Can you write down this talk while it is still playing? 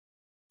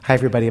Hi,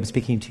 everybody. I'm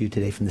speaking to you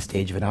today from the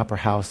stage of an opera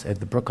house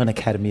at the Brooklyn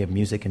Academy of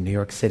Music in New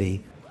York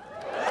City.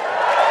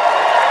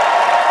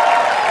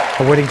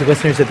 Awarding to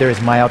listeners that there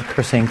is mild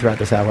cursing throughout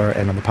this hour,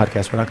 and on the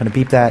podcast, we're not going to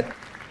beep that.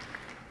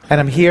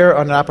 And I'm here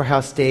on an opera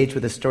house stage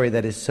with a story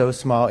that is so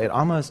small, it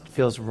almost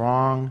feels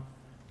wrong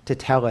to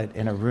tell it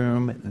in a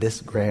room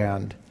this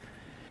grand.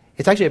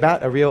 It's actually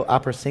about a real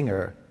opera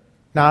singer,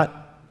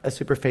 not a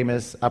super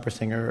famous opera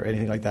singer or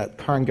anything like that.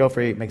 Karin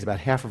Gilfrey makes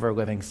about half of her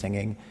living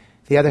singing.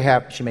 The other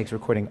half, she makes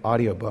recording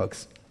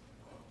audiobooks.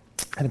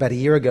 And about a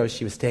year ago,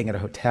 she was staying at a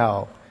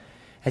hotel,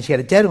 and she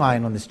had a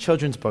deadline on this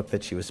children's book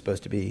that she was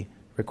supposed to be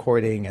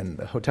recording, and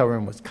the hotel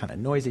room was kind of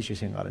noisy. She was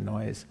hearing a lot of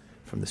noise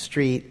from the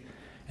street.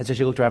 And so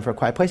she looked around for a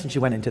quiet place, and she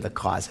went into the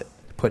closet,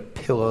 put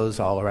pillows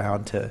all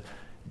around to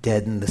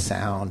deaden the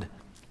sound,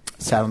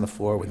 sat on the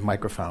floor with a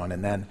microphone,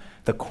 and then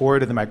the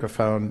cord of the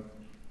microphone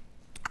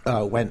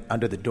went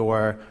under the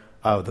door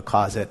of the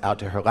closet out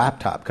to her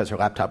laptop, because her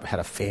laptop had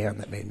a fan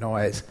that made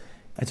noise.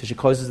 And so she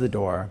closes the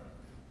door,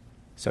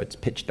 so it's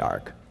pitch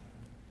dark,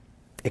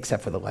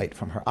 except for the light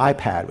from her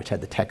iPad, which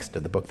had the text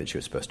of the book that she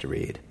was supposed to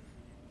read.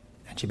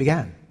 And she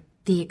began.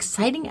 The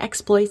Exciting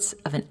Exploits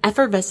of an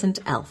Effervescent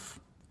Elf.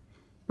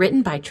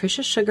 Written by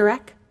Tricia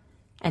Sugarek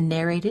and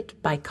narrated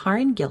by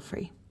Karin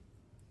Gilfrey.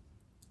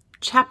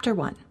 Chapter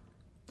 1.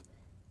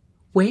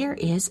 Where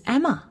is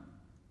Emma?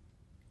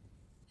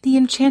 The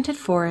enchanted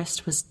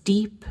forest was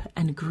deep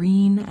and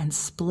green and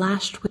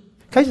splashed with...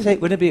 Can I just say,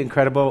 wouldn't it be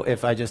incredible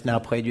if I just now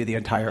played you the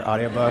entire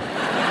audiobook?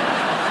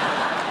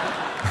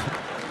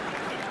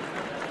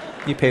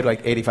 You paid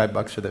like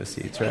 $85 for those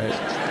seats, right?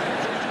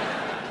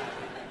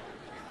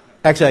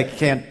 Actually, I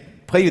can't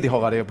play you the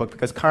whole audiobook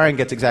because Karin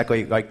gets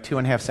exactly like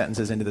 2.5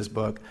 sentences into this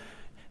book,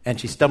 and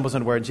she stumbles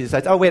on a word, and she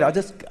decides, oh, wait, I'll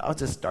just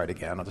start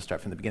again. I'll just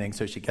start from the beginning.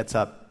 So she gets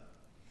up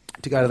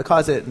to go out of the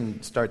closet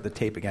and start the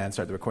tape again,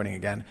 start the recording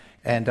again,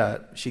 and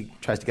she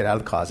tries to get out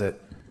of the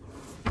closet.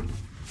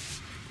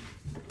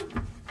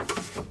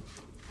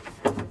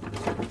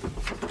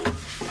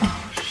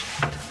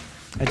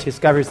 And she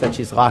discovers that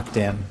she's locked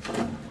in.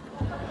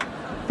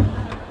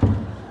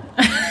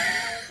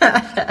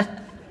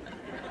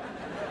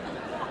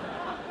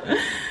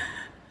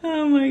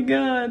 Oh my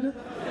God.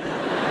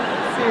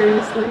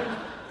 Seriously.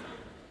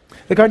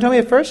 The guard told me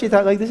at first she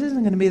thought, like, this isn't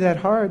going to be that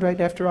hard, right?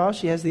 After all,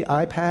 she has the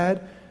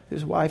iPad,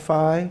 there's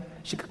Wi-Fi,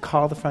 she could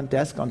call the front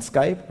desk on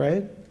Skype,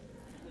 right?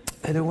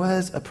 And there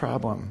was a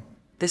problem.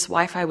 This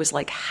Wi-Fi was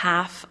like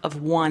half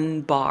of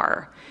one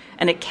bar,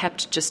 and it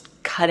kept just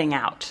cutting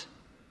out.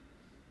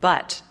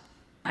 But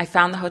I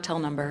found the hotel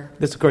number.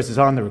 This, of course, is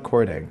on the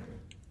recording.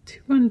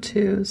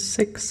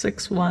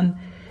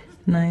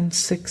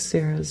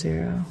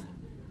 212-661-9600.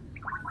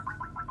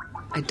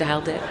 I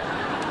dialed it.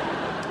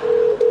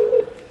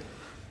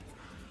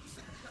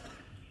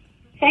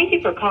 Thank you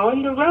for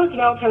calling the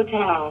Roosevelt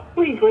Hotel.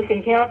 Please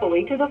listen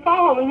carefully to the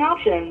following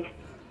options.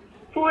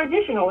 For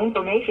additional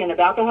information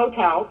about the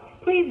hotel,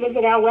 please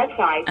visit our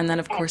website. And then,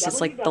 of course,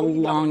 it's like the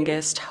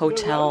longest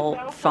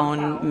hotel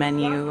phone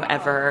menu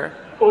ever.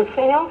 For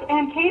sales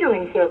and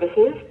catering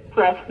services,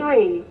 press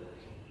 3.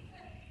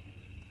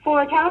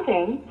 For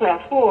accounting,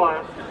 press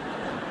 4.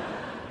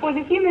 For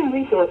the Human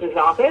Resources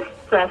Office,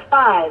 press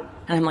 5.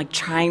 And I'm like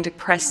trying to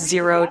press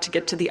 0 to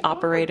get to the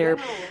operator,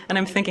 and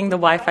I'm thinking the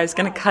Wi-Fi is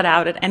going to cut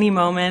out at any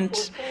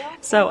moment.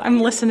 So I'm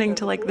listening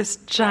to like this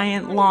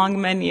giant long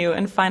menu,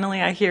 and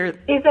finally I hear...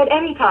 If at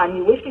any time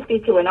you wish to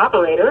speak to an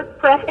operator,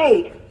 press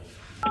 8.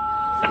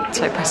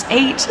 So I press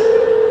 8.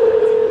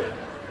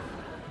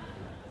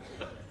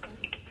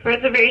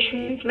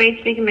 Reservations, may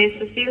speak and may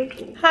assist you.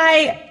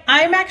 Hi,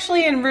 I'm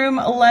actually in room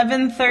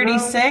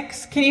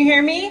 1136. Can you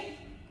hear me?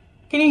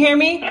 Can you hear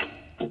me?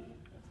 Fuck!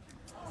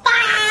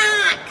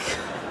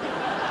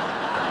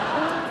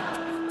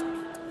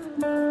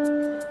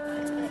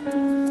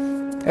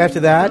 After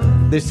that,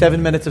 there's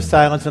 7 minutes of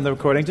silence on the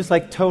recording, just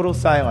like total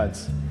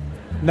silence.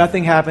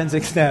 Nothing happens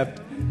except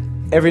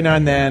every now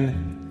and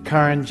then,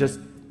 Karin just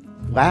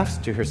laughs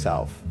to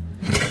herself.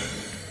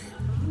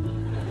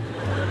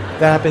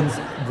 That happens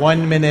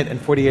 1 minute and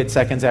 48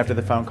 seconds after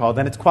the phone call.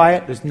 Then it's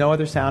quiet. There's no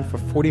other sound for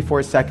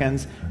 44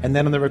 seconds. And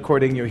then on the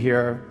recording, you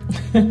hear...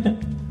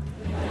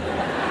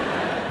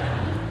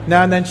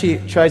 Now and then she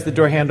tries the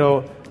door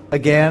handle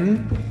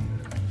again,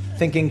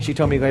 thinking, she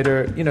told me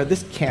later,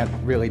 this can't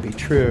really be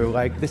true.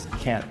 Like, there's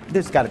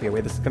got to be a way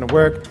this is going to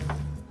work.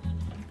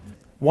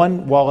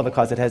 One wall of the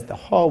closet has the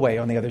hallway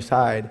on the other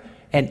side.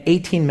 And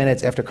 18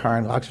 minutes after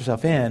Karin locks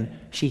herself in,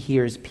 she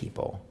hears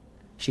people.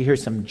 She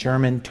hears some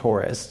German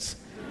tourists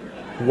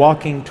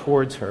walking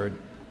towards her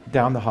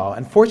down the hall.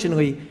 And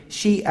fortunately,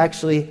 she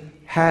actually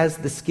has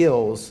the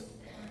skills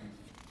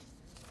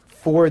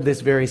for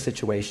this very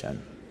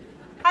situation.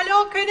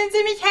 Hallo, können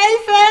Sie mich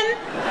helfen?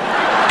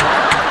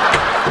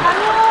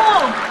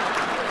 Hallo?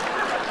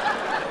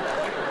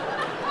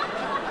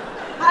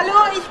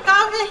 Hallo, ich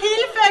brauche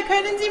Hilfe.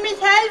 Können Sie mich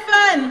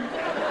helfen?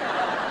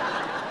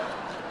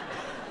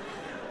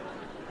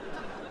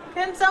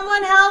 Can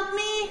someone help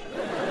me?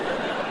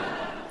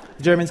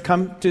 The Germans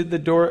come to the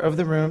door of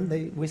the room.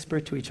 They whisper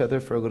to each other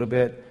for a little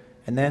bit,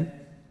 and then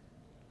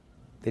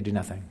They do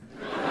nothing.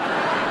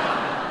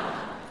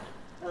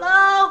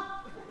 Hello?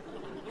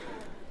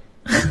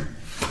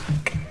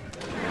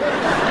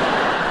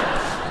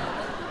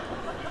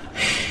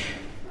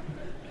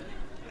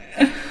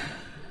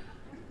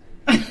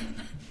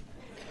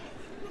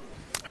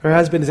 Her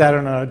husband is out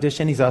on an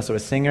audition. He's also a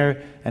singer,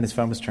 and his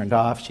phone was turned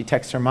off. She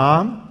texts her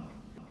mom.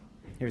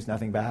 Here's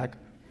nothing back.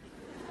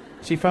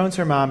 She phones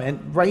her mom,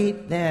 and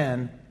right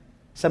then,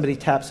 somebody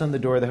taps on the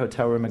door of the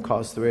hotel room and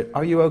calls through it.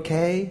 Are you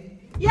okay?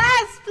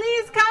 Yes,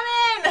 please come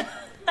in.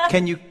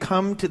 Can you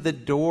come to the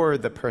door,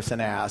 the person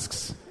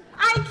asks.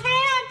 I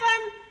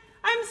can't.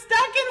 I'm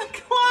stuck in the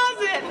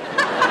closet.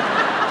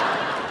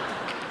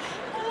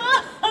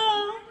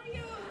 Hello?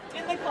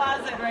 In the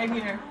closet right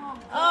here.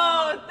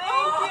 Oh, thank you.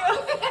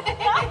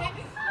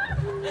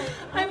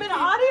 I'm an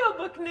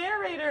audiobook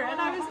narrator, and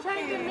I was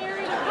trying to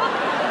narrate a book.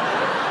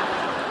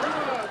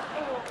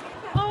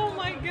 Oh,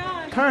 my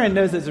God. Karen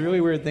knows it's a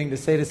really weird thing to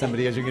say to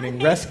somebody as you're getting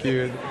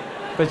rescued,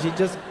 but she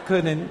just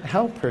couldn't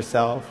help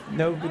herself.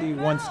 Nobody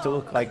wants to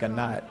look like a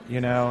nut,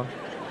 you know?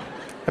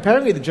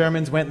 Apparently the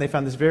Germans went and they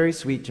found this very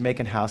sweet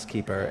Jamaican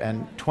housekeeper,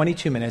 and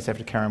 22 minutes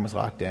after Karen was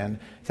locked in,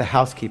 the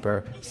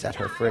housekeeper set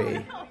her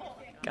free.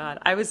 God,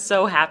 I was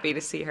so happy to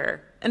see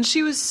her. And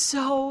she was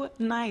so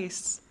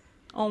nice.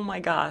 Oh my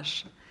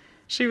gosh.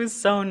 She was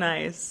so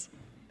nice.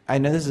 I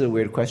know this is a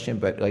weird question,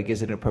 but like,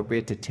 is it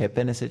appropriate to tip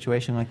in a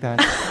situation like that?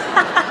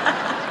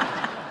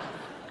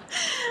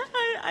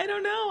 I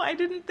don't know. I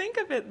didn't think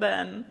of it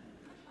then.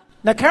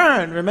 Now,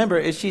 Karen,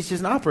 remember, she's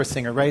an opera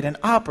singer, right? And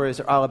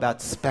operas are all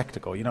about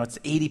spectacle. You know, it's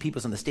 80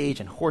 people on the stage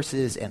and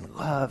horses and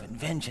love and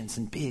vengeance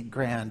and big,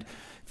 grand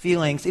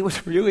feelings. It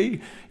would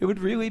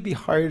really be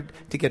hard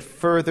to get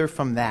further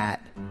from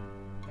that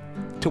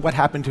to what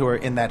happened to her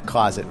in that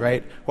closet,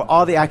 right? Where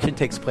all the action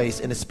takes place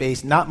in a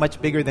space not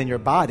much bigger than your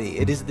body.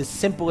 It is the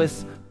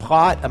simplest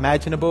plot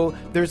imaginable.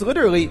 There's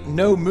literally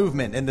no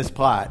movement in this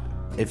plot.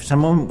 If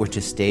someone were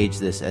to stage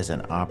this as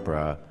an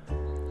opera,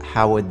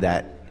 how would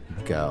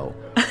that go?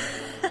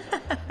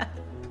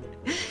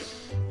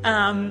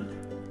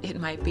 It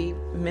might be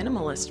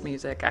minimalist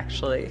music,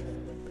 actually.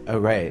 Oh,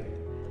 right.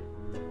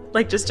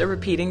 Like just a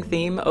repeating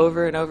theme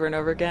over and over and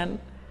over again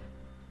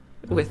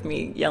with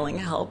me yelling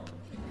help.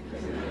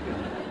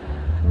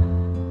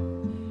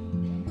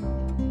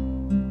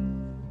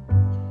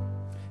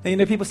 Now, you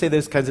know, people say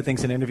those kinds of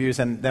things in interviews,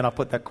 and then I'll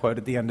put that quote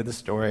at the end of the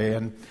story,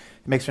 and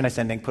it makes for a nice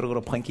ending, put a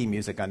little plinky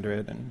music under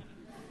it, and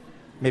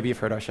maybe you've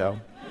heard our show.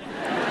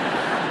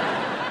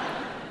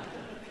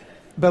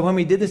 But when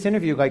we did this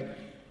interview, like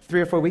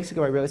 3 or 4 weeks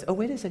ago, I realized, oh,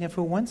 wait a second,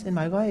 for once in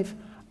my life,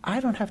 I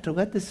don't have to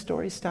let this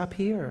story stop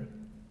here.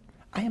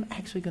 I am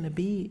actually going to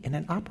be in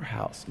an opera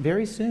house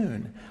very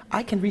soon.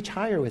 I can reach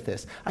higher with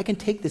this. I can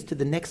take this to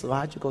the next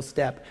logical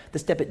step, the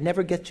step it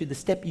never gets you, the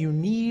step you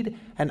need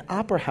an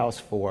opera house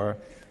for.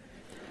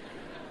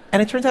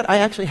 And it turns out I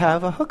actually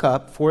have a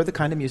hookup for the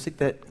kind of music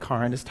that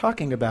Karen is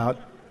talking about.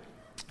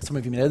 Some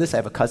of you may know this. I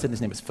have a cousin. His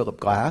name is Philip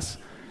Glass.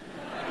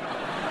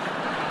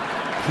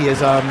 He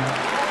is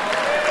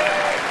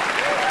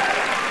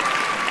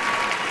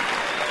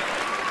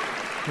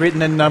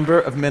written a number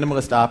of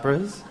minimalist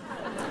operas.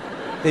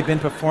 They've been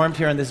performed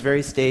here on this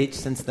very stage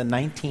since the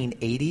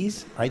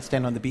 1980s. I'd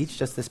stand on the beach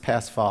just this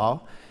past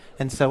fall.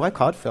 And so I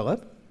called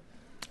Philip,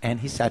 and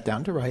he sat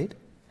down to write.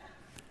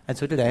 And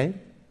so today,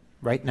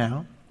 right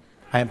now,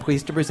 I am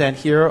pleased to present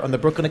here on the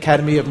Brooklyn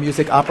Academy of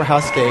Music Opera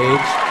House stage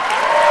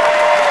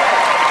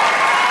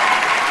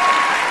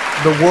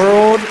the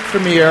world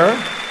premiere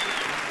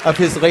of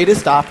his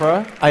latest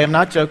opera. I am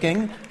not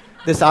joking.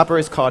 This opera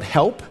is called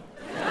Help.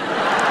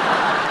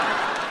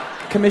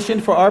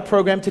 Commissioned for our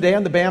program today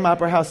on the BAM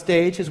Opera House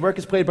stage. His work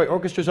is played by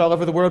orchestras all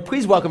over the world.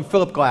 Please welcome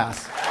Philip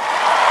Glass.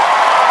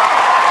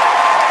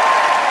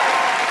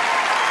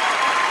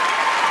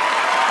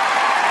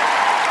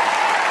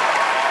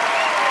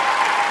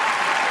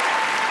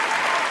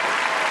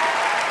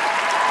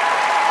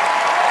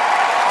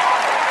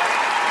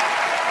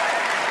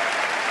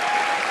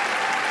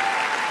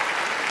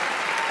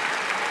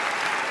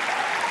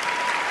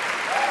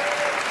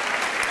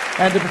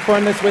 And to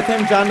perform this with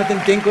him, Jonathan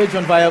Dinklage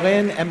on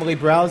violin, Emily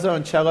Brauza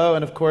on cello,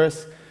 and of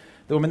course,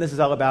 the woman this is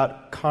all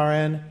about,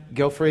 Karen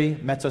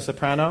Gilfrey,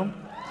 mezzo-soprano.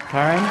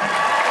 Karen?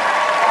 Help!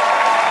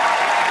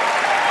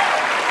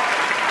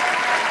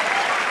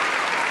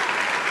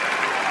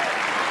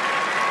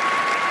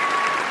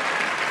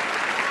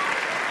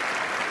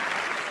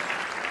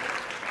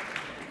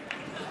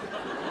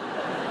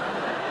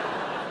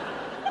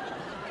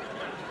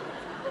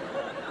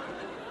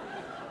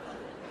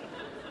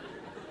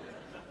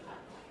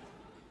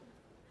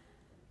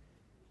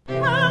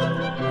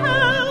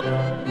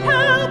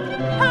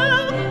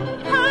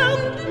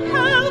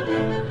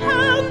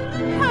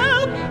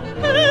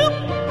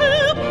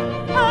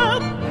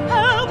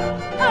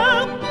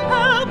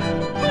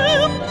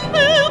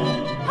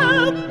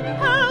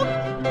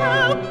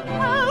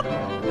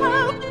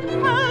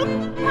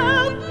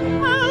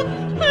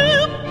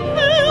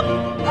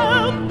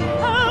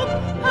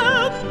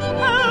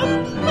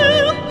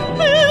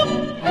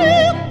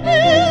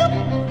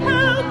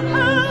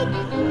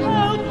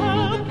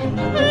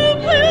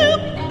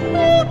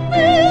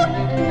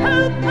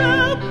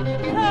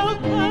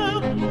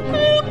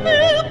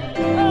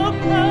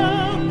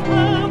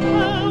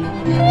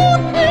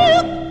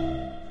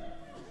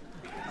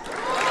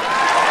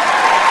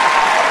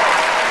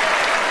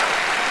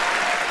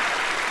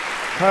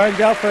 Karin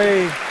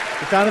Gelfrey,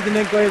 Jonathan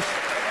English,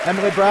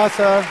 Emily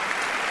Brassa,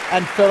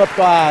 and Philip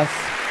Glass.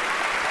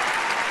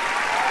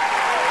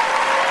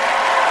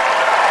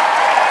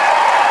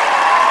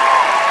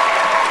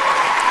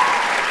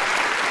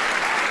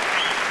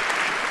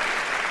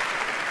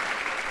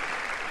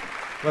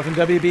 Well, from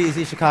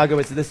WBEZ Chicago,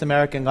 it's This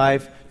American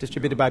Life,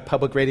 distributed by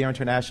Public Radio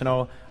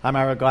International. I'm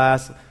Ira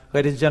Glass.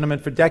 Ladies and gentlemen,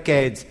 for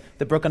decades,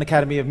 the Brooklyn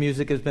Academy of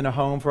Music has been a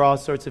home for all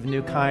sorts of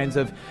new kinds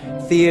of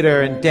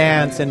theater and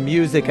dance and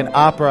music and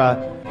opera.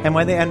 And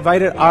when they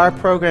invited our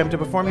program to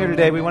perform here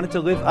today, we wanted to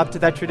live up to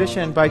that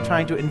tradition by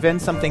trying to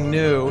invent something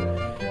new.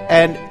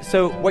 And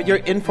so what you're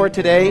in for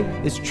today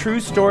is true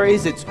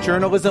stories. It's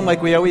journalism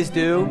like we always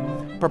do,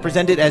 but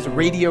presented as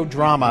radio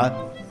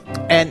drama.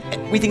 And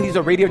we think these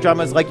are radio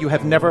dramas like you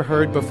have never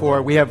heard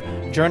before. We have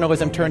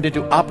journalism turned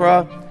into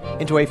opera,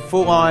 into a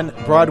full-on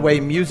Broadway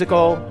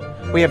musical.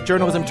 We have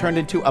journalism turned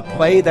into a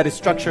play that is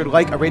structured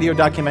like a radio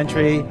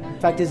documentary. The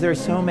fact is, there are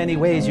so many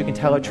ways you can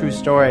tell a true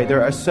story.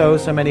 There are so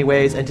many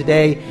ways. And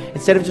today,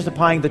 instead of just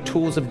applying the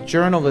tools of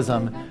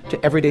journalism to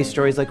everyday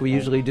stories like we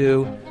usually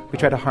do, we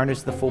try to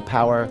harness the full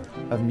power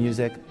of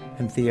music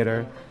and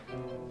theater.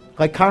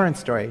 Like Karin's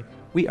story.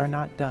 We are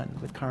not done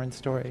with Karin's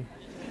story.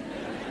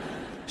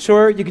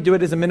 Sure, you could do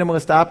it as a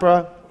minimalist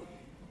opera,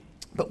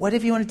 but what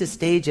if you wanted to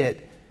stage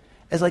it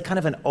as like kind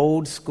of an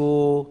old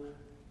school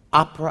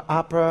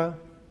opera,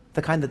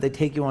 the kind that they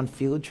take you on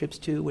field trips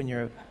to when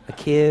you're a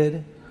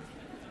kid?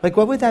 Like,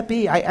 what would that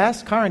be? I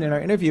asked Karin in our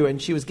interview,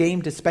 and she was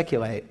game to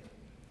speculate.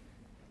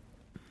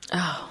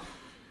 Oh,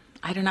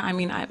 I don't know. I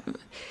mean,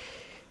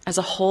 as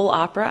a whole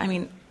opera,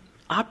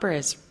 opera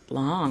is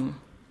long.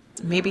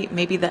 Maybe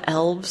the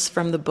elves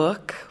from the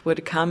book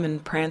would come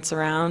and prance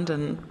around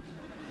and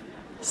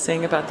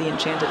sing about the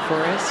enchanted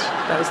forest.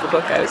 That was the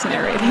book I was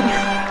narrating.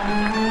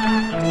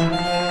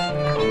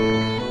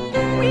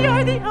 We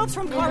are the elves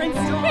from Karin's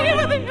story. We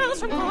are the elves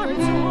from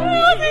Karin's story. We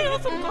are the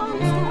elves from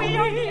Karin's story. We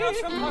are the elves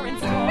from Karin's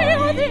story. We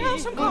are the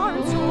elves from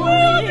Karin's story.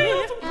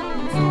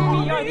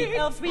 We are the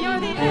elves. We are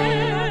the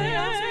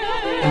elves.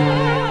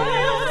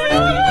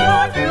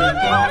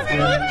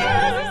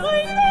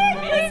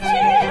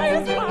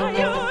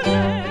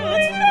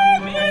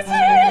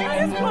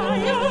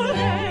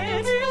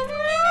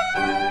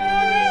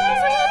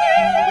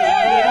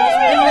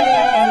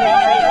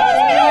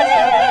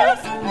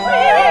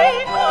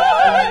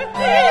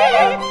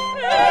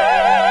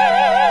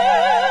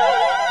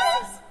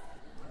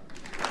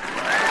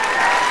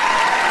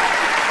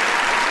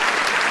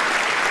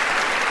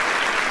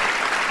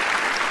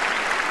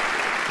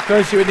 Of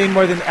course, you would need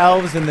more than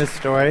elves in this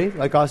story,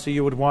 like also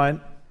you would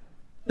want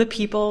the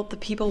people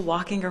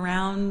walking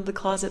around the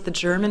closet, the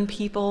German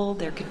people.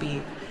 There could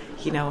be,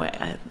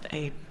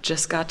 a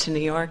Just Got to New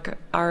York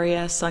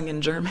aria sung in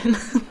German.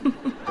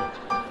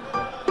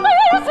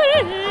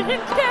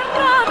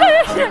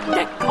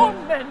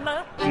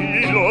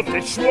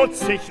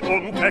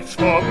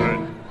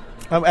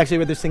 Actually,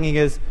 what they're singing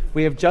is,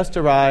 we have just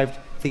arrived,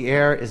 the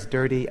air is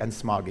dirty and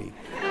smoggy.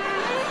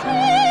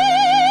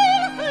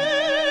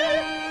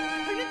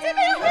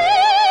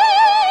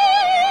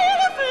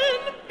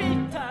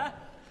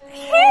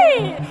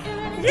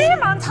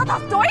 Jemand hat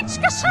auf Deutsch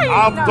geschrieben.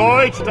 Auf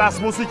Deutsch, das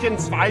muss ich in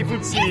Zweifel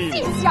ziehen.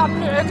 Es ist ja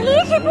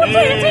möglich,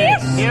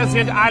 hypothetisch. Nee, wir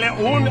sind alle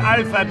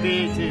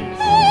unalphabetisch.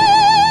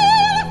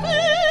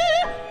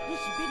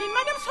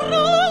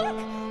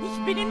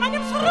 Ich bin in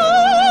meinem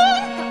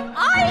Schrank,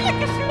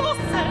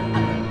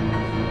 eingeschlossen.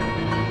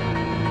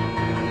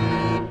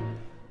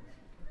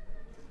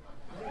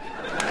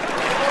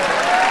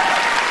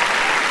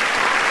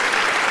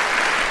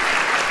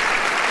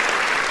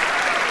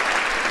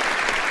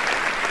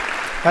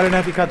 I don't know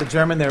if you caught the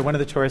German there. One of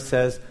the tourists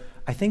says,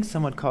 I think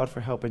someone called for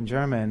help in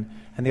German,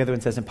 and the other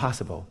one says,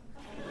 impossible.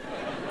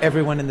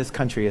 Everyone in this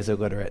country is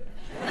illiterate.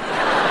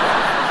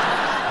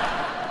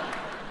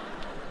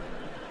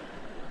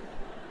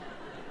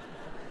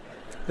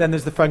 Then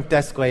there's the front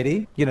desk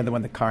lady, the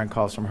one that Karin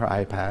calls from her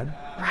iPad.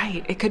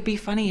 Right. It could be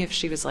funny if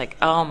she was like,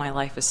 oh, my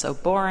life is so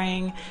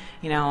boring.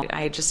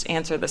 I just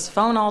answer this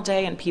phone all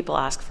day and people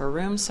ask for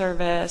room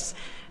service.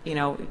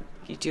 You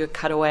do a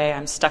cutaway,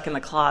 I'm stuck in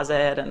the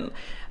closet, and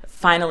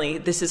finally,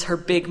 this is her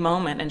big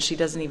moment, and she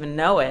doesn't even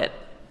know it.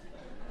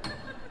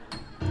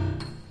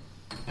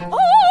 Oh,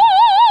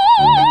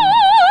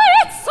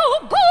 it's so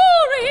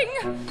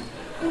boring.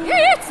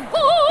 It's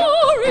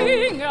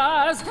boring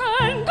as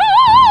can go.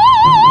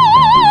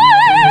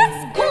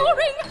 It's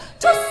boring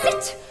to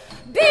sit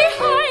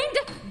behind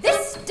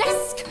this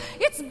desk.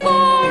 It's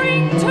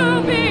boring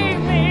to be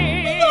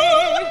me.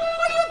 Are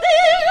you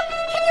there?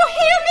 Can you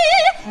hear me?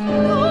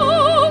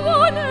 No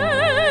one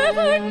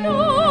ever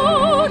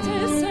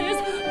notices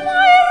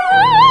my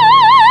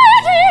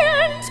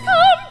radiant color.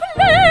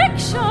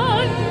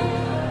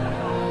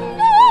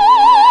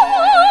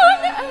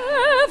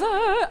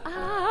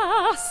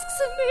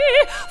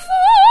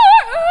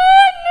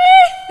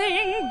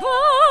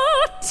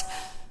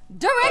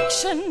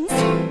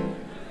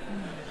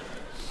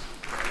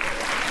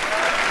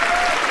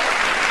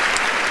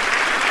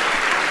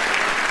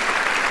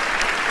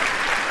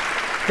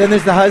 Then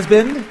there's the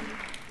husband.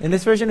 In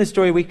this version of the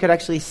story, we could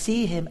actually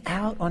see him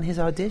out on his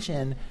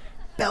audition,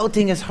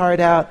 belting his heart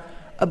out,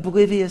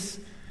 oblivious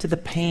to the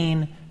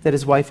pain that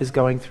his wife is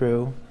going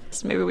through.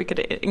 So maybe we could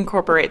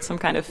incorporate some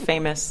kind of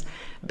famous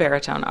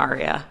baritone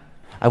aria.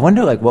 I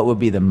wonder, what would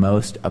be the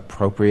most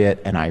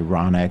appropriate and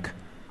ironic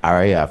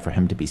aria for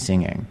him to be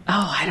singing?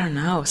 Oh, I don't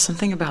know.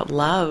 Something about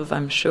love,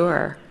 I'm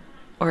sure.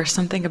 Or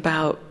something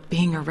about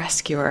being a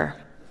rescuer.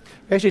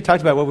 We actually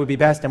talked about what would be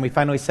best, and we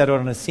finally settled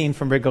on a scene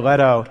from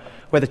Rigoletto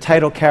where the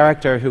title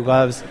character, who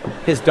loves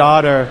his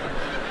daughter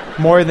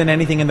more than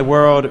anything in the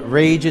world,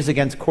 rages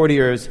against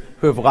courtiers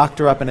who have locked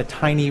her up in a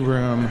tiny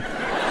room.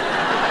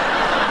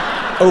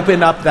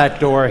 Open up that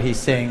door, he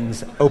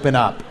sings. Open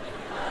up.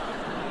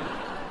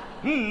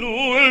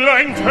 Nulla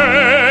in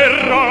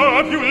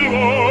terra più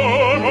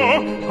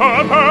l'uomo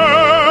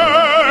aventa,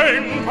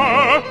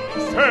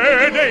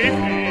 se dei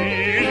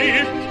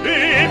figli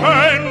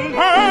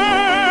diventa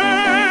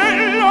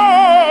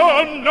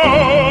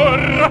l'onor.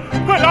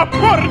 La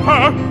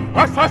porta,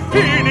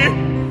 assassini,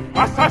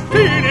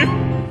 assassini,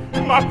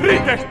 ma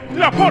aprite,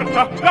 la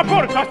porta,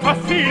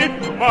 assassini,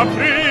 ma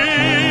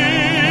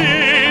aprite.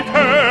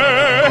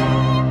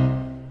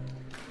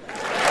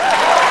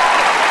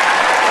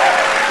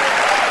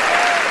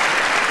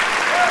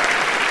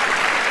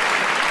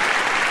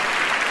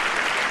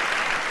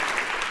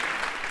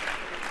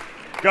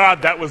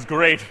 God, that was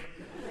great.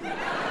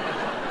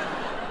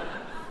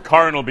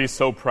 Karin will be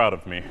so proud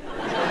of me.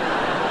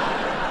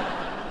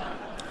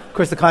 Of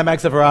course, the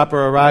climax of her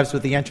opera arrives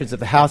with the entrance of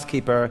the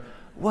housekeeper.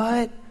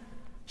 What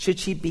should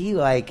she be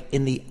like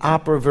in the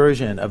opera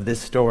version of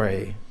this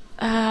story?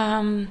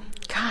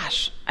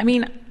 Gosh. I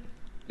mean,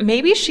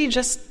 maybe she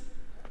just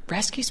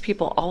rescues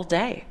people all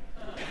day.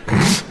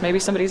 Maybe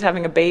somebody's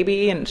having a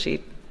baby and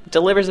she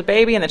delivers a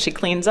baby and then she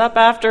cleans up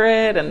after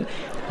it and...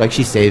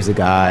 She saves a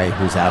guy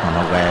who's out on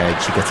a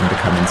leg. She gets him to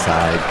come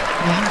inside.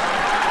 Yeah.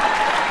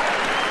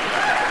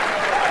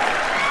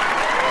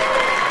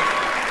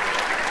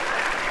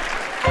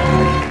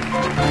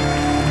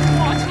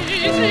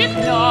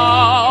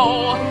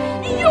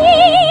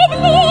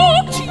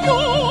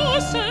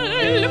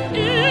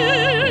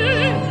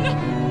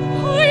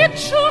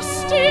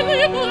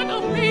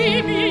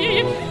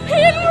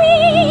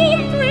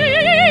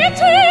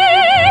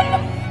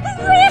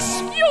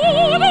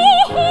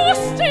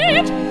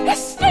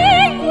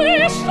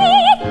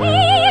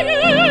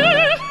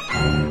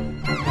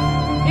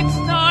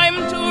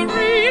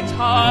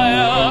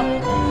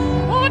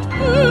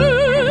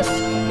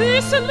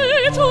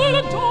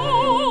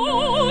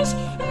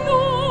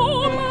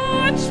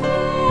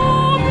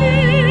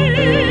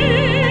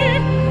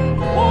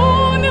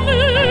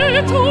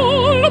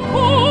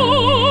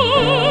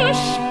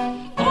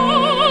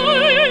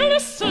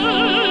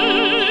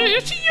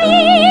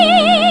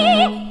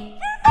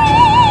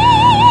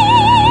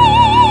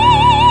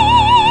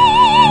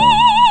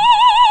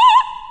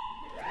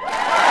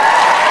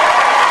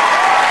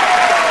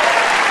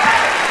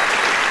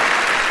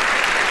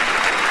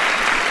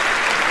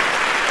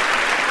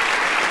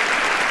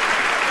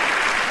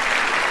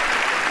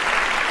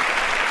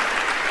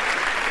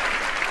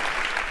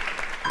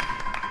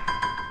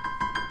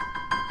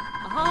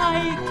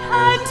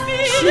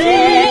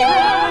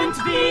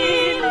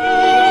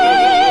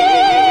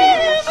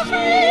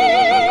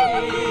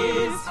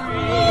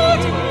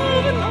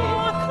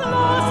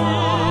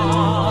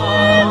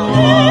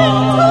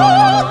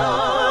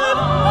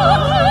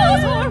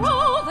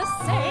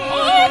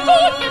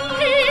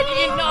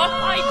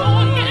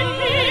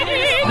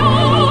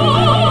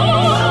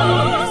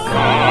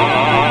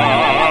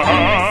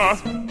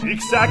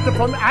 Sagte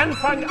von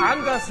Anfang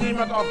an, dass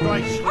jemand auf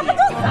Deutsch schrieb. Aber du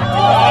sagst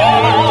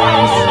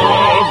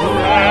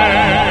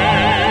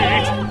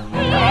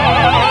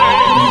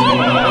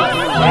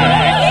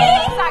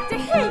Ich sagte,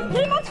 hey,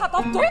 jemand hat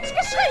auf Deutsch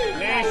geschrieben.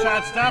 Nee,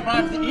 Schatz, da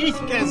hab ich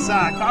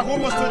gesagt.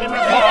 Warum musst du immer...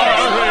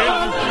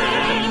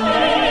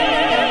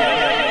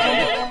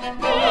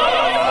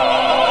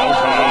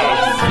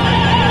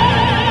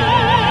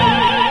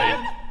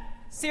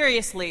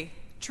 Seriously,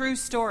 true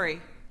story.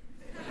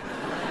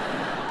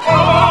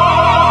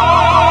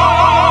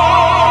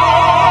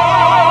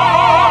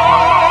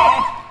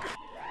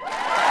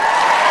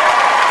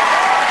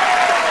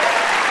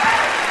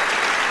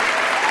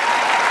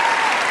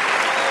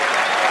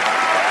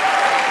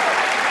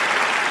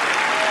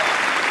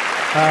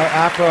 Our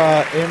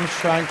opera Im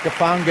Schrank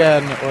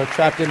gefangen, or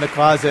Trapped in the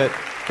Closet,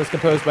 was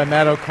composed by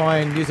Matt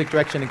O'Coin, music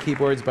direction and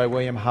keyboards by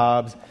William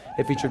Hobbs.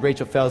 It featured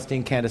Rachel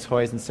Feldstein, Candace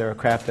Hoyes, and Sarah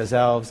Kraft as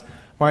elves,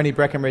 Marnie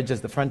Breckenridge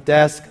as the front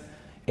desk,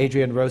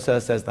 Adrian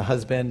Rosas as the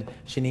husband,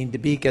 Shanine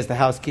DeBeek as the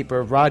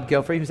housekeeper, Rod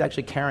Gilfrey, who's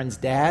actually Karen's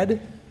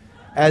dad,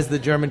 as the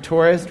German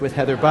tourist with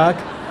Heather Buck,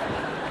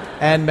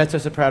 and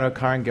mezzo-soprano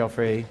Karin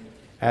Gilfrey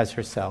as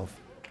herself.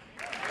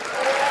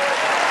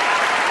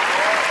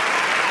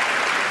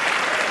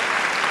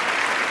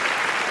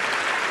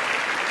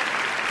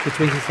 Which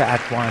brings us to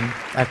Act 1.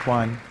 Act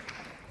 1,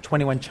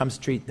 21 Chum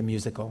Street, the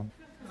musical.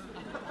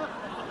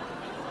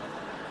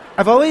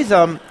 I've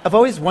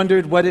always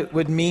wondered what it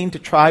would mean to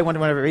try one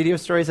of my radio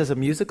stories as a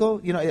musical.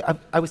 You know,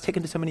 I was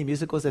taken to so many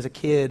musicals as a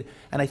kid,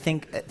 and I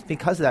think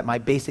because of that, my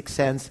basic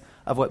sense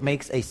of what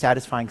makes a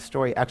satisfying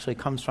story actually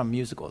comes from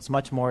musicals,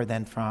 much more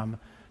than from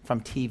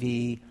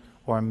TV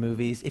or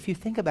movies. If you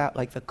think about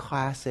like the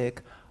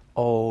classic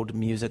old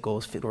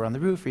musicals, Fiddler on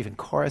the Roof, or even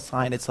Chorus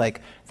Line, it's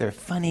like they're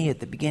funny at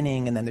the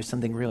beginning, and then there's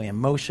something really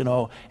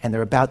emotional, and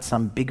they're about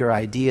some bigger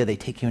idea. They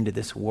take you into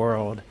this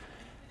world.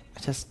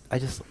 I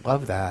just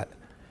love that.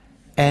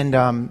 And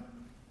so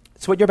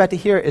what you're about to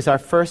hear is our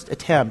first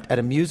attempt at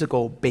a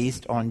musical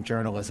based on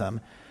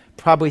journalism.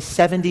 Probably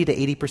 70 to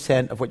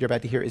 80% of what you're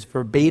about to hear is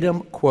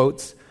verbatim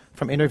quotes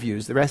from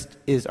interviews. The rest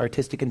is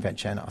artistic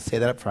invention. I'll say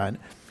that up front.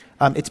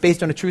 It's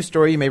based on a true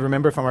story you may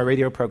remember from our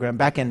radio program.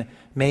 Back in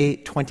May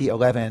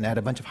 2011, at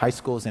a bunch of high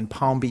schools in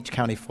Palm Beach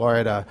County,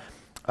 Florida,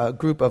 a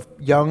group of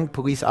young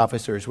police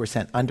officers were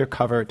sent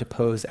undercover to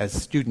pose as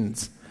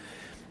students.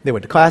 They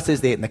went to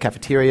classes, they ate in the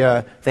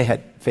cafeteria, they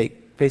had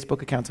fake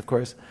Facebook accounts, of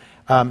course.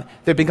 There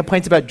had been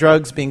complaints about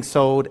drugs being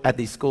sold at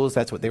these schools.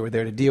 That's what they were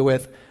there to deal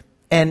with.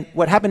 And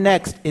what happened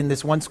next in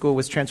this one school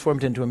was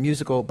transformed into a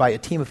musical by a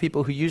team of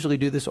people who usually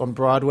do this on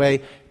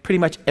Broadway. Pretty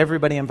much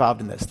everybody involved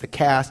in this, the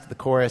cast, the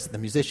chorus, the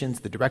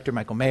musicians, the director,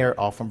 Michael Mayer,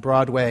 all from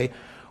Broadway.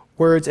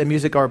 Words and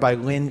music are by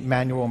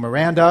Lin-Manuel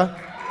Miranda,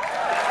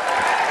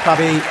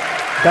 probably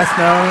best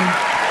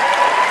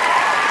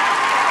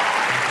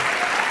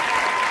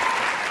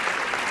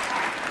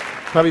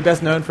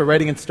known for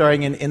writing and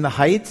starring in The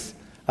Heights.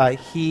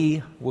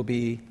 He will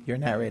be your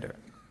narrator.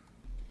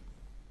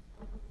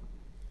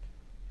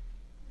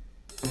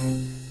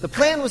 The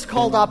plan was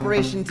called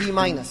Operation D-,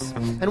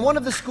 and one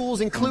of the schools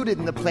included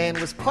in the plan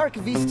was Park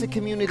Vista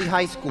Community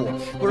High School,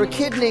 where a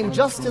kid named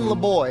Justin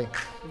LeBoy,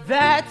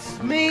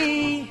 that's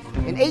me,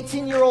 an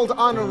 18-year-old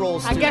honor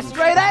roll student, I get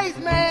straight A's,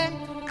 man,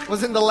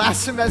 was in the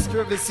last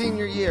semester of his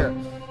senior year.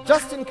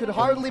 Justin could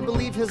hardly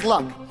believe his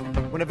luck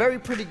when a very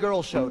pretty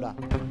girl showed up.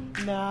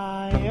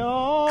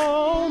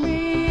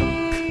 Naomi.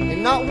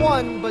 In not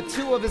one, but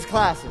two of his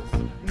classes.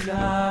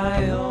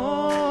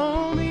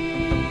 Naomi.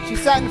 She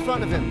sat in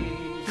front of him.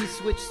 He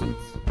switched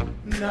seats.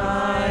 Naomi.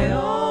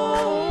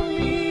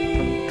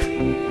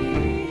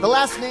 The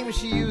last name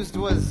she used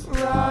was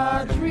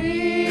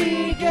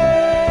Rodriguez.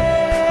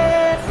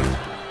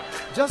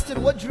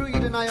 Justin, what drew you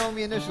to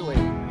Naomi initially?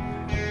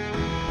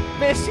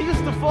 Man, she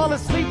used to fall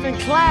asleep in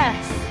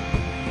class.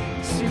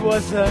 She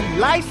was a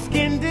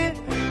light-skinned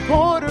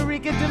Puerto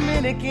Rican,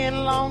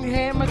 Dominican, long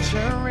hair,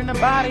 mature in the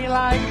body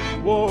like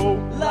whoa.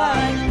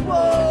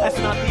 That's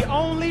not the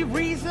only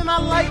reason I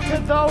liked her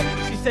though.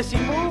 She said she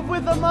moved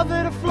with her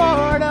mother to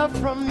Florida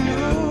from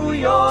New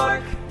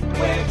York,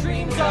 where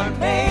dreams are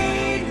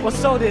made. Well,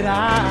 so did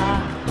I.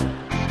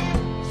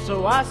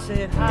 So I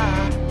said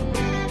hi.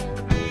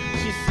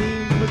 She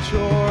seemed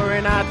mature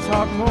and I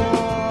talked more.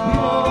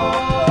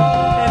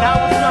 And I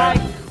was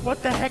like,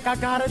 what the heck I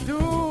gotta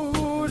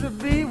do to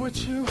be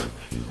with you?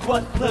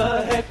 What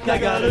the heck I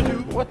gotta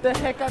do? What the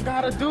heck I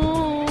gotta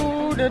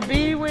do to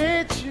be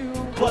with you?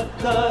 What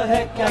the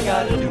heck I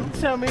gotta do?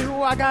 Tell me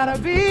who I gotta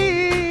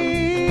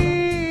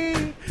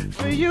be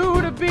for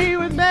you to be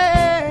with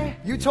me.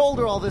 You told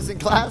her all this in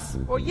class?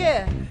 Well,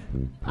 yeah.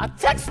 I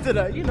texted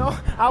her, you know.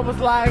 I was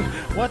like,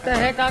 what the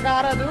heck I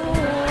gotta do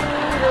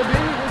to be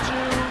with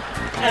you?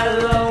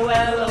 LOL.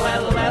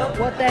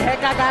 What the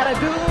heck I gotta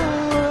do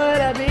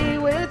to be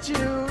with you?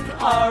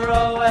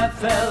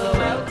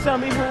 ROFLOL. Tell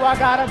me who I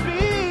gotta be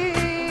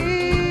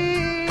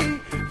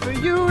for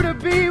you to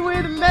be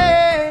with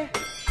me.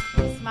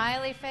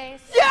 Smiley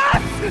face.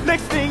 Yes!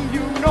 Next thing you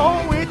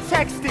know, we're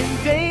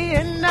texting day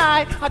and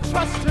night. I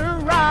trust her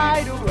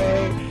right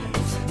away.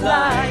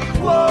 Like,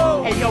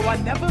 whoa. Hey, yo, I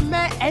never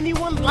met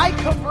anyone like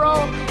her,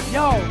 bro.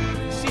 Yo,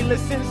 she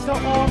listens to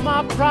all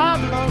my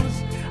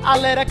problems. I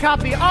let her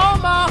copy all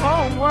my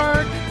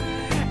homework.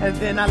 And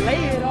then I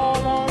lay it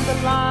all on the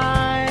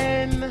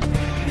line.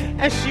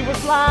 And she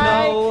was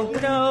like,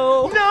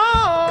 No,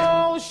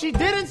 she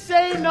didn't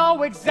say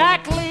no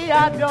exactly,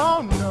 I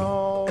don't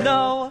know.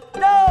 No.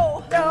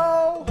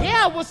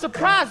 Yeah, I was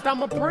surprised,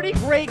 I'm a pretty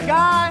great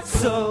guy.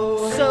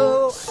 So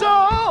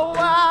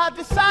I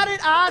decided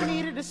I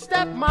needed to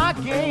step my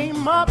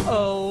game up.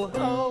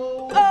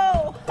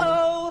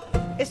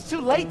 It's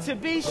too late to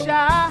be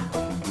shy.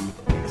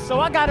 So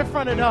I got in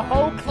front of the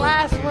whole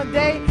class one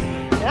day,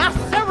 and I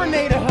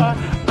serenaded her.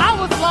 I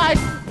was like,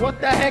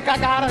 what the heck I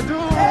gotta do to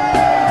be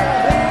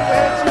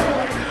with you?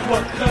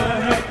 What the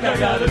heck I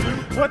gotta do?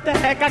 What the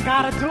heck I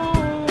gotta do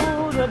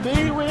to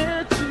be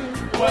with you?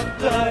 What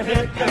the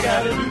heck I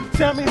gotta do?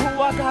 Tell me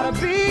who I gotta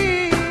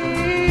be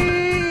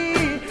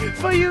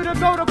for you to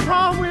go to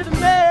prom with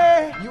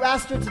me. You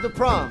asked her to the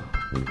prom?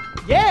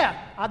 Yeah,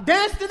 I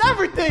danced and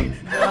everything.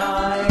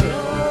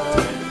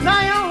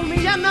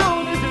 Naomi, I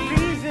know there's a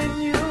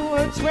reason you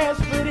were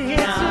transferred here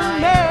to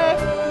me.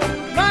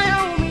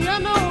 Naomi, I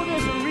know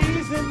there's a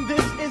reason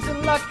this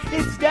isn't luck,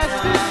 it's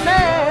destiny.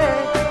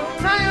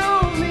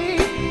 Naomi,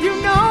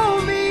 you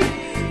know me.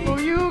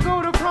 Will you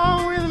go to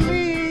prom with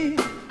me?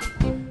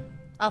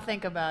 I'll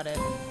think about it.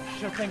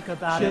 She'll think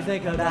about it. She'll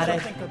think about it.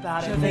 She'll think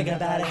about it. She'll think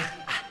about it.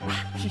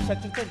 She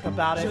said to think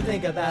about it. She'll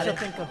think about She'll it.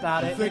 think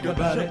about it. Think about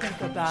She'll it. think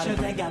about She'll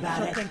it. think about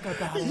She'll it. think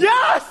about it.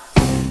 Yes!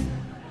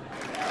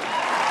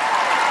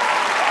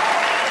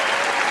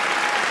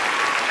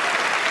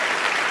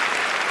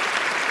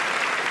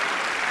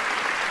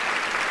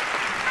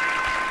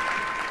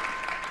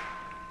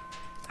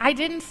 I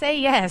didn't say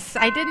yes.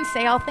 I didn't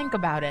say I'll think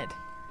about it.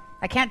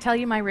 I can't tell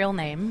you my real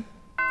name.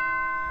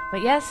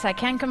 But yes, I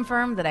can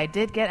confirm that I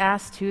did get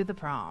asked to the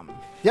prom.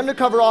 The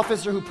undercover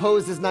officer who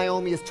posed as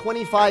Naomi is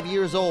 25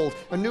 years old,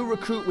 a new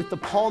recruit with the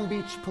Palm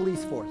Beach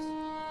Police Force.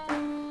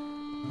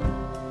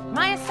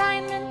 My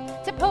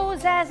assignment to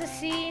pose as a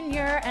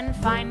senior and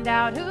find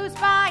out who's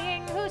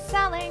buying, who's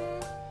selling.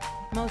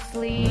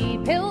 Mostly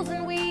pills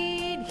and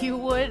weed. You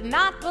would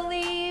not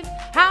believe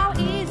how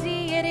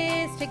easy it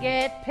is to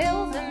get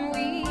pills and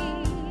weed.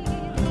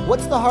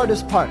 What's the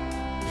hardest part?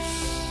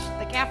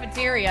 The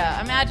cafeteria.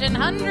 Imagine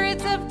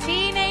hundreds of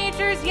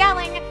teenagers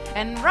yelling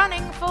and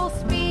running full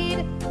speed.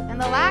 And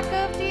the lack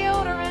of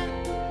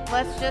deodorant.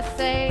 Let's just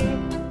say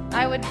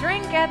I would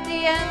drink at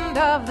the end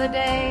of the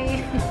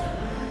day.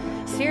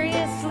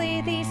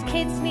 Seriously, these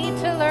kids need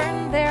to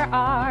learn there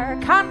are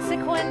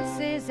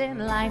consequences in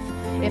life.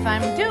 If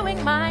I'm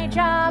doing my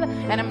job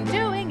and I'm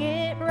doing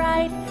it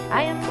right,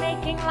 I am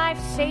making life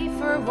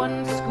safer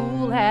one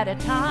school at a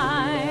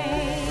time.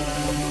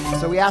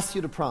 So we asked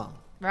you to prom.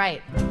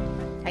 Right.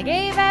 I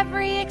gave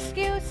every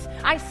excuse.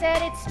 I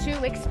said it's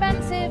too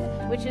expensive,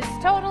 which is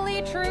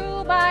totally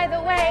true, by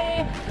the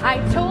way. I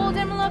told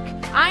him, look,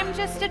 I'm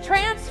just a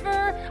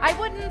transfer. I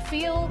wouldn't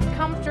feel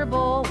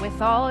comfortable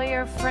with all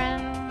your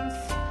friends.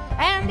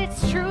 And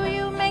it's true,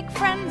 you make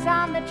friends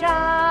on the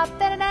job,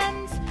 then it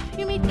ends.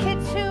 You meet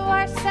kids who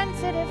are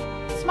sensitive,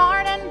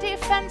 smart and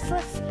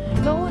defenseless.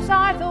 Those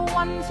are the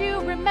ones you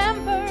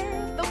remember,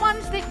 the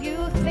ones that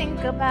you think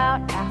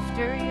about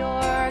after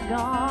you're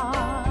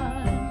gone.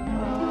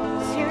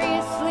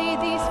 Seriously,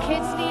 these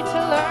kids need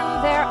to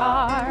learn there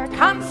are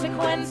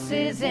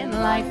consequences in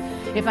life.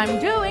 If I'm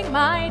doing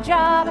my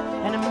job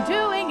and I'm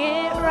doing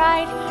it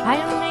right, I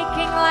am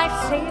making life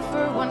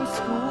safer one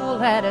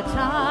school at a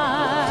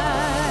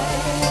time.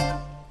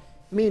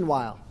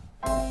 Meanwhile,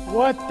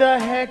 what the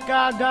heck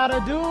I gotta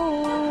do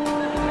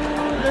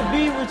to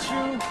be with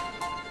you?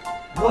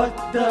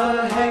 What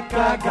the heck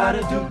I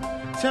gotta do?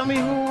 Tell me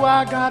who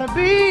I gotta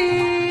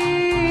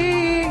be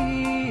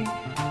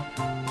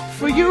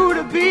for you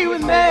to be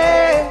with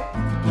me.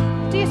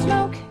 Do you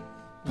smoke?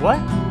 What?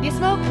 You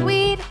smoke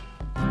weed?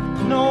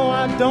 No,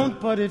 I don't,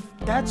 but if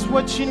that's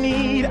what you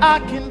need, I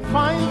can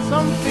find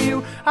some for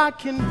you. I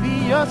can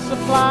be your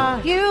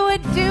supply. You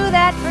would do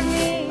that for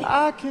me.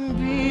 I can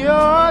be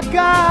your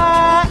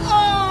guy.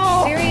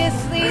 Oh!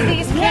 Seriously,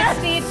 these kids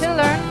need to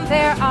learn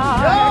there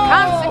are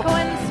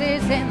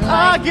consequences in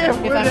life. If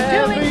I'm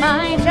doing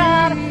my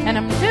job and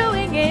I'm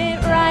doing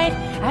it right,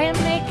 I am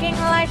making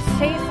life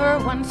safer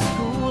one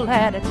school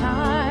at a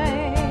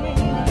time.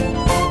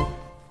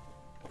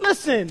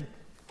 Listen,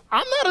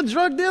 I'm not a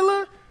drug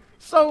dealer.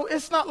 So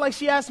it's not like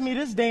she asked me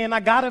this day and I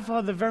got it for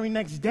her the very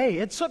next day.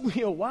 It took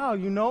me a while,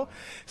 you know?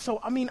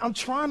 So, I mean, I'm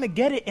trying to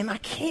get it and I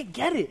can't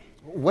get it.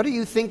 What are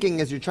you thinking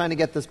as you're trying to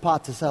get this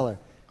pot to sell her?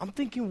 I'm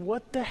thinking,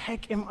 what the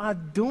heck am I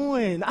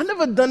doing? I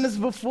never done this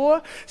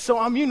before. So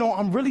I'm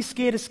really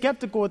scared and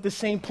skeptical at the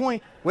same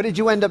point. What did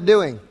you end up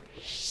doing?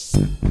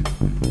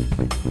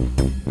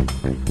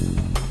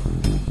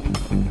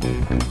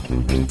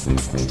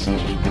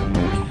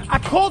 I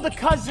called a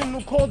cousin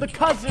who called a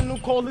cousin who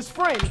called his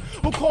friend,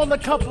 who called a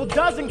couple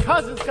dozen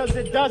cousins because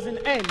it doesn't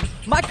end.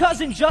 My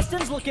cousin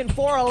Justin's looking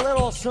for a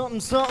little something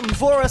something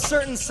for a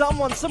certain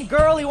someone, some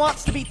girl he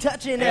wants to be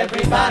touching.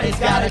 Everybody's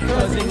got a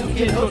cousin who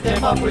can hook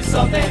them up with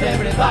something.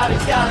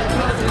 Everybody's got a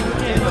cousin who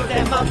can hook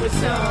them up with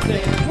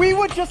something. We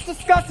were just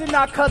discussing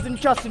our cousin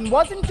Justin.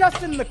 Wasn't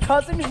Justin the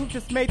cousin who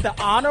just made the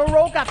honor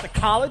roll, got the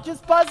colleges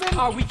buzzing?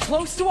 Are we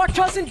close to our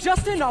cousin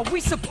Justin? Are we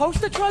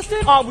supposed to trust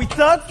him? Are we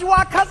thugs to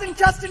our cousin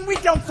Justin? We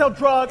don't sell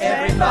drugs,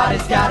 man.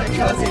 Everybody's got a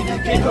cousin who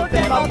can hook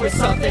them up with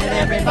something.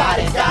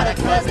 Everybody's got a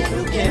cousin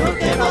who can hook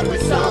them up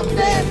with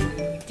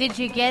something. Did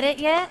you get it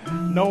yet?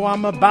 No,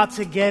 I'm about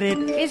to get it.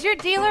 Is your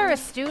dealer a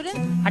student?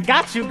 I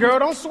got you, girl.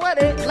 Don't sweat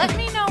it. Let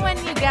me know when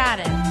you got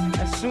it.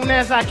 As soon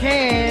as I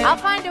can. I'll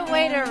find a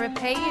way to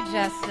repay you,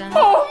 Justin.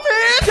 Oh,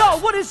 man! Yo,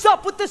 what is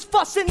up with this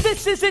fussing?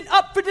 This isn't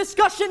up for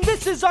discussion.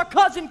 This is our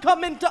cousin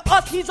coming to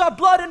us. He's our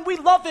blood and we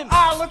love him.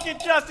 Ah, look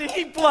at Justin.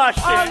 He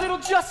blushing. Our little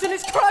Justin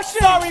is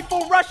crushing. Sorry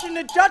for rushing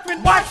to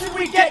judgment. Why should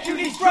we get you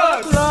these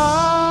drugs?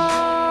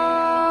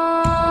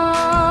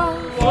 Love.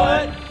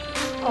 What?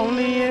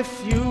 Only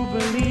if you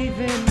believe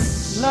in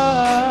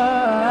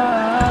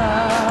love.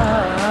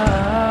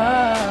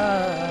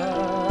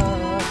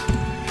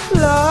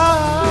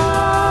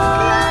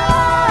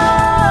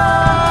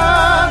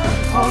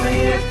 Love. Only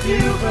if you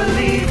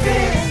believe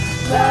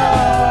in love.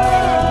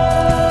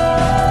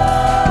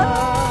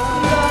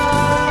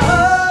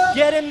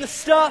 Get him the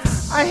stuff.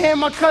 I hand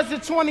my cousin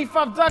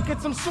 25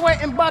 ducats, I'm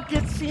sweating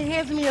buckets. He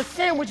hands me a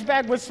sandwich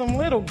bag with some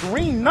little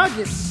green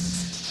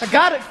nuggets. I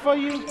got it for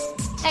you.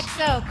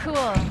 XO,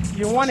 cool.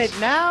 You want it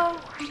now?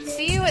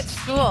 See you at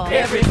school.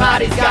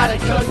 Everybody's got a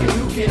cousin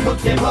who can hook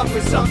them up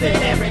with something.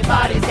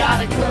 Everybody's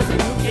got a cousin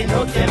who can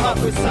hook them up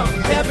with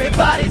something.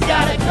 Everybody's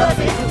got a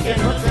cousin who can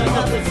hook them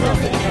up with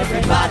something.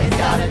 Everybody's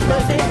got a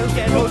cousin who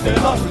can hook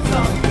them up with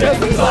something.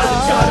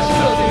 Everybody's got a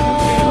cousin who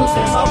can hook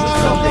them up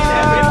with something.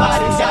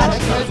 Everybody's got a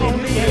cousin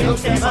who can hook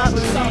them up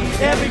with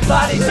something.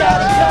 Everybody's got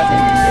a cousin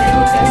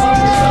who can hook them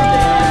up with something.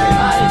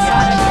 Everybody's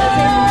got a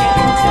cousin who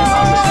can hook them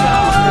up with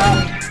something.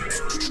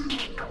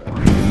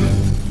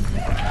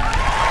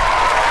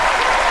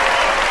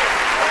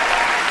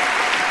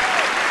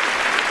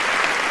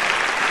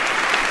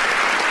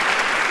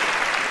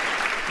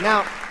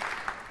 Now,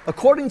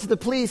 according to the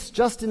police,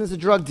 Justin is a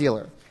drug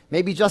dealer.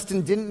 Maybe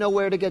Justin didn't know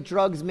where to get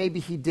drugs, maybe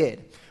he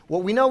did.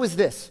 What we know is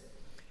this.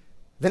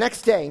 The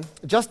next day,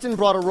 Justin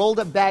brought a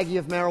rolled-up baggie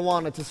of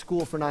marijuana to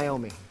school for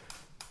Naomi.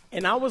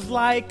 And I was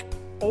like,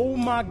 oh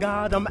my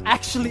God, I'm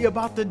actually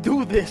about to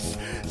do this.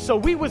 So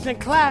we was in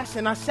class,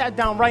 and I sat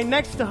down right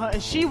next to her,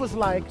 and she was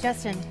like,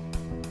 Justin,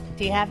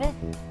 do you have it?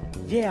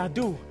 Yeah, I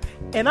do.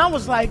 And I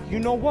was like, you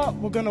know what?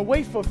 We're going to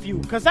wait for a few.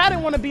 Because I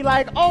didn't want to be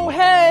like, oh,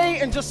 hey,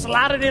 and just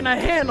slide it in her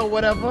hand or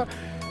whatever.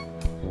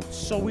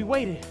 So we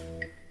waited.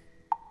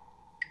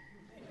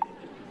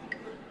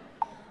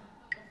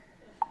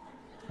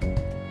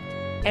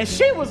 And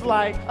she was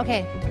like,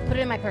 okay, put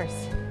it in my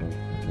purse.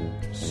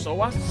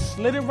 So I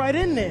slid it right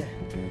in there.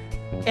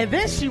 And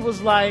then she was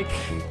like,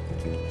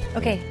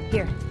 okay,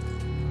 here,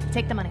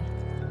 take the money.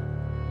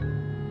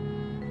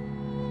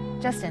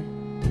 Justin,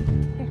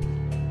 here,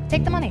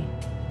 take the money.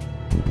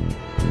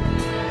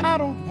 I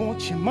don't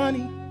want your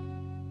money.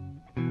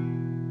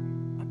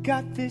 I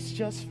got this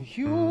just for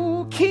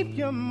you. Keep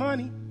your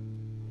money.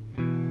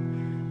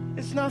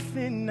 There's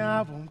nothing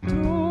I won't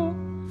do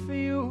for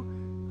you.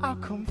 I'll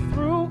come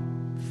through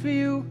for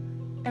you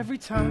every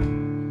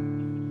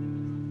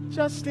time.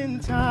 Just in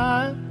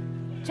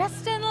time.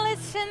 Justin,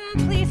 listen,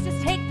 please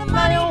just take the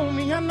money.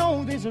 Naomi, I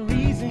know there's a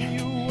reason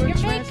You're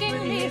making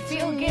me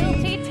feel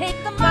guilty. Take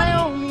the money.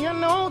 Naomi, I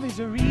know there's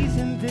a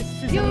reason this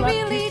is You a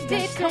really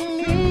did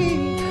come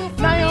through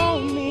for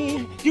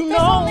Naomi, you There's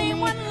know only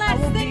one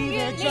last thing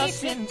you need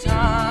just to in do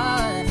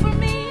time. for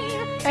me.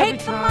 Take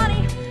the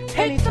money.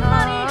 Take the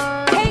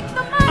money. Take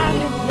the money. I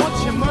don't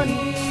want your money.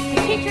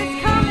 The teacher's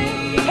coming.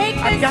 Take I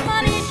this got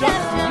money, this just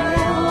Justin.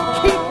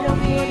 Keep your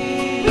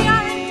money. We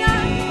aren't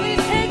done.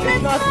 Please take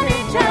this money,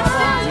 Justin.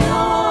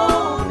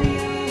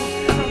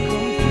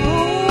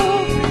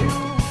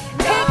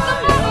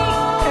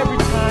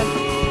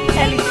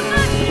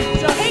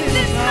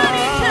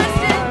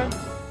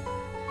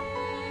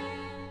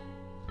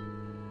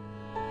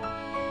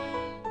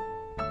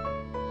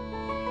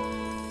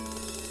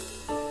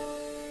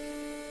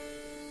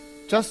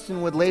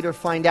 Justin would later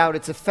find out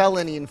it's a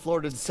felony in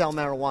Florida to sell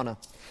marijuana,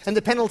 and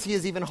the penalty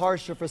is even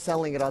harsher for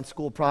selling it on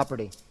school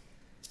property.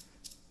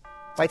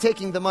 By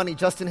taking the money,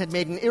 Justin had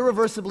made an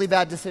irreversibly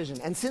bad decision,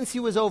 and since he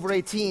was over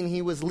 18,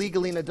 he was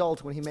legally an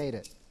adult when he made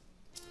it.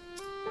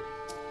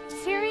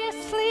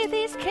 Seriously,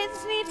 these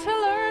kids need to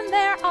learn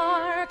there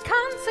are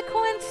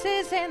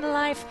consequences in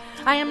life.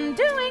 I am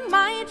doing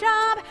my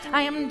job.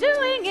 I am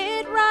doing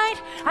it right.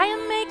 I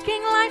am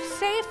making life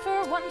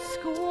safer one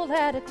school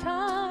at a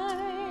time.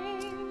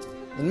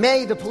 In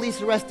May, the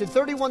police arrested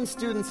 31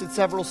 students at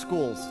several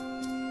schools.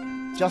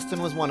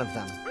 Justin was one of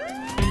them.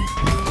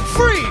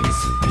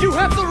 Freeze! You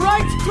have the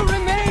right to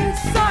remain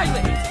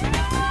silent!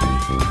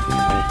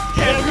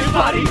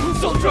 Everybody who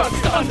sold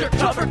drugs to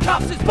undercover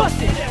cops is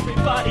busted!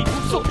 Everybody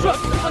who sold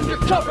drugs to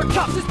undercover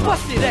cops is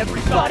busted!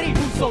 Everybody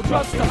who sold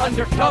drugs to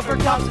undercover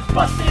cops is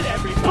busted!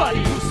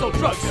 Everybody who sold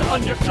drugs to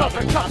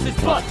undercover cops is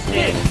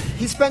busted!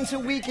 He spent a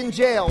week in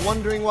jail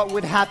wondering what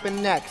would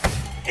happen next.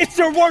 It's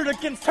your word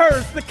against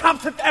hers. The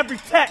cops have every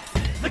text.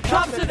 The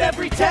cops have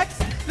every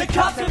text! The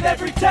cops have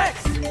every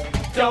text!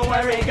 Don't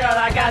worry, girl,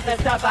 I got the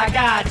stuff, I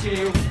got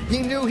you. He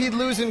knew he'd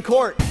lose in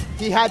court.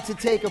 He had to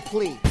take a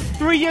plea.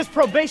 3 years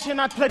probation,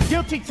 I pled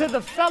guilty to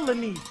the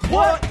felony.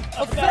 What?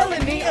 A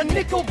felony? A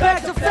nickel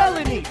bag's a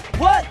felony.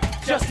 What?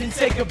 Justin,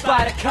 say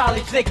goodbye to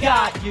college, they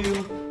got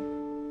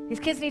you.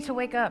 These kids need to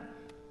wake up.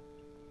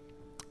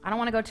 I don't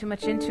want to go too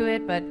much into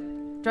it, but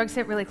drugs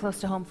hit really close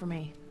to home for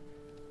me.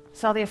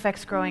 Saw the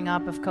effects growing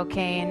up of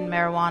cocaine,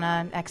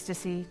 marijuana, and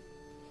ecstasy.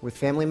 With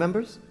family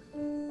members?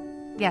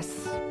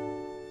 Yes.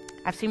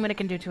 I've seen what it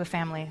can do to a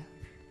family.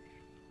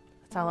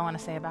 That's all I want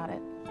to say about it.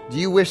 Do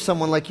you wish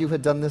someone like you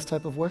had done this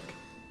type of work?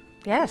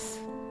 Yes.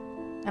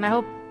 And I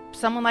hope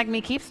someone like me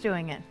keeps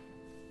doing it.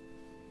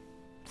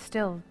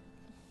 Still.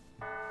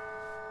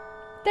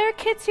 There are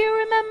kids you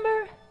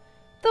remember,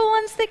 the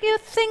ones that you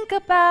think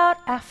about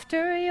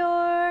after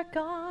you're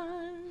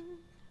gone.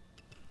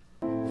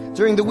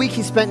 During the week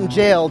he spent in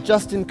jail,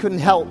 Justin couldn't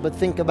help but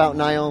think about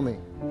Naomi.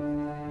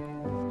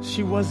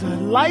 She was a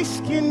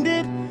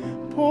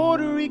light-skinned,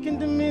 Puerto Rican,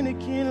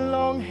 Dominican,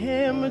 long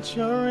hair,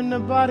 mature in the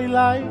body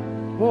like,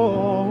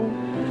 whoa.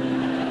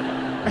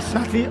 That's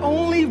not the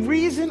only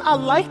reason I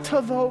liked her,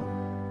 though.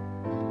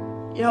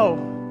 Yo,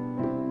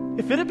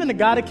 if it had been a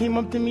guy that came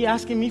up to me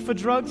asking me for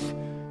drugs,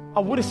 I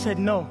would have said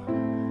no.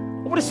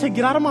 would have said,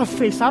 get out of my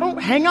face. I don't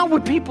hang out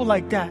with people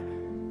like that.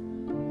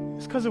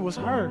 It's because it was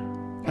her.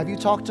 Have you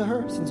talked to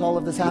her since all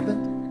of this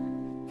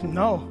happened?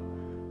 No.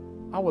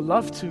 I would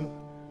love to.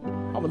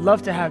 I would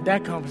love to have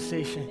that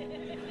conversation.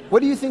 What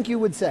do you think you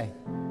would say?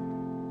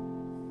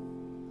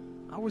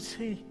 I would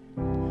say,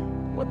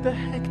 what the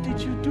heck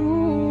did you do?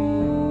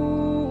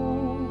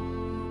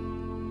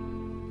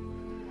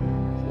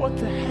 What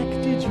the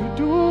heck did you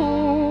do?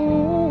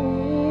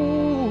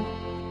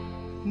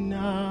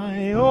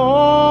 Naomi.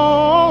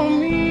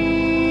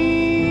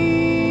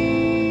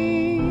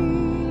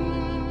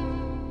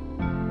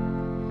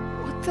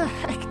 What the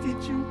heck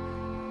did you do?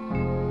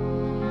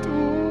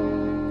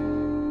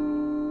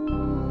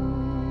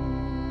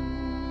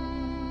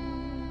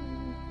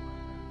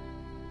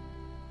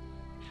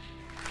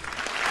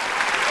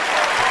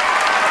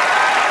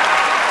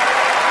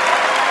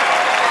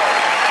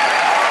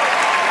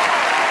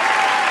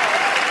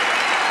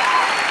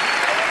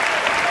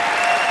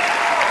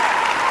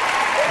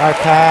 Our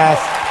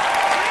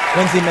cast: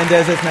 Lindsay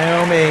Mendez as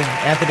Naomi,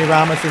 Anthony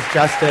Ramos as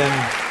Justin,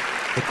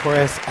 the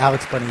chorus: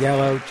 Alex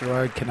Boniello,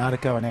 Gerard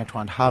Canonico, and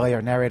Antoine Holly.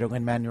 Our narrator: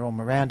 Lin-Manuel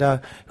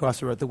Miranda, who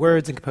also wrote the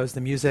words and composed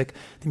the music.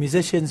 The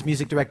musicians: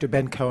 music director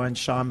Ben Cohen,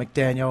 Sean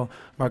McDaniel,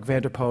 Mark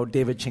Vanderpoel,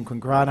 David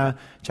Cinquangrana,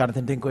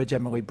 Jonathan Dinklage,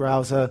 Emily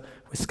Browza,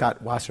 with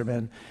Scott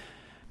Wasserman.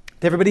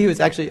 To everybody who is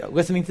actually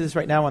listening to this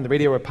right now on the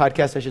radio or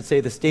podcast, I should say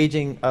the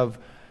staging of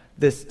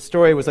this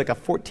story was like a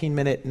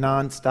 14-minute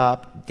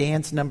non-stop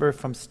dance number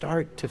from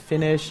start to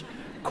finish,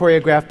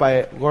 choreographed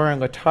by Lauren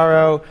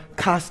Lautaro,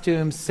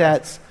 costumes,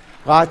 sets,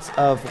 lots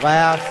of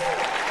laughs.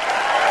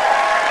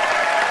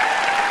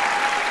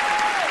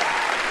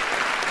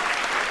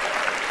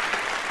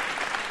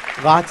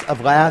 Lots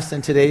of laughs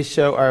in today's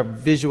show are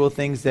visual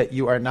things that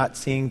you are not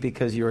seeing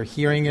because you are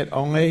hearing it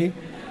only.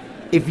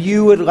 If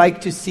you would like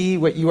to see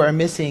what you are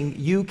missing,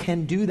 you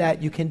can do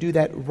that. You can do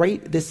that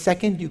right this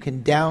second. You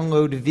can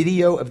download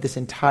video of this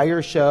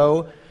entire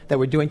show that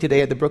we're doing today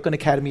at the Brooklyn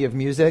Academy of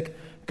Music.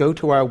 Go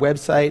to our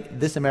website,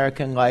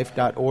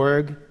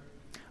 thisamericanlife.org.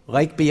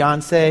 Like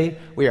Beyonce,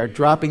 we are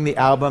dropping the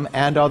album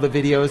and all the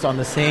videos on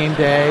the same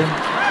day.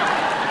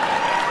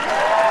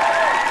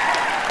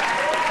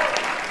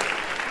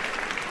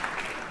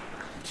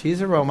 She's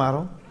a role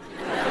model.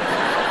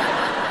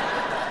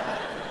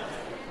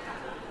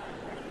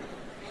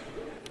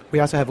 We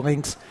also have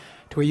links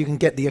to where you can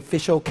get the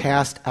official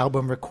cast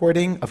album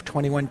recording of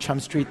 21 Chum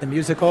Street, the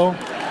musical.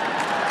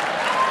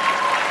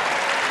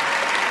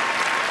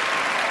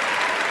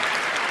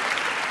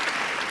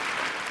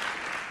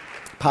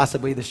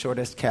 Possibly the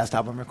shortest cast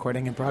album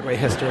recording in Broadway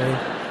history.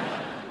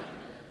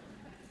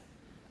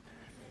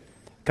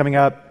 Coming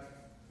up,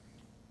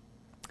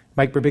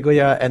 Mike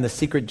Birbiglia and the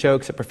secret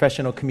jokes a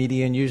professional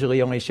comedian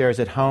usually only shares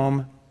at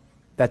home.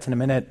 That's in a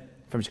minute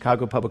from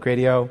Chicago Public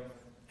Radio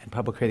and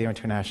Public Radio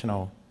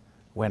International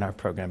when our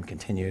program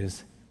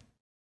continues.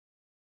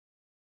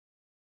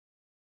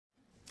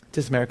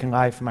 This is American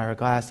Life. I'm Ira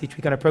Glass. Each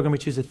week on our program, we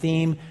choose a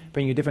theme,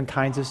 bring you different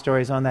kinds of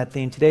stories on that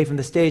theme. Today, from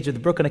the stage of the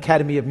Brooklyn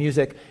Academy of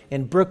Music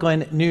in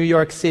Brooklyn, New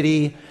York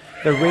City,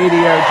 the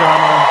radio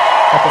drama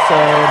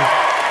episode.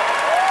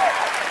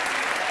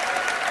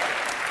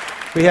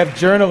 We have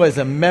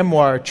journalism,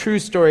 memoir, true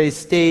stories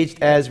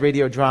staged as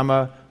radio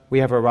drama. We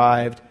have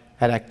arrived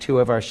at Act 2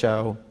 of our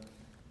show,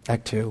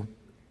 Act 2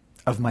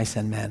 of Mice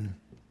and Men.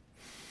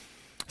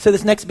 So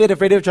this next bit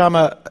of radio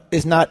drama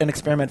is not an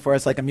experiment for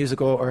us like a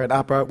musical or an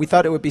opera. We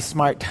thought it would be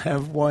smart to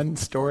have one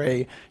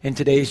story in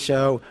today's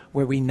show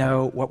where we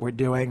know what we're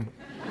doing.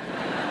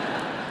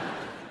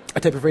 A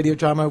type of radio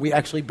drama we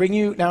actually bring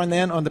you now and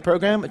then on the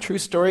program, a true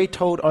story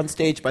told on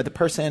stage by the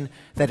person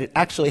that it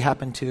actually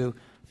happened to.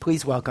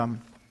 Please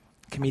welcome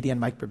comedian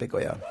Mike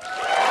Birbiglia.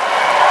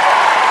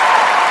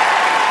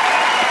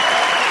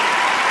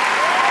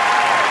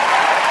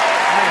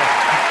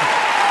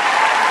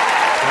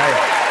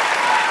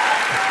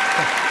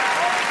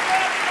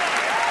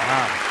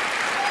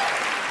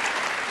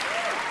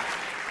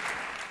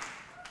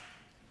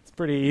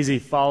 Pretty easy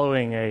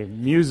following a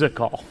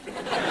musical.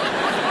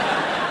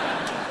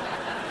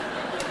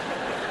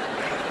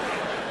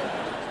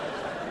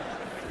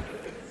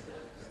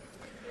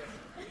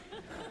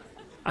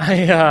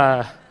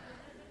 I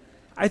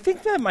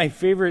think that my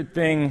favorite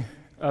thing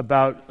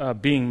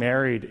about being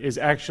married is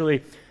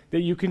actually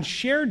that you can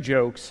share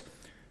jokes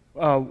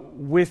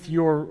with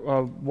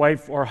your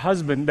wife or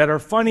husband that are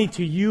funny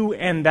to you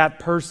and that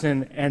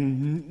person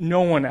and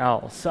no one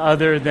else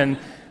other than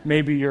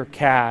maybe your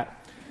cat.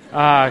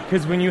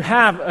 Because when you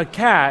have a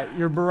cat,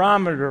 your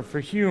barometer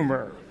for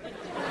humor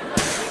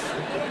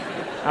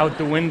out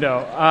the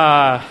window.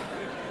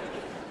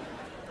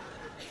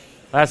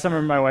 Last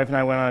summer, my wife and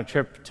I went on a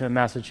trip to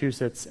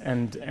Massachusetts,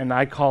 and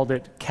I called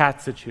it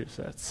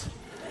Catsachusetts,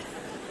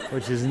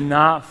 which is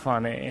not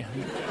funny,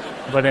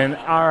 but in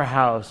our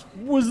house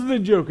was the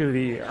joke of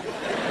the year.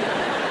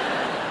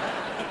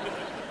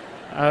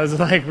 I was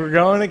like, we're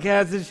going to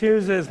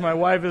Catsachusetts. My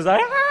wife is like,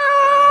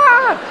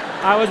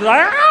 ah! I was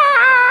like, ah!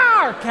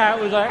 Our cat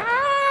was like, ah!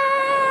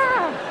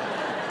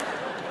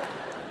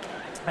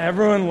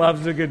 Everyone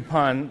loves a good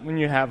pun when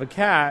you have a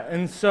cat.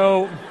 And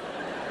so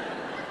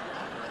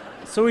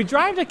we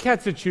drive to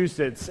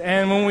Massachusetts,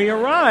 and when we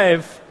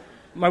arrive,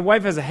 my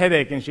wife has a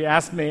headache, and she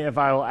asked me if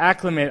I will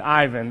acclimate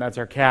Ivan, that's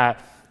our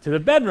cat, to the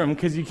bedroom,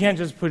 because you can't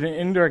just put an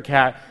indoor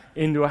cat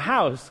into a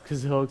house,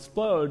 because he'll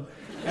explode.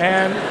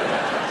 And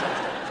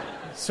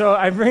so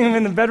I bring him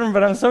in the bedroom,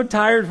 but I'm so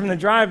tired from the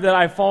drive that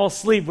I fall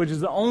asleep, which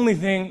is the only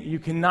thing you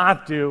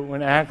cannot do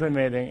when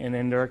acclimating an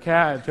indoor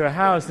cat to a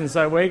house. And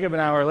so I wake up an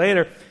hour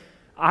later.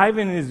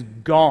 Ivan is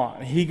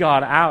gone. He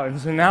got out.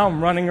 And so now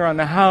I'm running around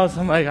the house.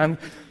 I'm like,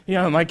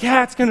 my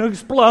cat's going to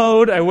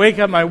explode. I wake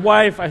up my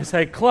wife. I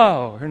say,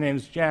 Chloe, her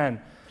name's Jen.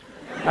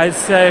 I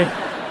say,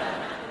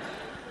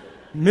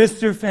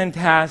 Mr.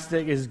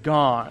 Fantastic is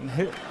gone.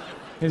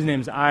 His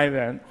name's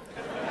Ivan.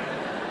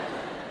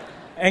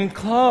 And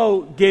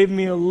Chloe gave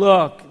me a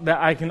look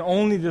that I can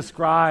only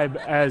describe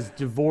as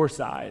divorce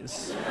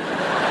eyes.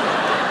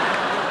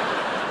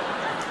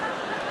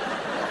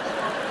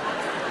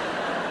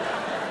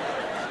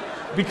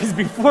 Because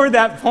before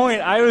that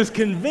point, I was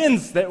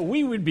convinced that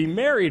we would be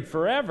married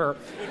forever.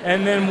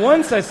 And then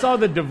once I saw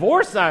the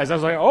divorce eyes, I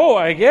was like, oh,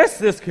 I guess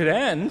this could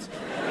end.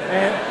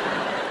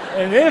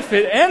 And if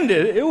it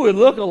ended, it would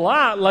look a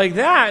lot like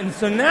that. And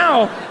so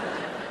now,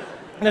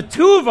 the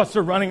two of us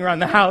are running around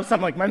the house. I'm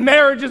like, my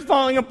marriage is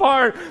falling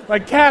apart. My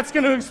cat's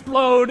going to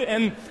explode.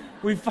 And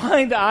we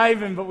find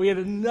Ivan, but we had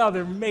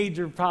another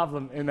major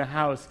problem in the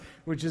house,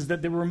 which is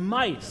that there were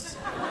mice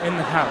in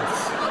the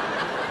house.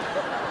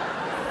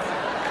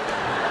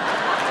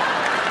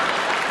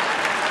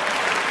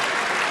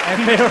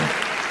 And it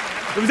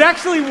was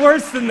actually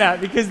worse than that,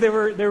 because they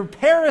were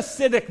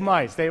parasitic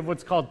mice. They have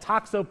what's called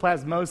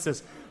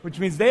toxoplasmosis, which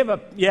means they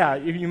have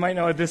you might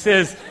know what this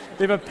is.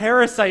 They have a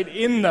parasite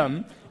in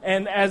them,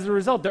 and as a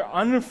result, they're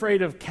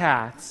unafraid of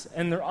cats,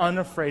 and they're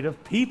unafraid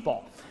of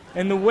people.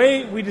 And the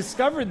way we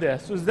discovered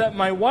this was that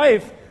my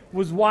wife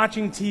was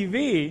watching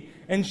TV,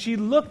 and she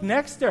looked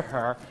next to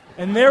her,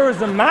 and there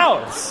was a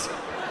mouse.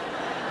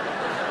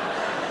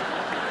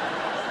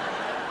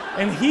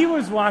 And he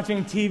was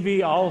watching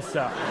TV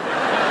also.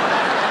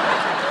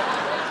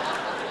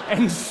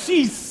 And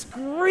she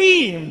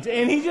screamed,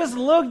 and he just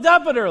looked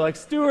up at her like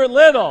Stuart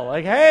Little,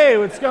 like, hey,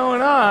 what's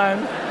going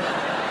on?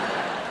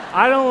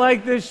 I don't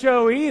like this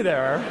show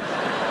either.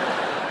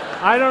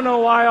 I don't know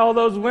why all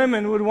those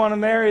women would want to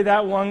marry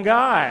that one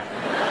guy.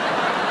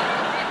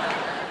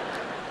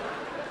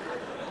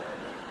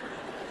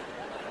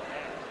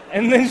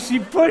 And then she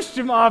pushed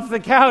him off the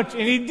couch,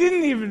 and he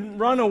didn't even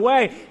run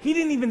away. He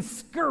didn't even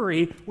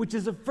scurry, which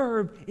is a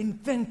verb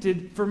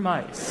invented for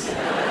mice.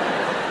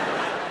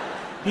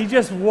 He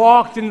just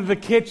walked into the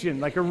kitchen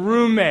like a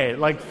roommate,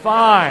 like,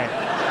 fine.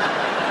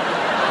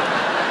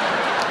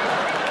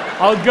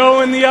 I'll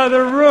go in the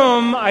other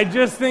room. I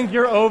just think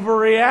you're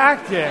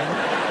overreacting.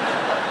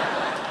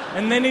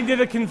 And then he did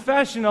a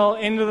confessional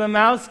into the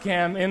mouse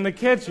cam in the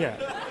kitchen.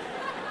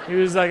 He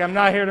was like, I'm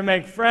not here to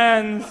make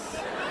friends.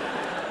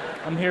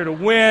 I'm here to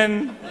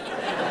win.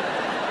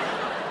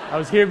 I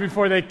was here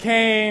before they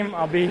came.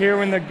 I'll be here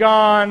when they're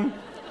gone.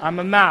 I'm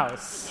a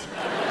mouse.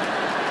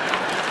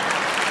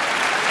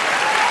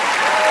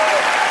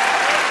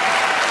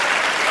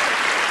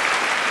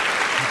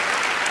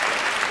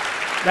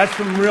 That's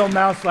from Real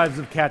Housewives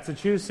of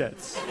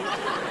Massachusetts.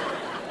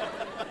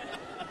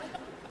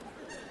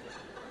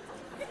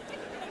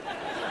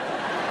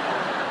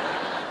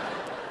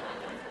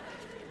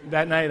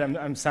 That night,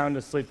 I'm sound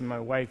asleep, and my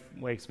wife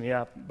wakes me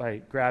up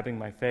by grabbing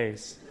my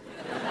face.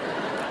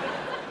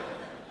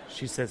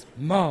 She says,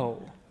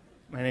 Mo,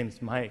 my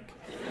name's Mike.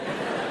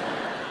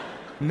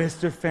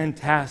 Mr.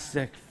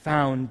 Fantastic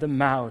found the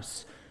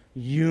mouse.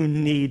 You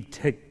need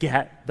to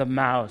get the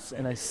mouse.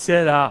 And I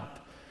sit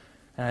up,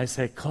 and I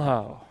say,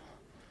 Chloe,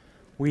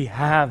 we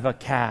have a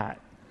cat.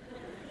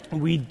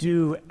 We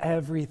do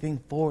everything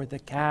for the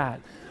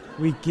cat.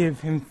 We give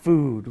him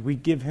food. We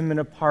give him an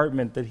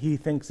apartment that he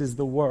thinks is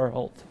the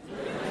world.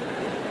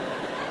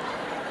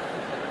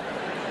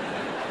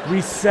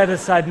 We set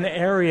aside an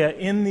area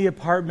in the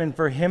apartment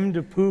for him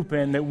to poop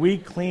in that we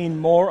clean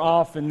more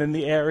often than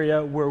the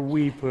area where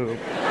we poop.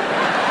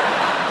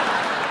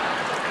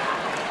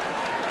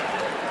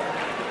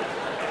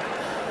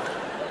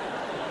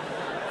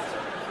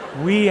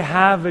 We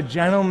have a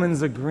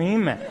gentleman's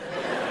agreement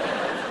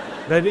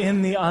that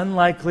in the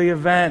unlikely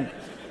event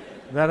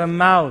that a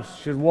mouse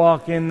should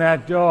walk in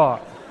that door,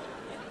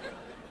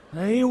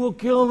 he will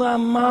kill that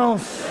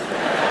mouse.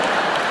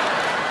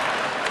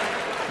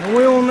 And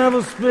we will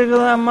never speak of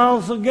that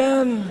mouse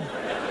again.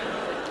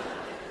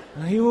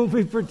 And he will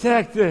be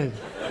protected.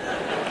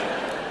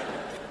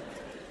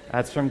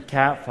 That's from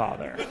Cat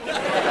Father.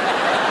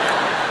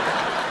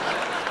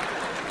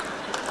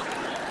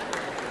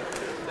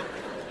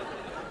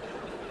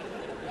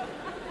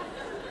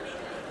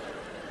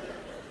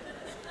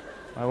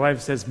 My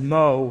wife says,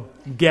 Mo,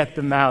 get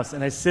the mouse.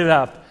 And I sit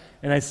up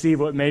and I see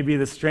what may be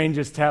the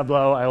strangest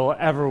tableau I will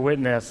ever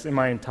witness in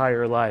my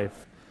entire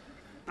life.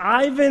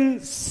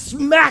 Ivan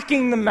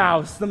smacking the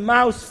mouse. The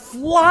mouse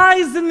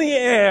flies in the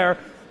air,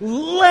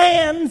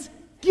 lands,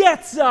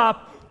 gets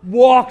up,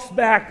 walks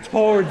back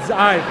towards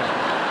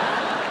Ivan.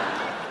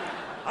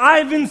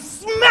 Ivan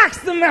smacks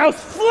the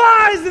mouse,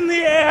 flies in the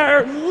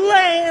air,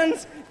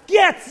 lands,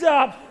 gets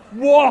up,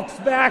 walks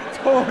back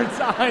towards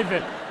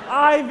Ivan.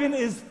 Ivan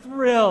is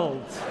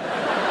thrilled.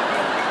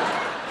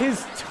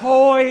 His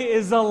toy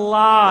is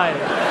alive.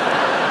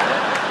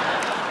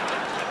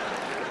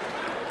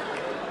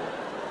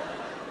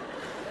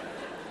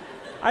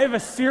 I have a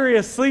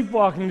serious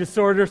sleepwalking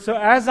disorder, so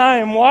as I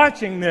am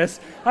watching this,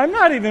 I'm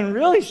not even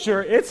really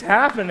sure it's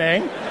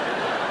happening.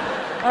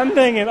 I'm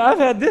thinking, I've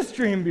had this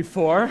dream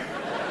before.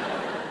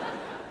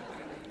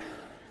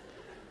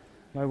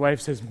 My wife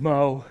says,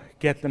 Mo,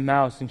 get the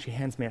mouse, and she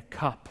hands me a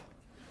cup.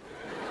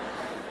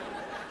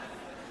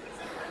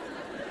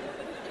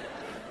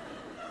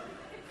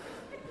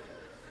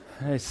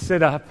 I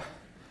sit up,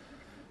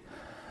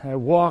 I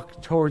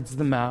walk towards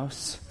the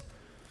mouse,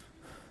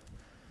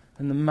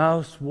 and the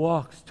mouse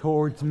walks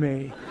towards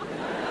me.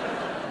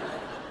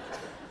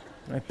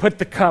 I put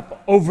the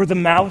cup over the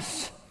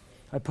mouse,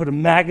 I put a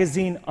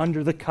magazine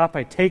under the cup,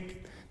 I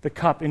take the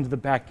cup into the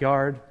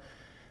backyard,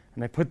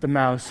 and I put the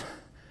mouse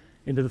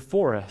into the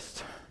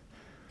forest,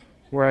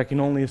 where I can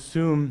only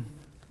assume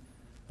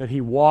that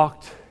he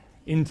walked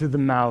into the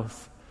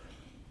mouth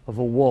of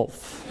a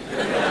wolf.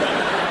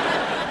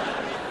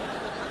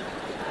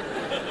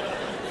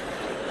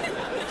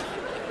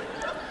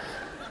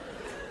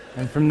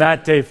 And from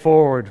that day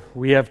forward,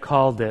 we have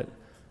called it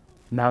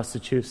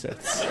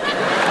Massachusetts.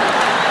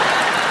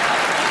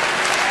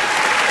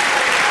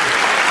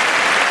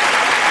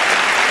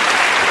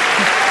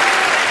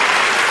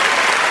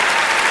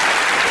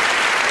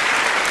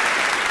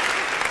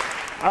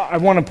 I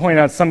want to point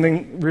out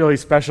something really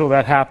special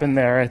that happened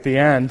there at the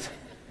end.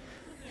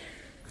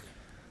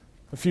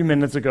 A few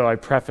minutes ago, I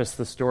prefaced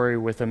the story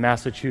with a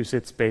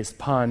Massachusetts-based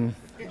pun,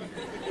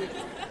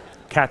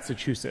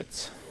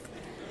 Catsachusetts,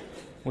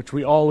 which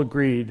we all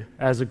agreed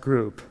as a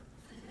group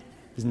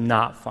is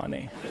not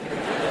funny.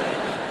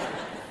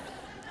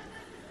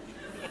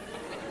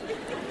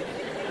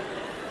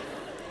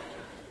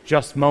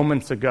 Just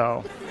moments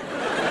ago,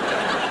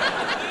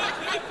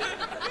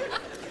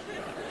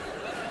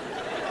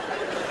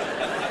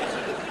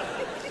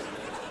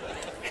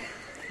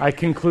 I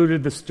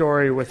concluded the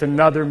story with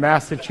another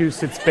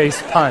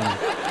Massachusetts-based pun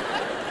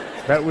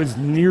that was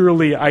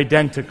nearly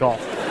identical.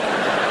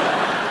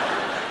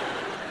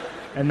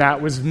 And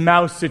that was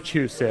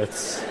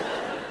Massachusetts.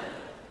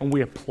 And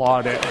we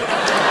applauded.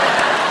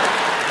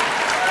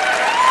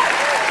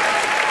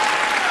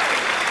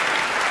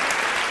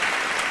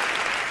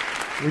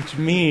 Which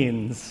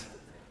means,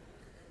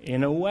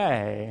 in a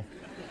way,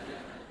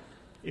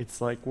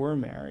 it's like we're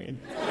married.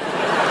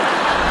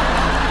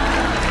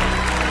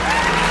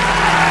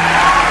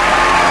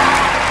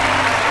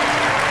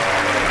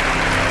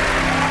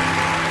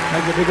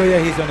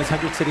 Birbiglia, he's on his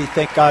 100th City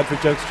Thank God for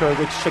Jokes tour,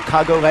 which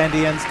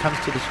Chicagolandians comes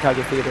to the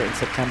Chicago Theater in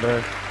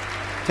September.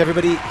 To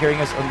everybody hearing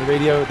us on the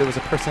radio, there was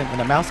a person in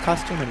a mouse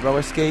costume and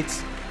roller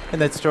skates in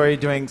that story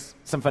doing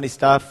some funny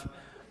stuff.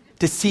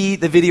 To see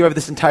the video of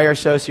this entire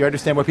show so you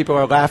understand what people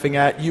are laughing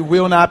at, you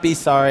will not be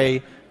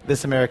sorry,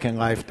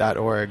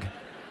 thisamericanlife.org.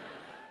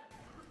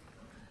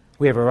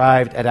 We have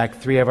arrived at Act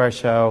 3 of our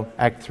show.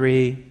 Act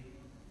 3,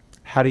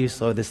 how do you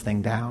slow this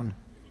thing down?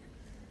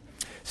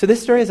 So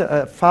this story is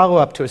a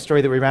follow-up to a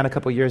story that we ran a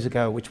couple years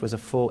ago, which was a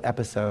full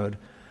episode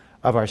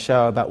of our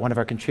show about one of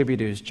our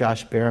contributors,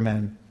 Josh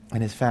Behrman,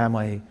 and his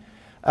family.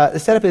 The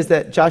setup is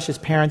that Josh's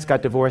parents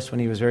got divorced when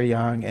he was very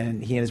young,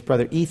 and he and his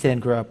brother Ethan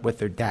grew up with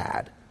their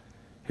dad,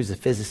 who's a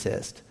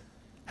physicist,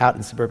 out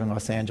in suburban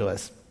Los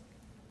Angeles.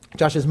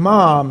 Josh's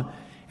mom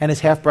and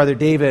his half-brother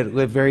David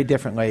lived very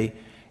differently.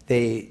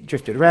 They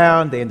drifted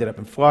around, they ended up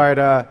in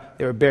Florida,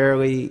 they were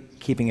barely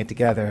keeping it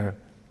together.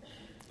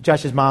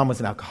 Josh's mom was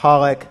an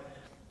alcoholic.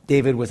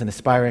 David was an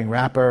aspiring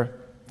rapper,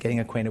 getting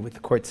acquainted with the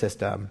court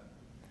system.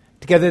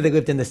 Together, they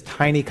lived in this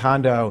tiny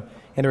condo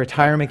in a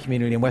retirement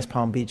community in West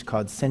Palm Beach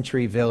called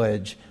Century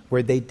Village,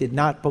 where they did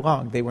not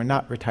belong. They were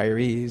not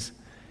retirees.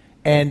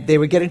 And they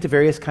would get into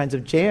various kinds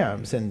of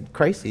jams and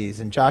crises,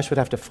 and Josh would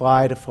have to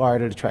fly to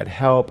Florida to try to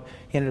help.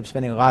 He ended up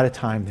spending a lot of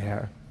time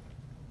there.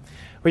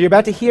 What you're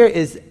about to hear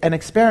is an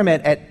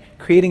experiment at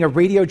creating a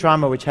radio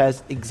drama which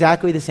has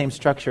exactly the same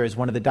structure as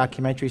one of the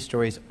documentary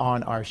stories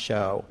on our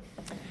show.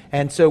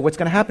 And so what's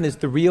going to happen is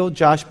the real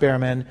Josh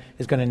Behrman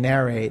is going to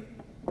narrate,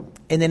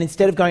 and then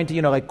instead of going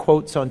to, like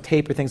quotes on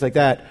tape or things like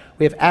that,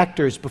 we have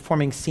actors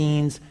performing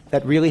scenes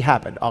that really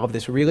happened. All of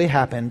this really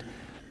happened.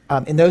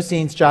 In those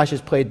scenes, Josh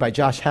is played by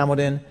Josh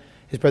Hamilton.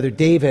 His brother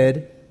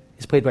David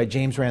is played by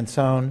James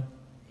Ransone.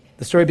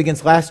 The story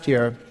begins last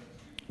year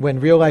when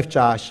real-life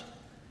Josh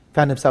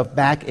found himself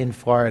back in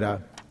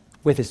Florida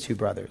with his two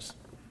brothers.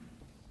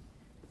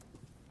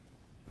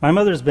 My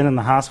mother's been in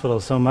the hospital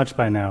so much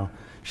by now.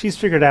 She's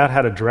figured out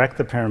how to direct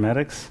the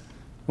paramedics,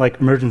 like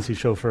emergency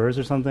chauffeurs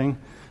or something,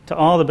 to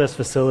all the best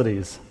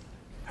facilities.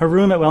 Her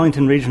room at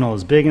Wellington Regional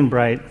is big and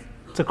bright.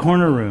 It's a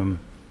corner room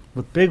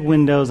with big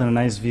windows and a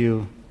nice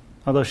view,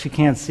 although she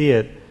can't see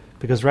it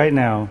because right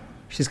now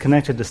she's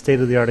connected to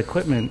state-of-the-art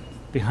equipment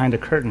behind a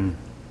curtain.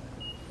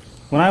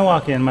 When I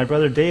walk in, my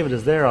brother David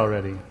is there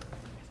already.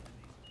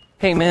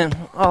 Hey, man.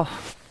 Oh,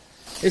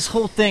 this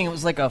whole thing, it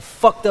was like a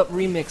fucked up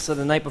remix of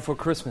The Night Before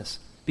Christmas.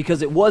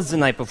 Because it was the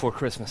night before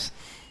Christmas.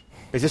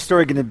 Is this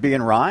story going to be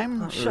in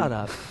rhyme? Oh, shut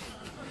up.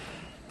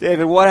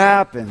 David, what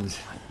happened?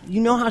 You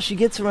know how she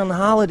gets around the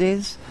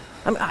holidays.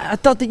 I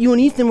thought that you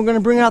and Ethan were going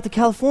to bring her out to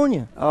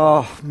California.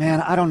 Oh,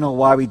 man, I don't know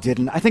why we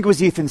didn't. I think it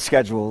was Ethan's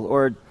schedule,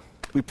 or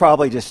we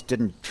probably just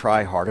didn't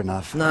try hard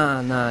enough.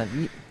 Nah.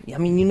 You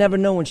never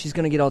know when she's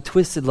going to get all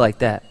twisted like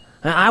that.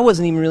 I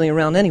wasn't even really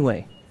around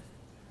anyway.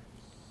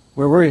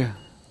 Where were you?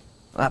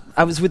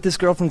 I was with this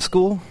girl from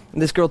school,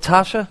 this girl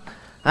Tasha.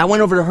 I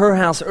went over to her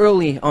house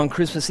early on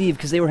Christmas Eve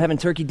because they were having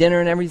turkey dinner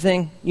and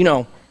everything. You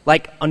know,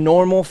 like a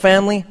normal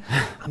family.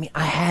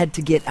 I had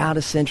to get out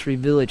of Century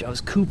Village. I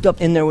was cooped up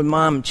in there with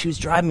Mom, and she was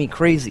driving me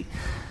crazy.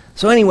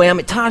 So anyway, I'm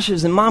at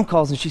Tasha's, and Mom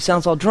calls, and she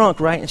sounds all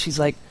drunk, right? And she's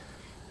like,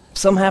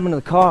 something happened to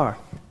the car.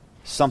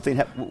 Something?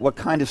 What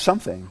kind of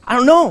something? I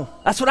don't know.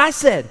 That's what I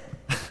said.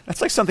 That's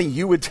like something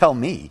you would tell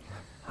me.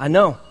 I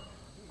know.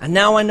 And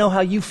now I know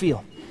how you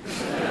feel.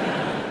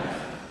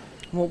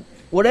 Well,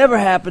 whatever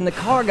happened, the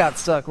car got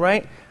stuck,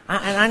 right?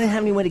 And I didn't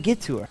have any way to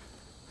get to her.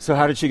 So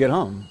how did she get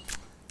home?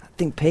 I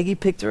think Peggy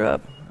picked her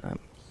up.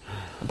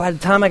 By the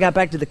time I got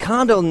back to the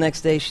condo the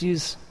next day,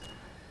 she's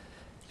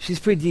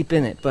pretty deep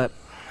in it, but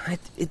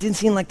it didn't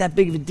seem like that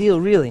big of a deal,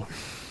 really.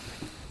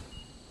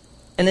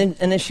 And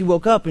then she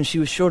woke up and she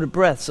was short of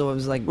breath, so I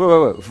was like...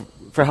 Wait.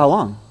 For how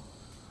long?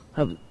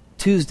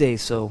 Tuesday,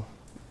 so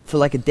for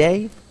like a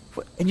day.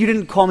 And you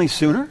didn't call me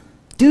sooner?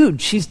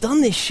 Dude, she's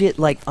done this shit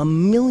like a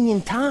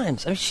million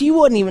times. She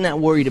wasn't even that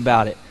worried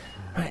about it.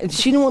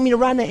 She didn't want me to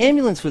ride in an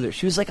ambulance with her.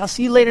 She was like, I'll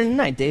see you later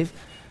tonight, Dave.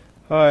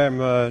 Hi, I'm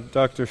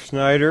Dr.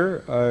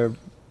 Schneider.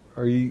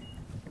 Are you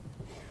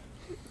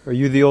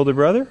the older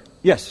brother?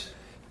 Yes.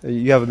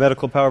 You have a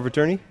medical power of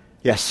attorney?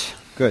 Yes.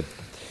 Good.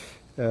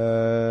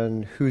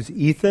 And who's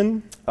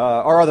Ethan?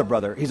 Our other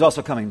brother. He's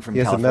also coming from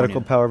California. He has a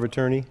medical power of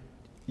attorney?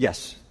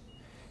 Yes.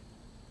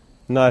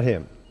 Not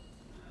him?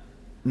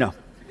 No.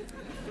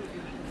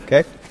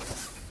 Okay.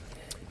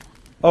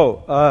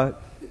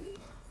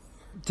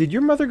 Did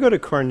your mother go to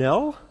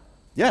Cornell?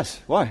 Yes.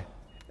 Why?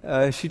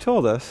 She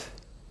told us.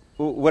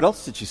 What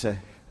else did she say?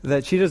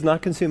 That she does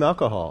not consume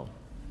alcohol.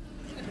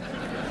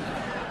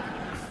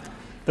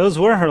 Those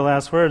were her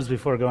last words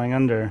before going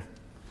under.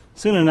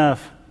 Soon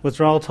enough,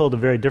 withdrawal told a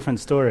very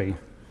different story.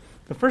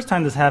 The first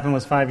time this happened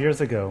was 5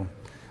 years ago,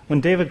 when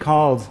David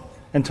called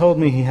and told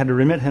me he had to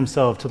remit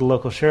himself to the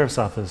local sheriff's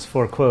office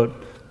for, quote,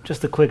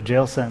 just a quick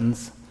jail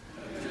sentence.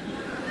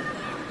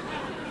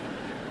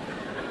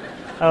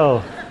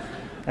 Oh,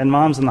 and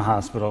Mom's in the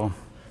hospital.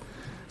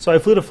 So I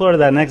flew to Florida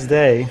that next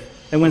day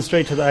and went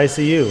straight to the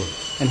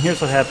ICU. And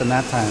here's what happened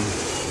that time.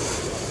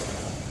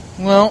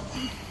 Well,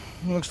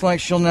 looks like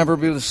she'll never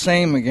be the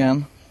same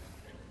again.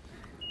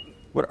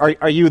 What,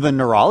 are you the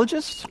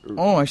neurologist?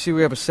 Oh, I see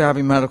we have a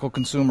savvy medical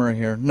consumer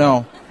here.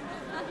 No.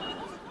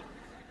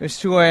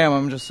 It's 2 a.m.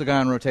 I'm just the guy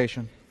on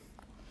rotation.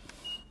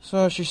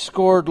 So she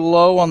scored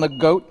low on the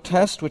GOAT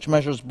test, which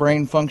measures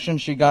brain function.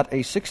 She got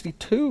a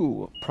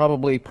 62,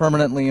 probably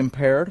permanently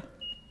impaired.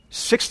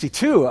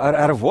 62?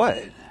 Out of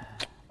what?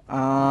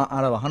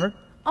 Out of 100.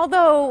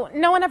 Although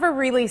no one ever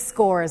really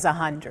scores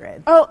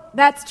 100. Oh,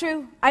 that's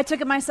true. I took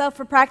it myself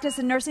for practice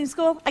in nursing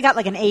school. I got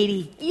like an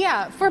 80.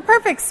 Yeah, for a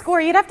perfect score,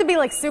 you'd have to be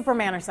like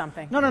Superman or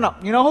something. No.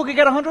 You know who could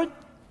get 100?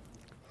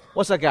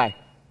 What's that guy?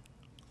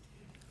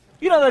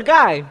 You know the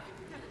guy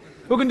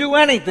who can do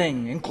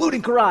anything,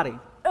 including karate.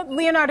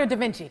 Leonardo da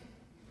Vinci.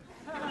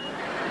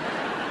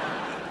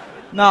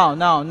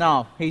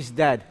 No. He's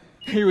dead.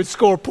 He would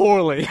score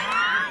poorly.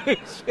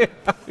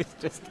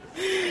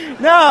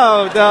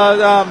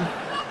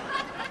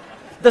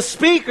 The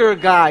speaker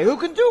guy who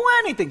can do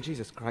anything.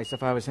 Jesus Christ,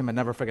 if I was him, I'd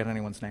never forget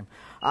anyone's name.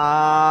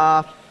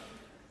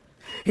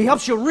 He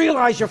helps you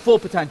realize your full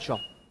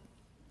potential.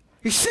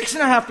 He's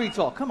 6.5 feet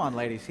tall. Come on,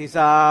 ladies. He's,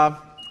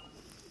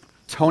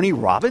 Tony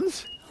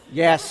Robbins?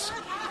 Yes.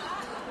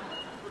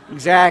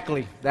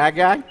 Exactly. That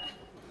guy,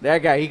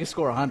 he can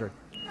score 100.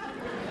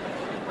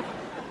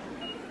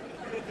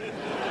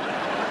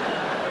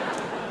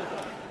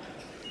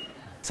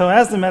 So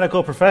as the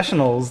medical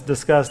professionals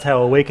discussed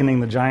how awakening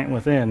the giant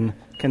within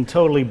can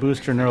totally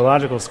boost your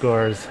neurological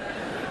scores,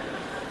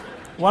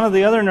 one of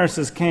the other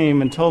nurses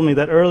came and told me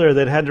that earlier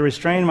they'd had to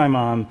restrain my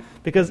mom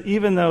because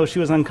even though she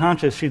was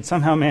unconscious, she'd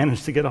somehow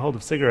managed to get a hold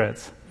of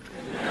cigarettes.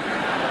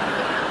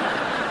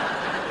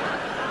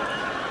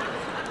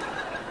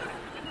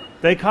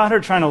 They caught her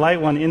trying to light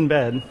one in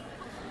bed.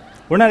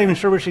 We're not even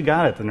sure where she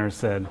got it, the nurse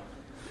said.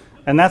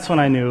 And that's when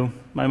I knew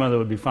my mother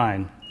would be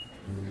fine.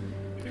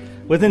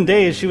 Within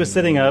days, she was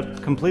sitting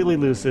up, completely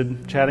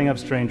lucid, chatting up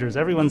strangers,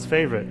 everyone's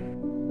favorite.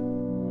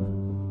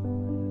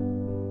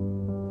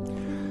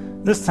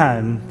 This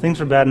time,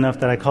 things were bad enough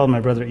that I called my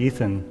brother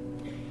Ethan.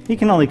 He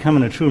can only come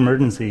in a true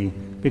emergency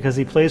because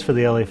he plays for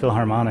the LA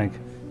Philharmonic,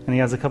 and he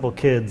has a couple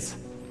kids,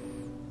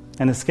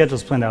 and his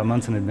schedule's planned out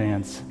months in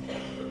advance.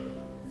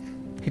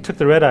 He took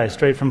the red eye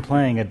straight from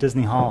playing at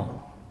Disney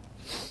Hall.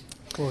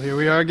 Well, here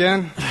we are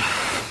again.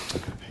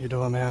 you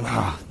doing, man?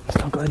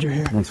 I'm glad you're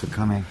here. Thanks for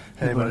coming.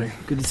 Hey, buddy.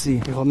 Good to see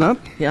you. You holding up?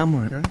 Yeah, I'm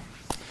all right.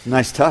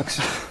 Nice tux.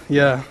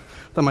 Yeah.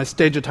 Thought my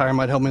stage attire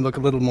might help me look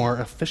a little more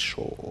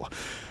official.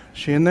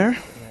 She in there?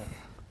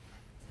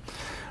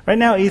 Right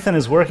now, Ethan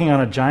is working on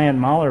a giant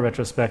Mahler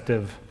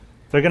retrospective.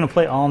 They're going to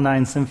play all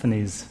 9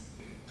 symphonies.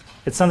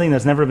 It's something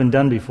that's never been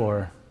done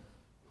before.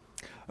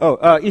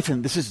 Oh,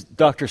 Ethan, this is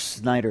Dr.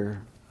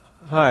 Snyder.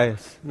 Hi,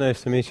 it's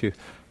nice to meet you.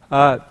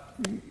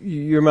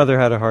 Your mother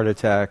had a heart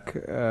attack.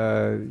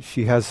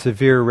 She has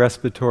severe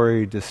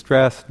respiratory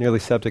distress, nearly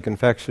septic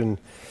infection.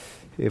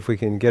 If we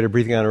can get her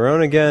breathing on her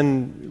own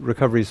again,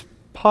 recovery's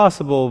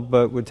possible,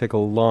 but would take a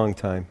long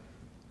time.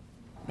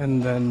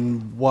 And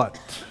then what?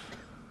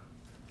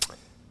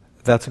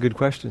 That's a good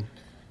question.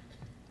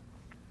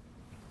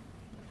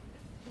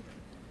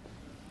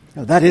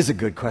 No, that is a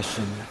good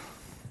question.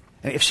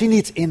 If she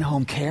needs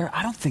in-home care,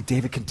 I don't think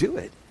David can do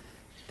it.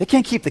 They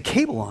can't keep the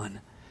cable on.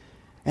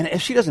 And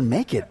if she doesn't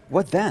make it,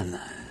 what then?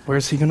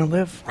 Where's he going to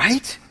live?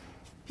 Right?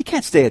 He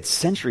can't stay at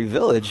Century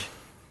Village.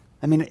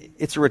 I mean,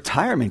 it's a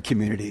retirement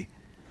community.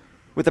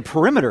 With a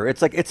perimeter,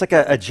 it's like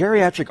a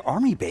geriatric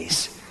army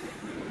base.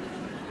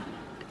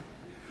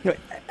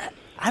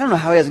 I don't know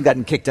how he hasn't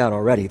gotten kicked out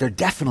already. They're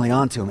definitely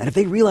onto him. And if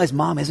they realize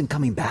Mom isn't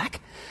coming back...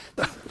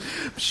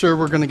 I'm sure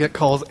we're going to get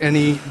calls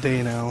any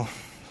day now.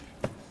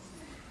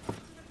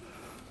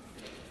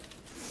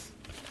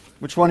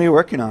 Which one are you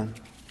working on?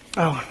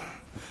 Oh,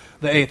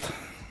 the 8th.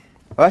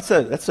 Oh,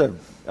 that's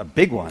a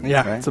big one.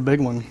 Yeah, right? It's a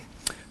big one.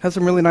 Has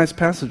some really nice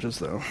passages,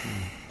 though.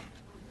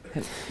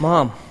 Hey,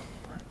 Mom,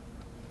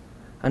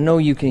 I know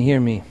you can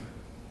hear me.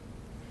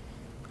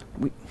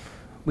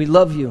 We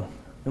love you,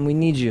 and we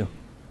need you.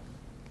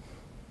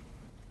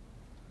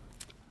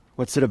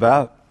 What's it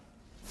about?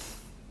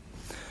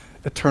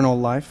 Eternal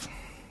life.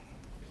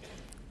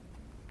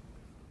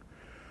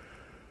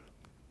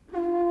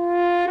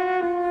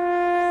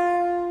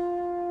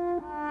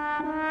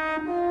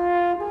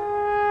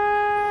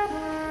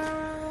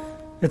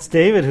 It's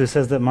David who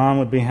says that Mom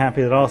would be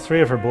happy that all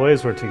 3 of her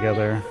boys were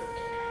together.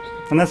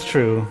 And that's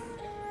true.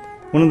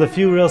 One of the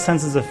few real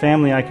senses of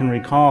family I can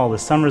recall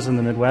is summers in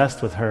the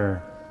Midwest with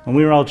her, when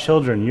we were all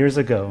children years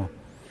ago.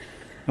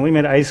 And we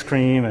made ice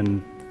cream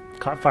and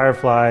caught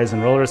fireflies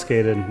and roller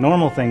skated,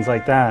 normal things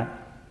like that.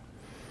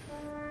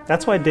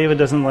 That's why David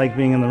doesn't like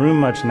being in the room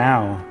much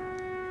now,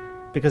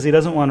 because he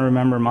doesn't want to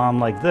remember Mom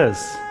like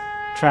this,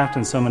 trapped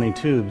in so many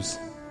tubes.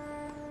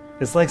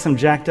 It's like some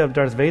jacked up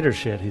Darth Vader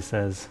shit, he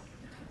says.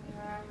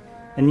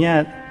 And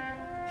yet,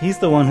 he's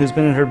the one who's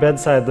been at her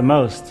bedside the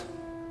most.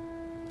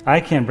 I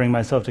can't bring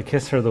myself to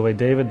kiss her the way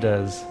David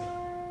does.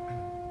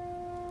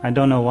 I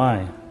don't know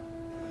why.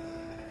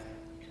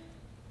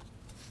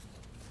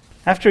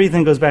 After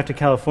Ethan goes back to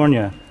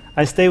California,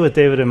 I stay with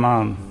David and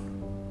Mom.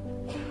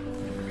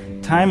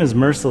 Time is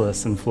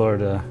merciless in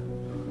Florida,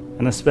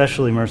 and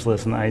especially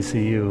merciless in the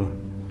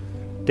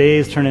ICU.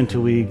 Days turn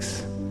into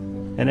weeks,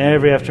 and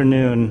every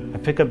afternoon I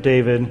pick up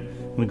David,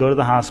 and we go to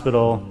the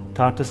hospital,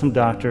 talk to some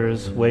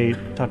doctors, wait,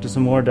 talk to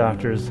some more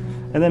doctors,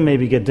 and then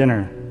maybe get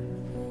dinner.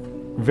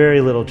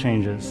 Very little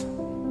changes.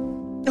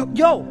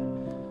 Yo,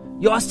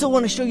 I still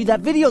want to show you that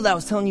video that I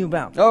was telling you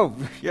about. Oh,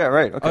 yeah,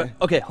 right, okay.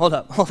 Okay, hold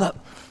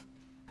up.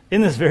 In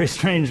this very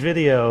strange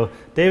video,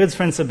 David's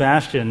friend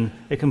Sebastian,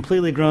 a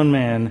completely grown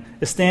man,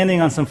 is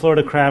standing on some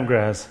Florida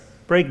crabgrass,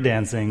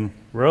 breakdancing,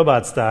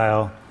 robot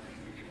style,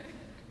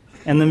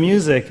 and the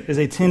music is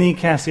a tinny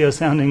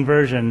Casio-sounding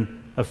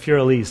version of Fur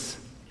Elise.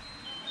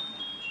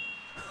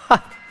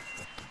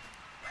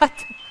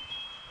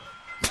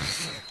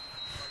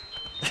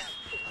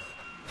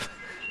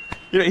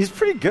 He's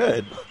pretty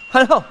good.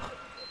 I know.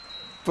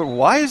 But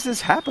why is this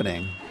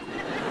happening?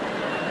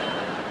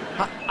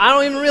 I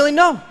don't even really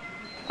know.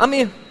 I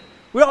mean,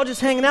 we're all just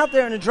hanging out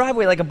there in the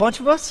driveway, like a bunch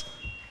of us.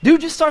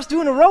 Dude just starts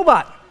doing a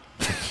robot.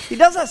 He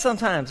does that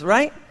sometimes,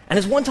 right? And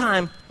this one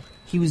time,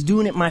 he was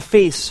doing it in my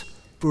face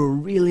for a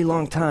really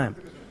long time.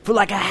 For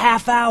like a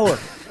half hour.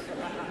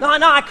 No,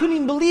 I couldn't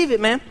even believe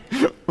it, man.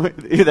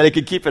 That he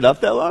could keep it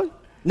up that long?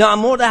 No,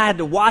 more that I had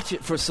to watch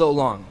it for so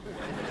long.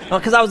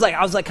 Because I was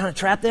like kind of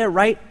trapped there,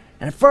 right?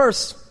 And at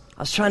first,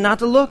 I was trying not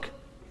to look.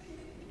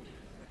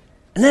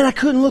 And then I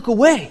couldn't look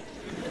away.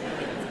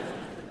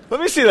 Let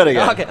me see that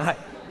again. Okay, all right.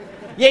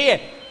 Yeah.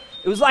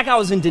 It was like I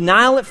was in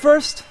denial at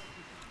first,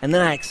 and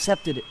then I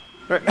accepted it.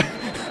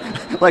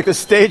 Like the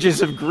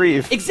stages of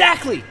grief.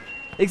 Exactly.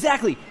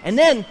 And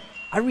then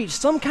I reached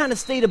some kind of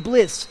state of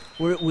bliss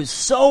where it was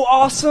so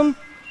awesome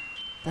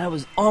that I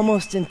was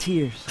almost in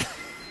tears.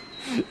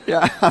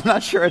 Yeah, I'm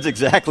not sure it's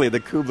exactly the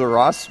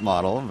Kubler-Ross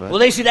model. But... Well,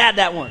 they should add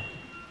that one.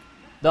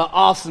 The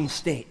awesome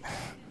state.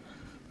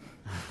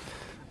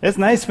 It's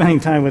nice spending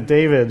time with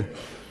David,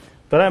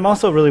 but I'm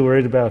also really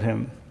worried about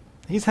him.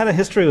 He's had a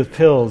history with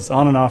pills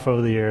on and off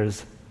over the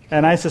years,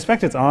 and I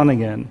suspect it's on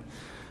again.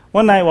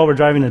 One night while we're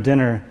driving to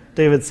dinner,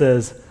 David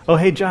says, "Oh,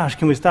 hey, Josh,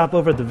 can we stop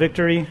over at the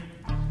Victory?"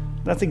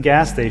 That's a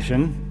gas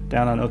station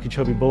down on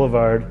Okeechobee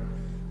Boulevard,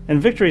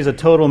 and Victory is a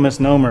total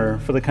misnomer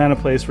for the kind of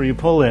place where you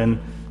pull in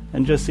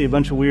and just see a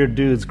bunch of weird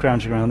dudes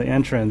crouching around the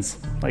entrance,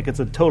 like it's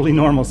a totally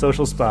normal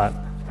social spot.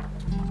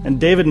 And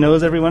David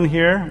knows everyone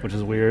here, which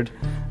is weird.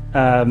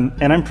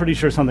 And I'm pretty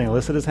sure something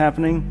illicit is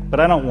happening, but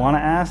I don't want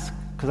to ask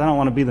because I don't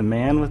want to be the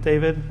man with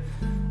David.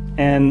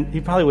 And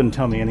he probably wouldn't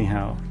tell me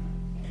anyhow.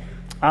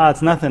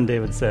 It's nothing,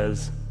 David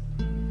says.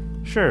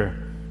 Sure,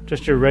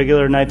 just your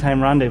regular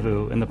nighttime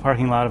rendezvous in the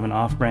parking lot of an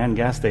off-brand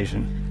gas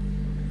station.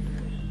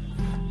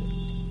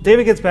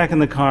 David gets back in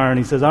the car and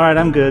he says, all right,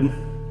 I'm good,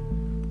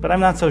 but I'm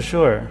not so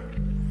sure.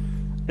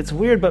 It's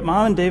weird, but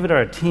Mom and David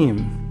are a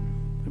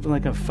team. They've been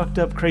like a fucked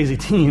up, crazy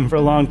team for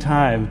a long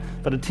time,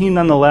 but a team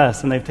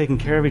nonetheless, and they've taken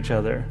care of each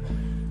other.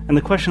 And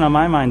the question on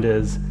my mind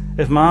is,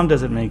 if Mom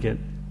doesn't make it,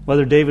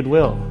 whether David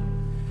will.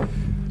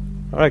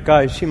 All right,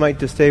 guys, she might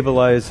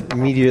destabilize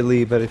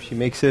immediately, but if she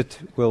makes it,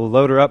 we'll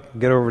load her up,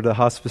 get her over to the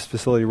hospice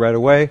facility right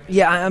away.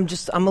 Yeah,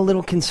 I'm a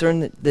little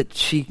concerned that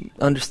she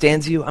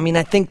understands you. I mean,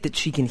 I think that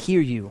she can hear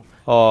you.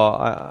 Oh,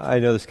 I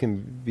know this can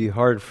be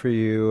hard for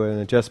you, an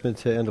adjustment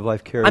to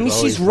end-of-life care. I mean,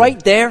 she's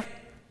right there.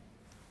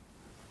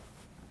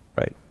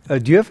 Right.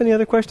 Do you have any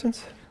other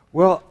questions?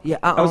 Well, yeah,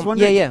 I was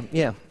wondering...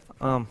 Yeah.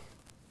 I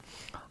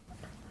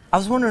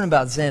was wondering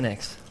about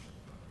Xanax.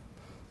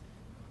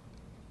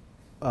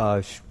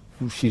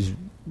 She's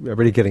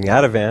already getting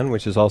Ativan,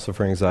 which is also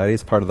for anxiety.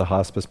 It's part of the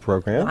hospice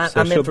program.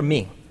 I meant for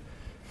me.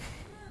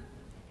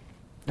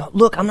 No,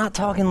 look, I'm not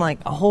talking like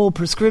a whole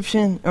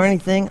prescription or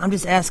anything. I'm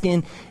just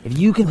asking if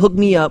you can hook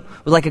me up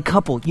with like a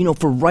couple,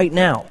 for right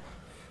now.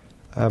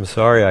 I'm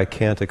sorry, I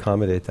can't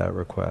accommodate that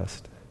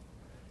request.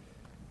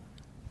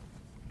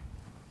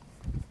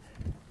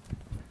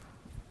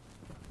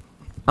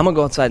 I'm going to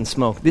go outside and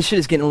smoke. This shit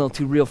is getting a little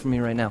too real for me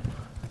right now.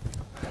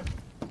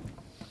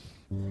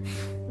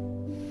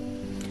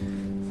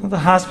 Well, the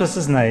hospice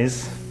is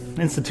nice,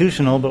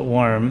 institutional but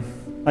warm.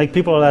 Like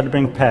people are allowed to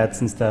bring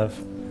pets and stuff.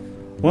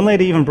 One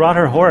lady even brought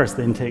her horse.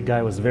 The intake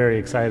guy was very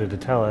excited to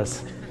tell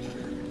us.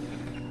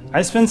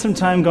 I spend some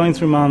time going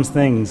through Mom's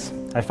things.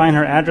 I find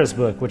her address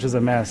book, which is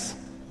a mess,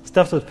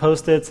 stuffed with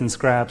Post-its and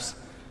scraps,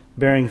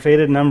 bearing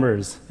faded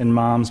numbers in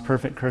Mom's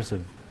perfect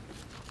cursive.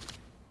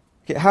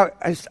 Okay,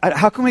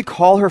 how can we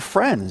call her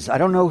friends? I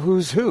don't know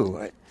who's who.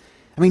 I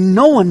mean,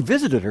 no one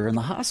visited her in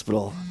the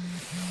hospital.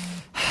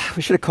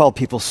 We should have called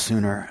people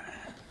sooner.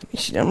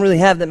 She doesn't really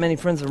have that many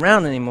friends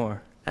around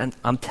anymore. And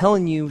I'm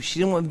telling you, she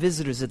didn't want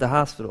visitors at the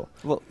hospital.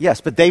 Well, yes,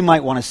 but they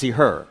might want to see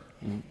her.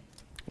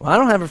 Well, I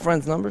don't have her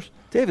friends' numbers.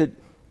 David,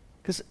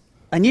 because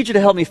I need you to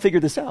help me figure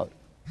this out.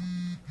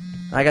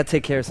 I got to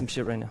take care of some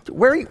shit right now.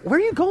 Where are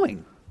you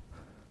going?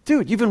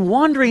 Dude, you've been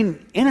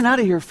wandering in and out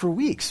of here for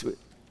weeks.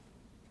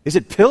 Is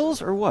it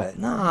pills or what?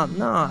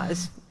 No.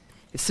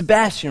 It's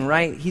Sebastian,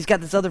 right? He's got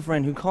this other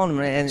friend who called him.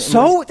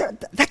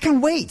 That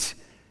can wait.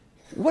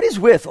 What is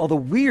with all the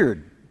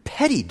weird,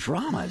 petty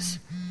dramas?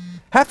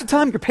 Half the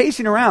time you're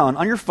pacing around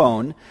on your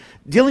phone,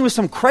 dealing with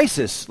some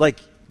crisis like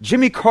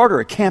Jimmy Carter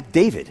at Camp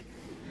David.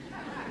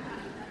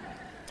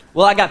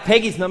 Well, I got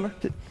Peggy's number.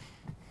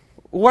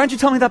 Why didn't you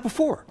tell me that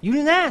before? You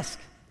didn't ask.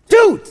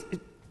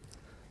 Dude!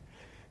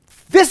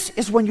 This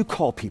is when you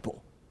call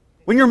people.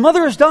 When your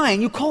mother is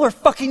dying, you call her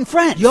fucking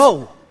friends.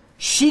 Yo,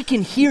 she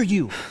can hear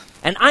you.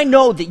 And I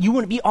know that you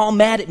wouldn't be all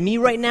mad at me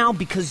right now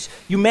because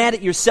you're mad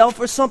at yourself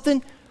or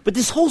something, but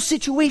this whole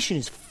situation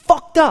is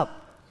fucked up.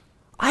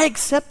 I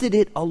accepted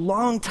it a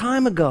long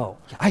time ago.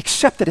 I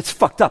accept that it's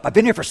fucked up. I've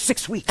been here for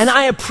 6 weeks. And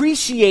I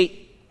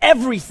appreciate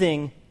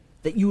everything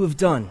that you have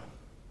done.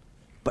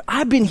 But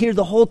I've been here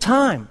the whole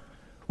time.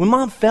 When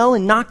Mom fell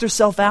and knocked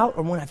herself out,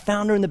 or when I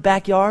found her in the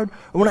backyard,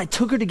 or when I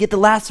took her to get the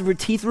last of her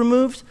teeth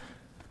removed,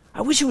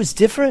 I wish it was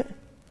different.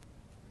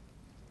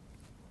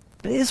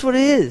 But it is what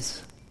it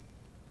is.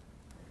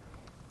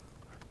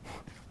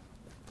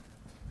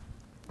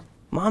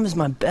 Mom is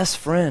my best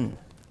friend.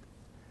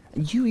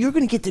 And you're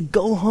going to get to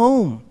go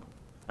home.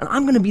 And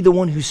I'm going to be the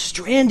one who's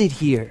stranded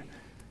here.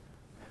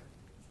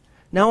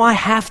 Now I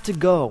have to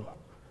go.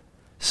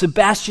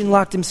 Sebastian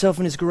locked himself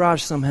in his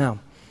garage somehow.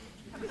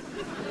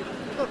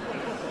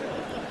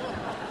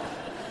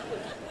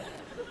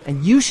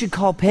 And you should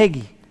call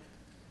Peggy.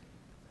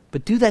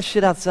 But do that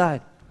shit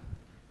outside.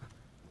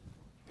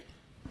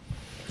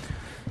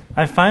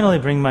 I finally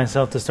bring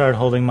myself to start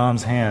holding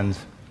Mom's hand,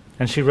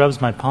 and she rubs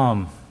my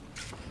palm.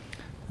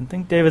 I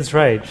think David's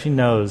right. She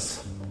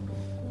knows.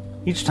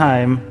 Each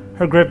time,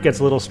 her grip gets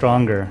a little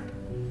stronger.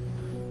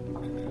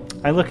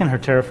 I look in her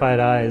terrified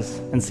eyes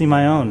and see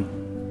my own.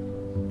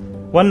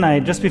 One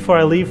night, just before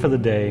I leave for the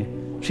day,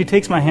 she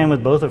takes my hand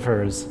with both of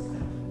hers.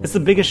 It's the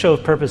biggest show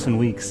of purpose in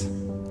weeks.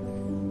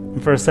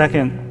 And for a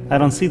second, I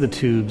don't see the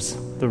tubes,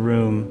 the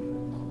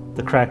room,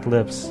 the cracked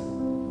lips,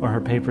 or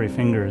her papery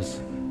fingers.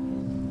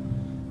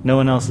 No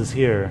one else is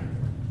here.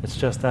 It's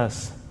just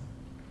us.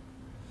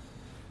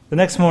 The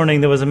next morning,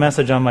 there was a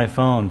message on my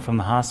phone from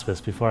the hospice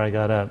before I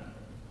got up.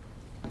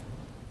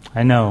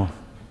 I know.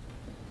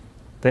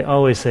 They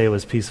always say it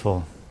was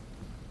peaceful.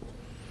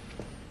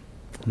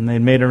 And they'd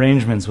made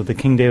arrangements with the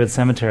King David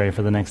Cemetery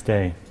for the next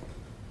day.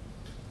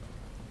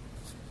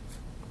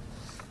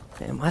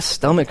 Man, my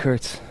stomach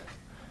hurts.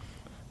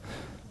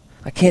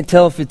 I can't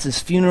tell if it's his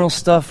funeral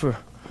stuff or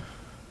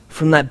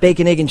from that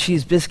bacon, egg, and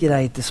cheese biscuit I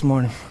ate this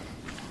morning.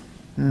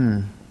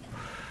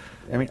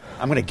 I mean,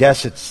 I'm going to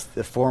guess it's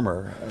the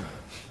former.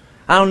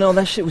 I don't know,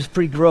 that shit was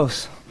pretty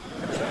gross.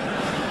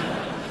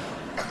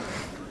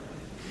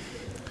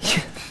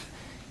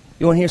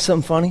 You want to hear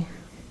something funny?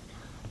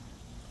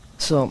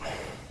 So,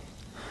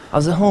 I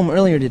was at home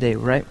earlier today,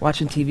 right?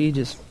 Watching TV,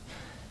 just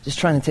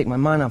trying to take my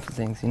mind off of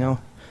things, you know?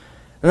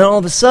 And then all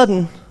of a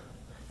sudden,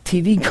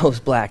 TV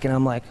goes black, and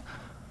I'm like,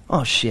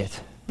 oh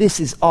shit, this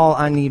is all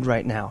I need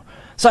right now.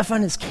 So I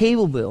find this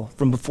cable bill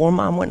from before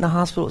Mom went in the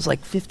hospital. It was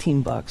like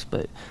 $15,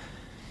 but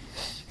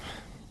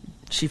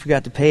she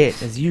forgot to pay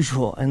it as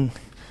usual. And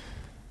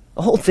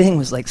the whole thing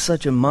was like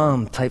such a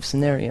mom type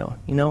scenario,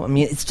 you know? I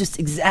mean, it's just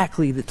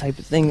exactly the type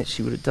of thing that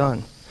she would have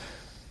done.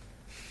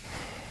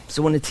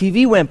 So when the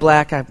TV went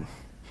black, I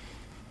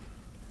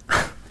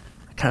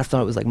kind of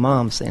thought it was like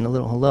Mom saying a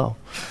little hello.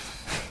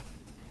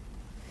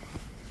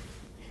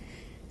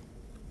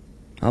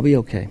 I'll be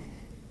okay.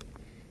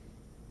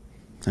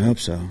 I hope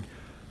so.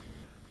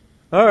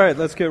 All right,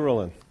 let's get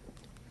rolling.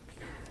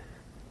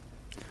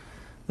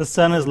 The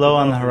sun is low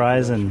on the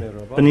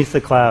horizon, beneath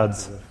the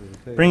clouds,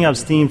 bringing up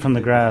steam from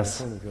the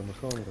grass.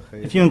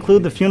 If you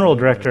include the funeral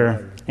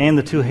director and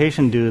the 2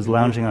 Haitian dudes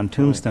lounging on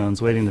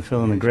tombstones waiting to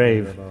fill in the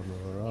grave,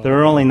 there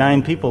are only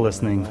 9 people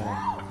listening.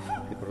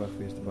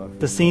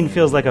 The scene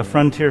feels like a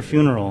frontier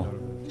funeral,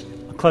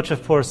 a clutch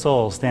of poor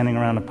souls standing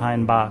around a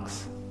pine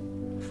box.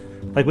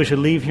 Like we should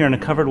leave here in a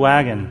covered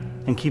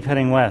wagon and keep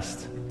heading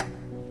west,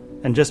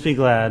 and just be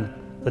glad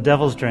the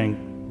devil's drink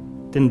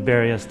didn't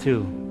bury us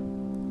too.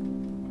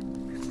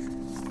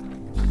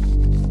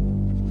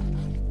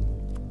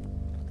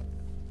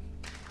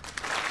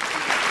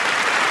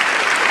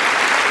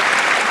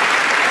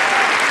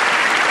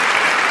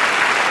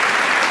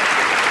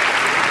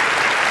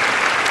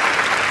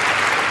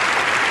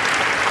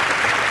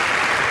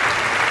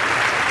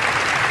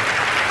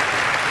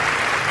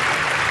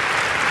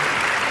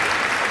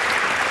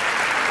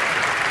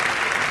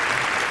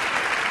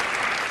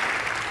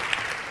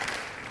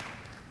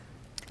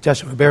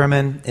 Joshua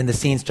Berriman. In the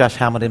scenes, Josh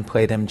Hamilton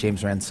played him.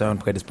 James Ransone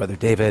played his brother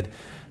David.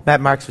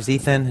 Matt Marks was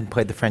Ethan and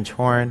played the French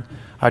horn.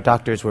 Our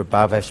doctors were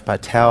Bhavesh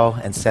Patel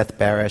and Seth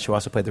Barish, who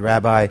also played the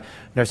rabbi.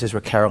 Nurses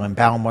were Carolyn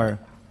Balmer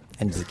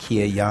and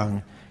Zakiya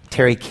Young.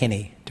 Terry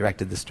Kinney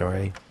directed the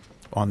story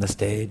on the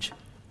stage.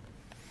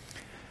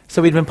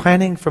 So we'd been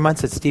planning for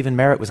months that Stephin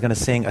Merritt was going to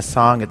sing a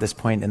song at this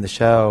point in the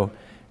show.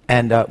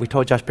 And we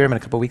told Josh Berriman a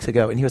couple weeks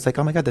ago, and he was like,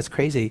 oh my God, that's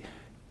crazy.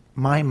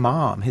 My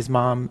mom, his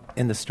mom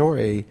in the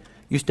story,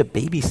 used to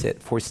babysit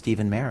for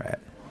Stephin Merritt.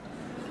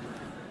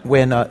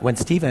 When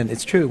Stephen,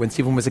 it's true, when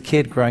Stephen was a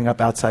kid growing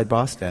up outside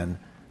Boston,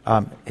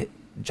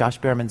 Josh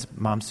Berriman's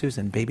mom,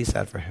 Susan,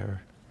 babysat for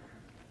her.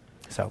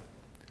 So,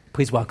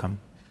 please welcome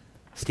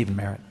Stephin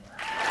Merritt.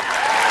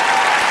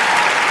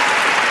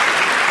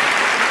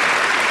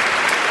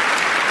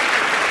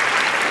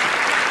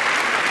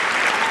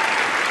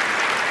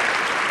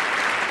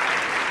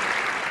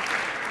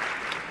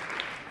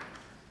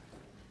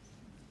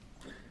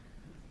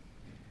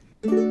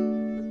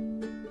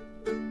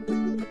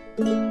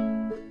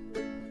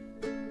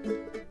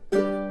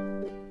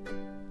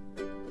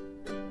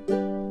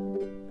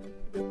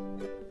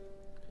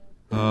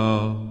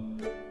 How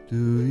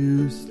do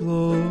you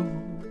slow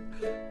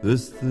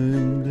this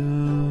thing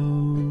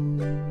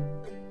down?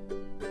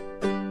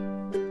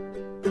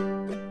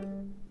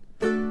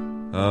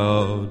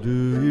 How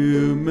do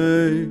you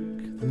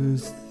make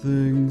this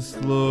thing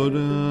slow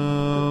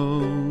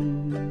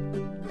down?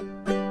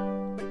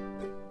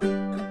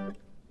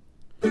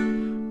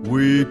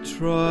 We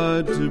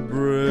tried to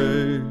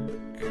break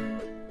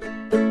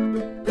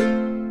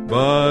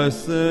by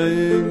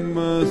saying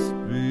must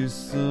be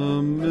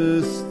some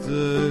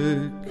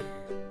mistake,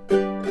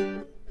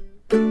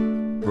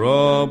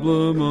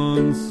 problem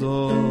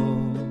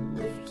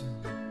unsolved.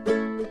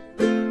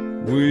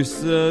 We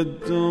said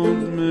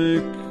don't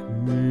make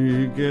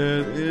me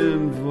get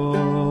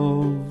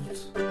involved.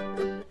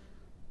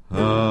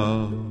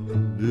 How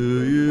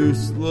do you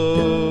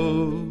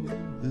slow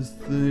this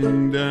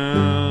thing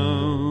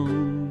down?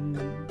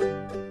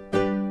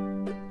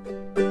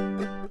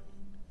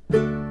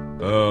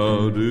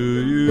 How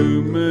do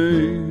you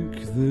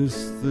make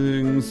this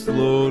thing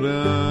slow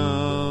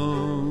down?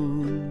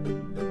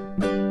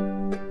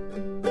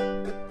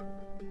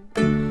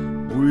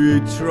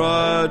 We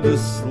tried to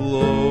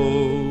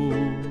slow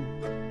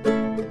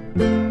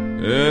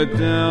it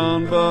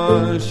down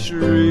by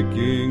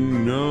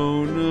shrieking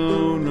no,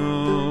 no,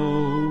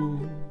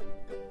 no.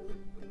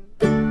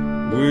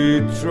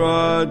 We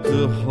tried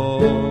to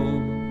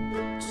halt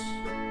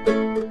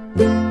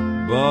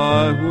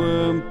by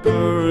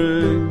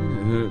whimpering,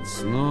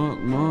 it's not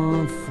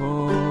my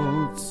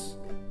fault.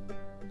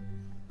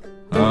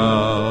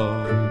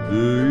 How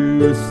do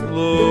you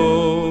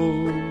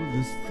slow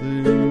this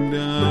thing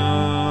down?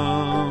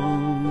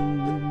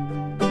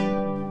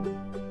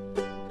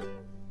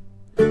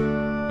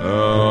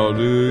 How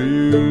do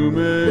you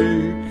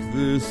make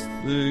this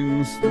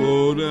thing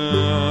slow down?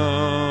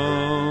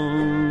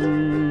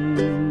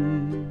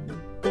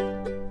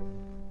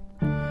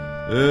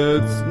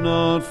 It's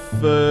not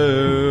fair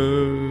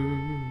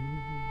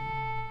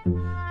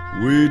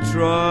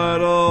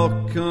tried all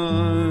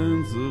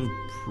kinds of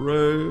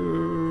prayer.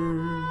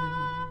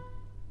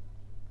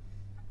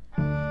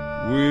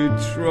 We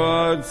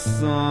tried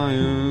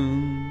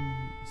science.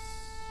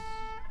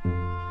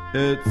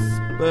 It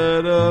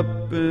sped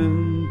up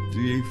in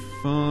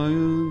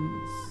defiance.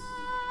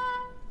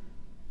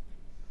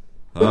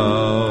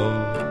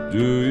 How do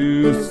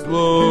you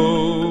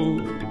slow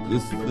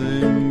this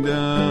thing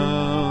down?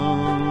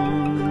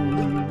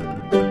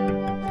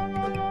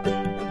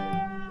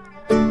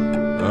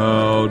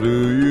 How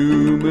do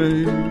you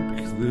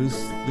make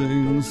this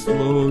thing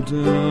slow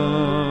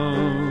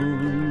down?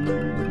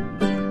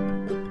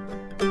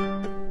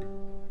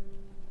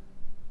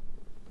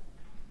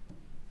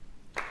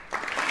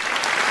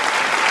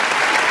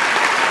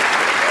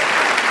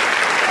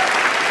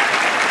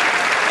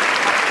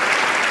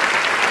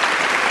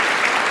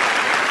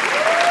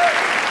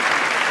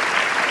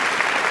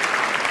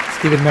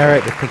 Stephin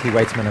Merritt with Pinky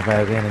Weitzman on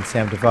violin and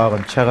Sam Duvall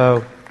on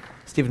cello.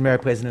 Stephin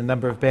Merritt plays in a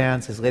number of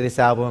bands. His latest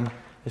album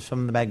is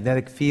from the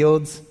Magnetic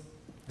Fields.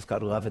 It's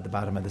called Love at the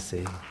Bottom of the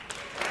Sea.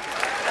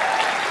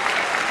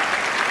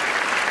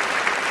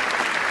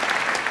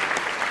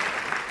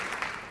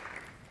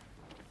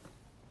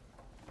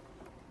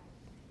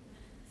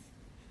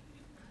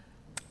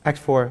 Act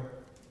 4.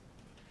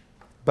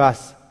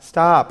 Bus.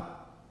 Stop.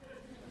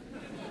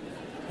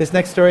 This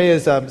next story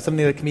is something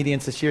that comedian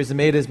Sasheer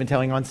Zamata has been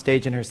telling on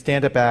stage in her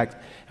stand-up act,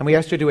 and we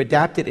asked her to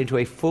adapt it into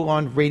a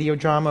full-on radio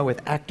drama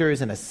with actors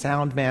and a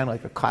sound man,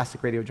 like a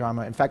classic radio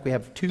drama. In fact, we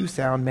have 2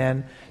 sound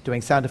men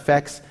doing sound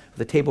effects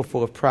with a table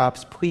full of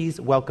props. Please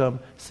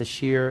welcome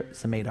Sasheer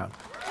Zamata.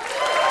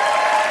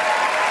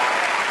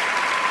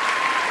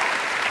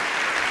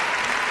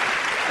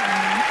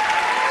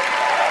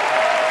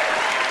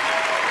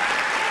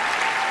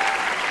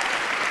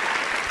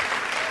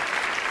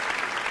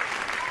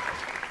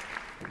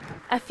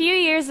 A few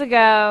years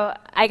ago,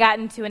 I got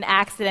into an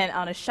accident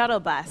on a shuttle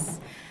bus.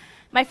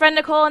 My friend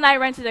Nicole and I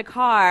rented a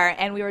car,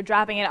 and we were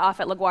dropping it off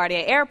at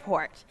LaGuardia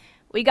Airport.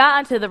 We got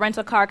onto the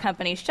rental car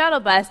company's shuttle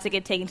bus to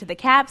get taken to the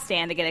cab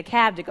stand to get a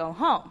cab to go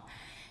home.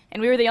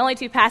 And we were the only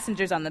 2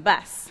 passengers on the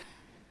bus.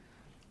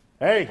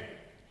 Hey,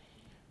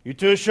 you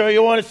two sure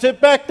you want to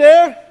sit back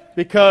there?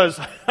 Because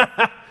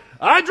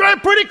I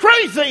drive pretty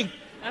crazy.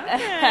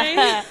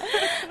 Okay.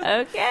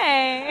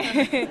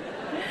 Okay.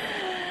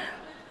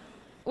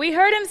 We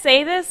heard him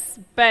say this,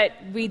 but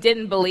we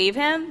didn't believe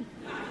him.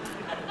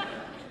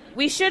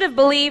 We should have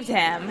believed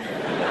him,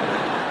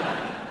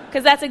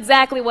 because that's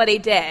exactly what he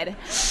did.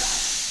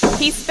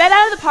 He sped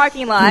out of the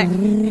parking lot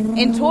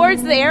and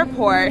towards the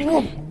airport,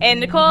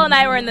 and Nicole and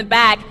I were in the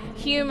back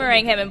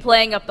humoring him and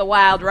playing up the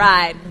wild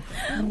ride.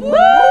 Woo!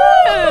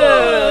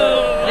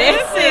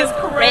 This is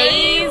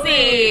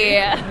crazy.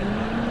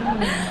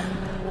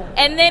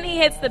 And then he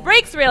hits the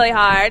brakes really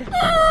hard.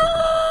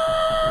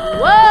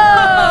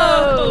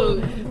 Whoa!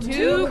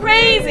 Too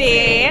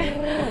crazy.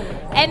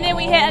 And then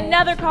we hit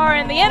another car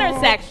in the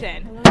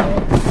intersection.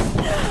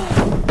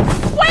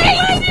 Way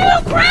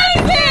too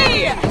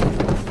crazy!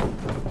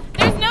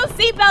 There's no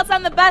seatbelts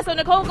on the bus, so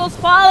Nicole goes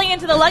falling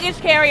into the luggage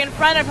carrier in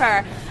front of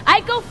her.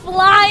 I go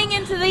flying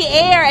into the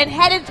air and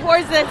headed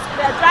towards the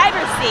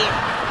driver's seat.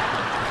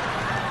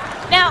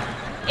 Now,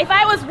 if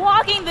I was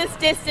walking this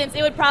distance,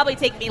 it would probably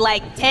take me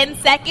like 10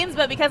 seconds,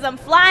 but because I'm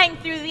flying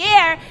through the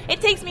air, it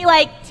takes me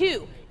like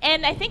 2.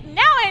 And I think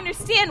now I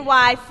understand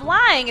why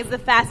flying is the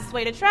fastest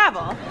way to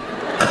travel.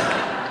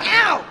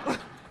 Ow!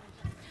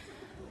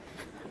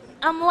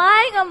 I'm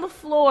lying on the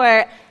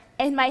floor,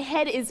 and my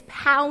head is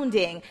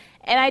pounding,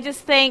 and I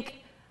just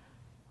think,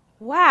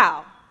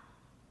 wow,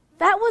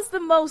 that was the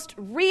most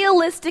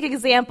realistic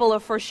example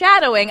of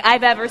foreshadowing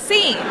I've ever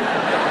seen.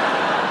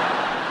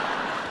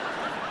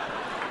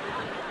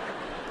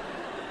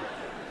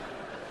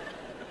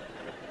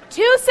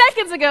 Two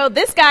seconds ago,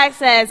 this guy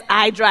says,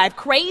 I drive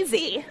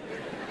crazy.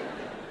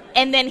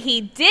 And then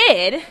he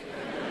did. And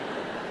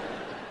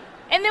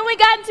then we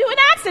got into an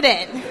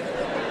accident.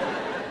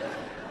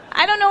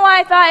 I don't know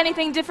why I thought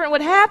anything different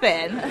would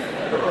happen.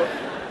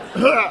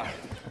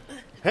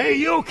 Hey,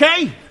 you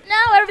okay?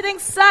 No, everything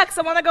sucks.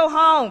 I want to go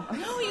home.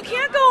 No, you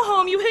can't go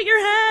home. You hit your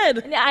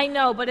head. I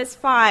know, but it's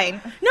fine.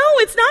 No,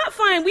 it's not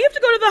fine. We have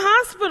to go to the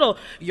hospital.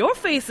 Your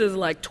face is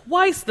like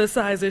twice the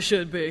size it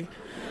should be.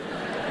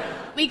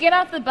 We get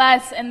off the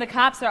bus, and the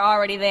cops are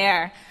already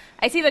there.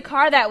 I see the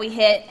car that we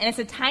hit, and it's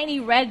a tiny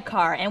red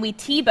car, and we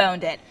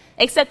T-boned it.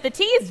 Except the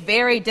T is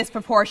very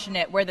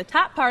disproportionate, where the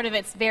top part of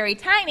it's very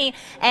tiny,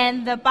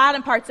 and the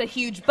bottom part's a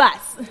huge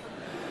bus.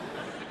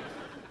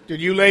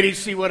 Did you ladies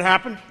see what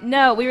happened?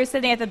 No, we were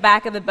sitting at the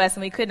back of the bus,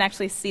 and we couldn't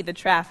actually see the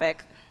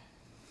traffic.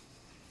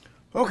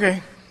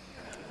 Okay.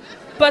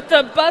 But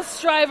the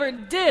bus driver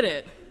did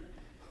it.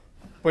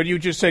 But you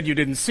just said you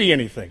didn't see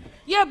anything.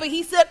 Yeah, but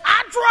he said,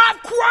 I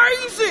drive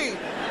crazy!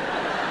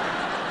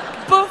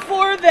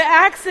 Before the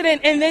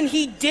accident, and then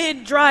he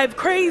did drive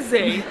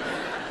crazy.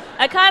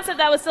 A concept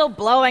that was still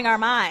blowing our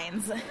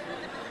minds.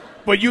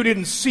 But you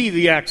didn't see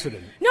the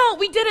accident. No,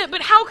 we didn't,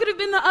 but how could it have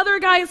been the other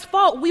guy's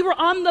fault? We were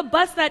on the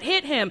bus that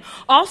hit him.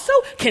 Also,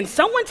 can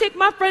someone take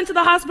my friend to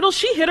the hospital?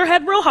 She hit her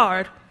head real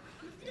hard.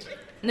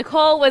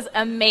 Nicole was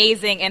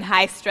amazing in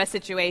high-stress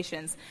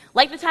situations,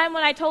 like the time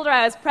when I told her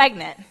I was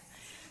pregnant.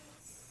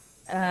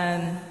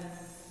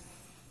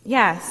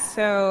 Yeah,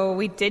 so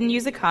we didn't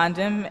use a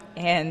condom,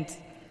 and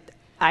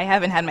I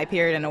haven't had my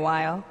period in a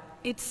while.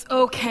 It's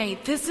okay.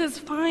 This is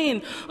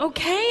fine.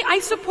 Okay? I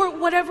support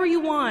whatever you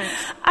want.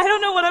 I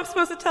don't know what I'm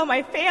supposed to tell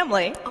my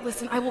family. Oh,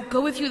 listen, I will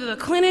go with you to the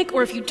clinic,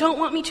 or if you don't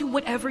want me to,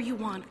 whatever you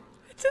want.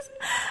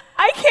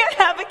 I can't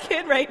have a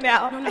kid right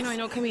now.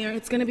 No, come here.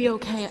 It's gonna be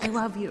okay. I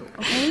love you,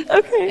 okay?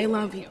 Okay. I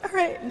love you. All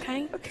right.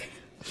 Okay?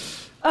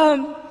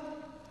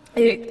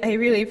 I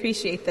really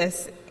appreciate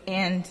this,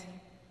 and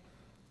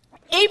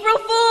April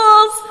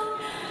Fools!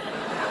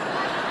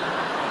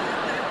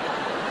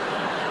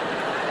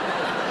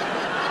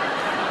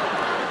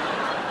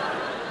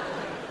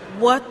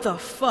 What the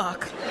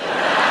fuck?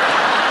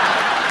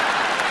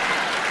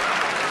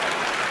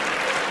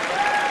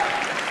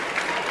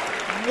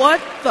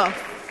 What the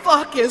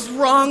fuck is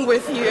wrong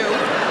with you?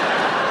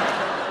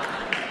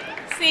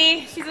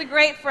 See, she's a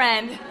great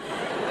friend.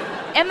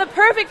 And the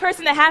perfect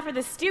person to have for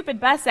this stupid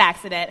bus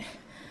accident.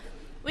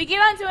 We get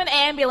onto an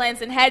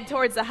ambulance and head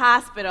towards the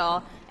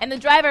hospital, and the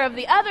driver of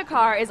the other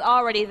car is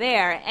already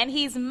there, and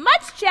he's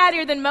much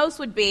chattier than most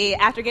would be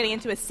after getting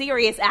into a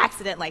serious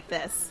accident like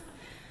this.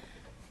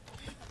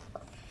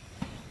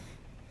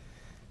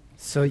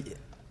 So,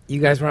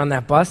 you guys were on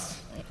that bus?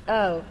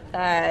 Oh,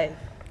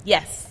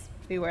 yes,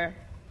 we were.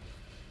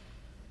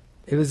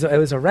 It was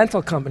a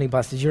rental company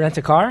bus. Did you rent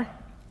a car?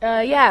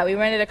 Yeah, we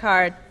rented a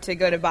car to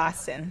go to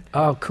Boston.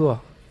 Oh,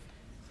 cool.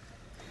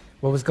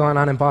 What was going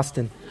on in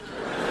Boston?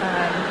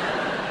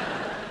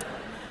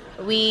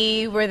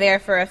 We were there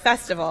for a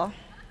festival.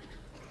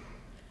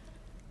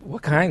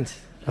 What kind?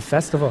 A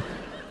festival?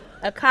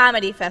 A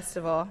comedy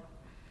festival.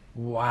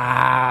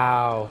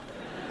 Wow.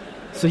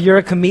 So you're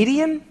a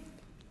comedian?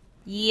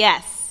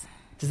 Yes.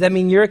 Does that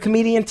mean you're a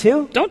comedian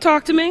too? Don't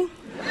talk to me.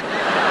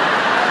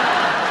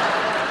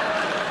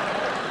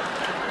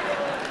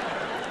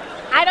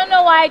 I don't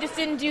know why I just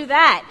didn't do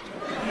that.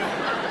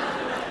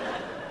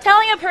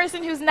 Telling a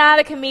person who's not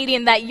a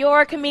comedian that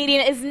you're a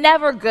comedian is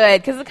never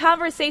good, because the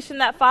conversation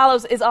that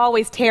follows is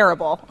always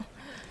terrible.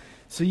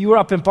 So you were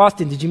up in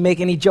Boston. Did you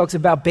make any jokes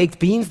about baked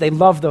beans? They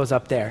love those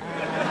up there.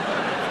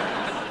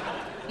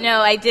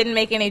 No, I didn't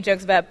make any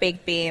jokes about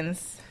baked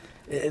beans.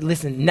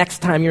 Listen, next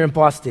time you're in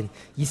Boston,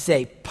 you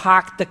say,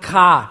 "Park the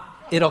car.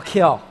 It'll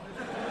kill.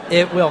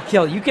 It will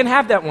kill." You can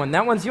have that one.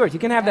 That one's yours. You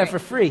can have that for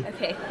free.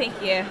 Okay,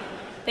 thank you.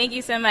 Thank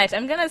you so much.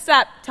 I'm going to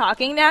stop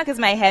talking now because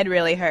my head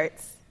really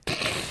hurts.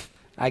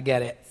 I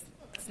get it.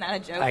 It's not a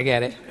joke. I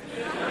get it.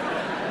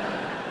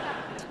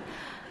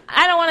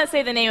 I don't want to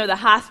say the name of the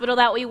hospital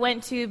that we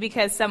went to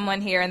because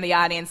someone here in the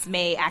audience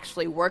may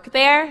actually work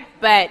there,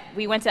 but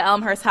we went to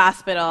Elmhurst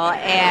Hospital,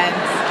 and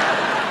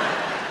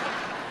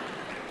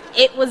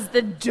it was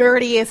the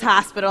dirtiest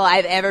hospital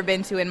I've ever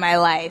been to in my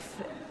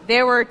life.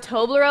 There were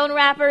Toblerone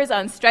wrappers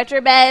on stretcher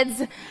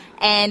beds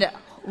and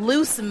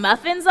loose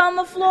muffins on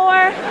the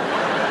floor.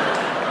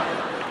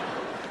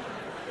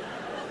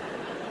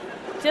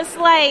 Just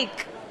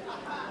like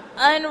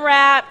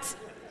unwrapped,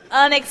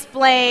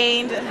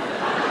 unexplained,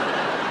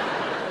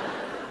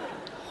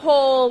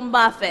 whole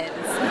muffins.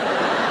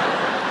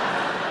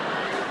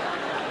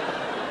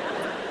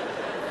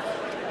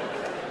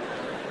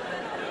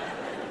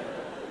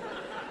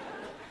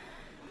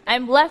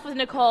 I'm left with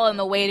Nicole in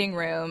the waiting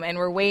room, and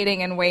we're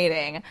waiting and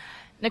waiting.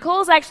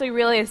 Nicole's actually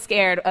really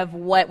scared of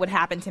what would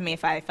happen to me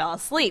if I fell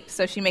asleep,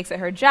 so she makes it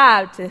her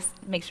job to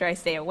make sure I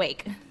stay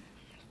awake.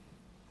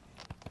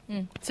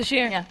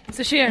 Sasheer. Yeah.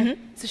 Sasheer.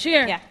 Mm-hmm.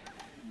 Sasheer. Yeah.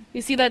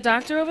 You see that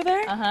doctor over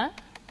there? Uh-huh.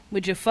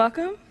 Would you fuck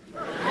him?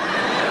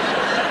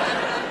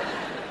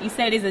 You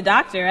said he's a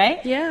doctor,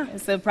 right? Yeah.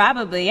 So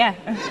probably, yeah.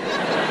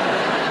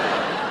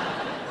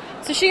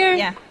 Sasheer.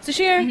 Yeah.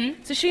 Sasheer.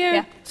 Mm-hmm. Sasheer.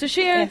 Yeah.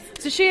 Sasheer. Yes.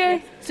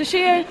 Sasheer.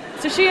 Sasheer.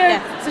 Sasheer.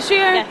 Yeah.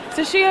 Sasheer. Yeah.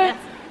 Sasheer. Yeah.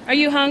 Are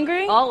you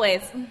hungry?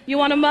 Always. You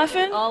want a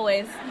muffin?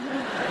 Always.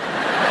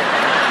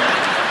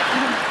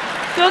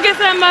 Go get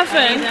that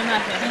muffin.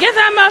 Get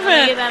that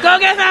muffin. Go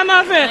get that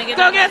muffin.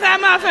 Go get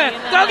that muffin.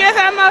 Go get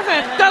that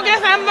muffin. Go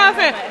get that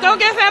muffin. Go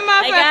get that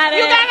muffin.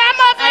 You got that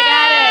muffin. I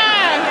got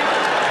it.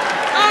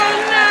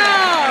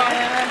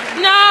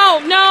 Oh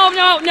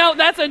no. No.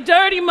 That's a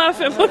dirty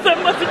muffin. Put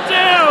that muffin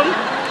down.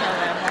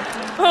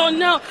 Oh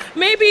no.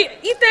 Maybe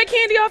eat that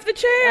candy off the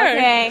chair.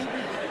 Okay.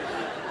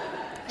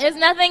 There's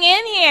nothing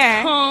in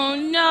here. Oh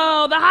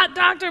no. The hot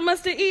doctor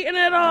must have eaten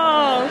it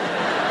all.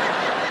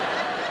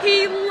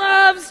 He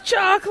loves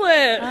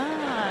chocolate.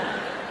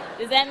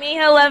 Does that mean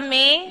he'll love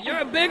me? You're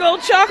a big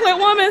old chocolate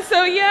woman,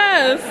 so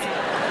yes.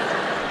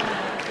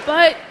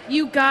 But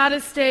you gotta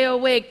stay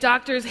awake.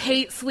 Doctors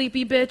hate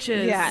sleepy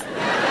bitches. Yeah.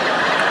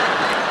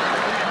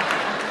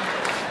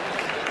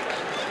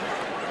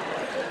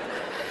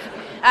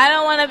 I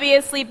don't want to be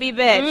a sleepy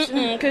bitch.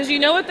 Because you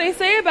know what they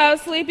say about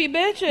sleepy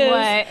bitches?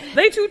 What?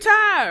 They too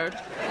tired.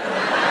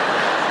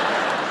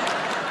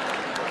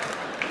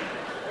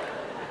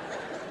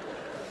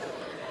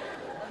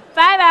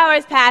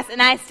 hours pass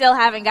and I still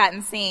haven't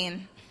gotten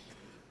seen.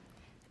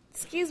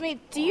 Excuse me,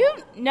 do you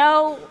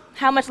know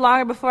how much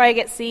longer before I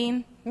get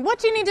seen? What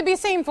do you need to be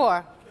seen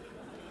for?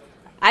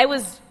 I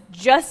was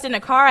just in a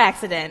car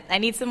accident. I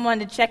need someone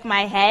to check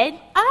my head.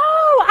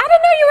 Oh, I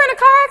didn't know you were in a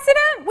car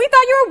accident. We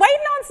thought you were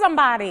waiting on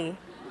somebody.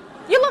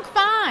 You look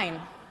fine.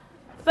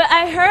 But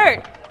I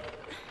hurt.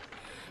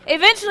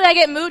 Eventually I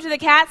get moved to the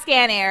CAT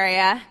scan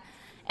area,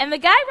 and the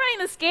guy running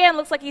the scan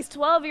looks like he's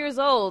 12 years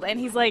old, and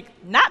he's like,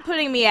 not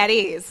putting me at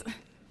ease.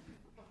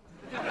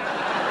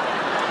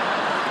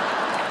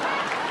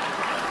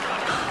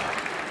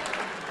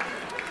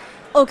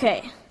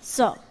 Okay,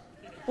 so,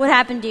 what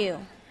happened to you?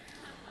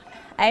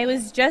 I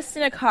was just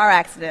in a car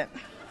accident.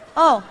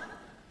 Oh,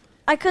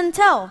 I couldn't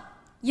tell.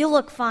 You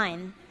look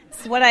fine.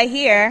 It's what I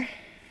hear.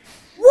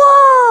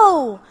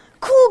 Whoa!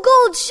 Cool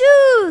gold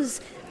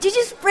shoes! Did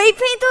you spray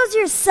paint those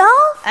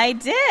yourself? I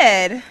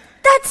did.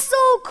 That's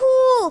so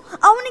cool!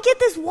 I want to get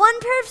this one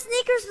pair of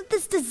sneakers with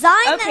this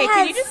design that Okay, has...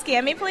 can you just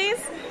scan me, please?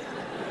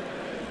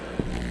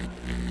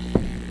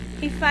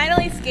 He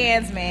finally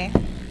scans me.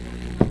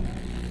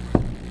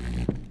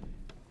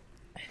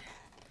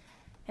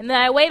 And then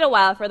I wait a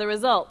while for the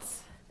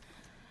results.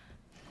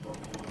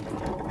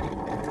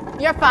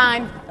 You're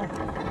fine.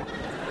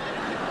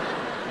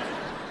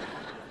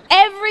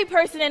 Every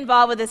person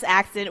involved with this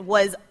accident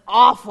was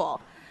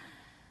awful.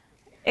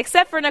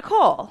 Except for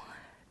Nicole.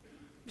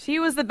 She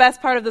was the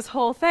best part of this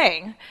whole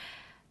thing.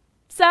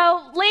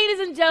 So, ladies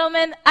and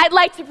gentlemen, I'd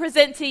like to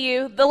present to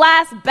you the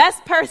last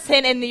best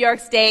person in New York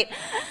State,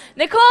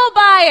 Nicole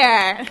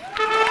Byer.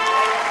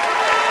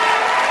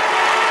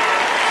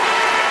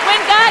 When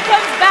God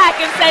comes back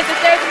and says that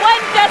there's one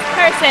just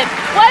person,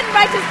 one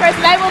righteous person,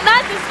 I will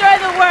not destroy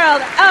the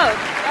world.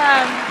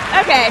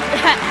 Okay.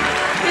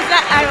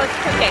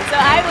 So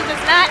I will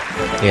just not...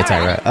 Yeah, it's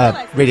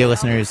Ira. Radio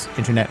listeners,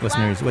 internet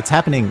listeners, what's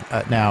happening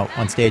now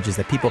on stage is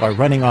that people are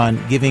running on,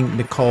 giving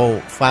Nicole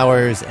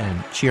flowers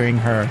and cheering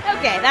her.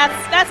 Okay,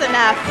 that's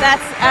enough.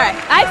 That's all right.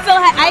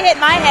 I hit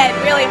my head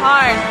really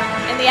hard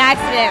in the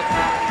accident.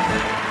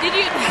 Did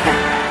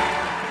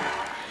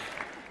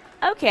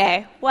you?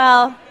 Okay,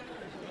 well,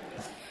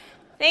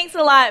 thanks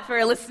a lot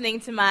for listening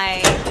to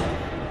my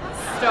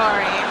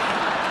story.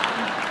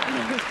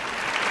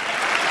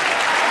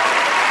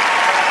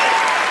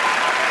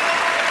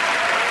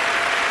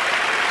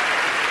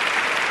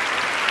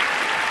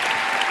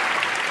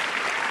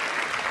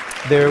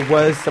 There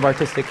was some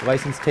artistic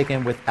license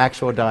taken with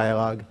actual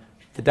dialogue.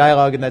 The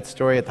dialogue in that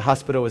story at the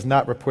hospital was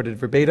not reported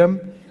verbatim.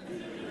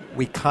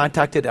 We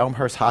contacted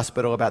Elmhurst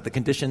Hospital about the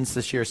conditions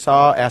Sasheer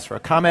saw, asked for a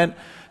comment.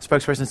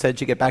 Spokesperson said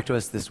she'd get back to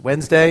us this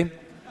Wednesday.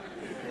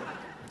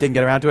 Didn't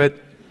get around to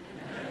it.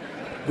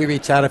 We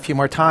reached out a few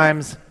more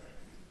times,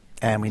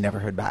 and we never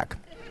heard back.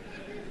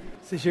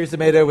 Sasheer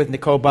Zamata with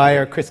Nicole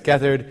Byer, Chris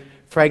Gethard,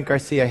 Frank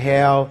Garcia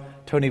Hale,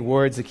 Tony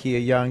Ward,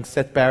 Zakiya Young,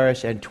 Seth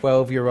Barish, and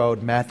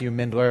 12-year-old Matthew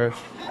Mindler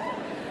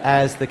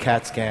as the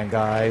CAT scan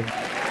guy.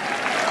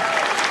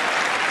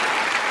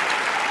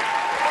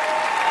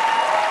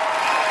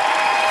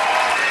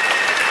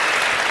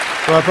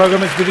 So our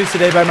program is produced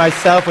today by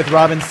myself with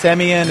Robin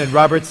Semyon and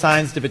Robert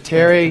Saenz de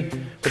Viteri,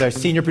 with our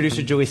senior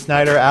producer Julie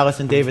Snyder,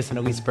 Allison Davis, and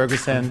Elise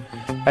Bergerson,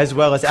 as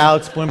well as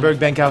Alex Bloomberg,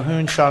 Ben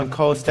Calhoun, Sean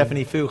Cole,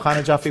 Stephanie Fu,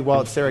 Hannah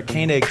Jaffe-Walt, Sarah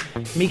Koenig,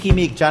 Miki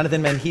Meek,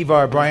 Jonathan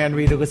Menjivar, Brian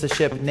Reed, Alyssa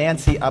Shipp,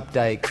 Nancy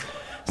Updike.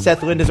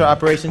 Seth Lind is our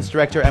operations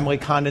director. Emily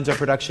Condon's our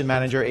production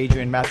manager.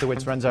 Adrian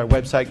Mathewitz runs our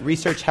website.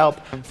 Research help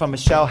from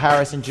Michelle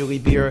Harris and Julie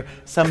Beer.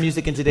 Some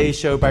music in today's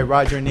show by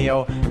Roger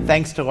Neal.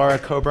 Thanks to Laura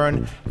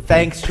Coburn.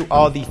 Thanks to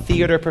all the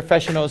theater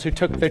professionals who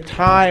took their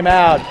time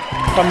out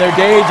from their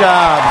day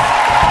jobs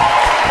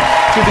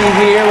to be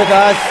here with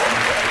us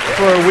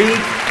for a week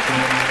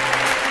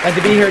and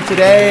to be here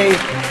today.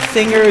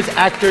 Singers,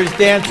 actors,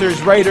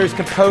 dancers, writers,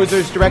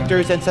 composers,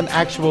 directors, and some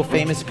actual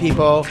famous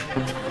people.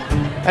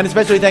 And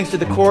especially thanks to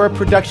the core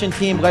production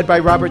team led by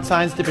Robert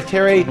Saenz de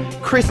Viteri,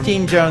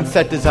 Christine Jones,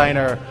 set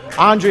designer,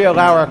 Andrea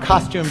Lauer,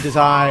 costume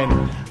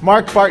design,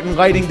 Mark Barton,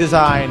 lighting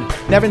design,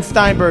 Nevin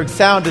Steinberg,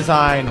 sound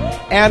design,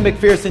 Ann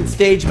McPherson,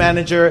 stage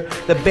manager,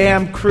 the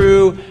BAM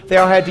crew. They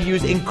all had to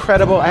use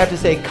incredible, I have to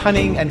say,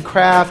 cunning and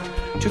craft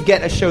to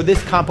get a show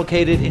this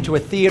complicated into a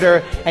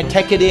theater and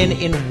take it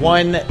in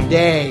one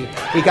day.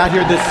 We got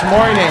here this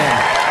morning.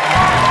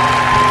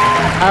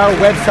 Our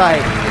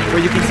website,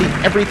 where you can see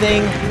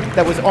everything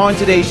that was on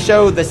today's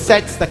show, the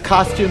sets, the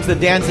costumes, the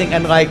dancing,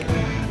 and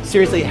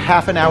seriously,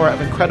 half an hour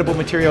of incredible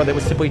material that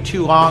was simply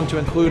too long to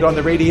include on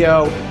the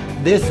radio,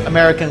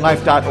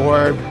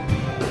 thisamericanlife.org.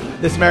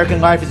 This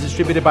American Life is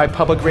distributed by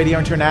Public Radio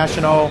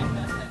International.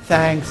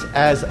 Thanks,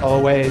 as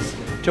always,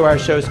 to our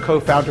show's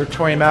co-founder,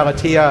 Tori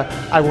Malatia.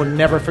 I will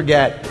never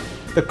forget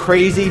the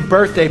crazy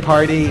birthday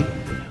party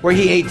where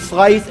he ate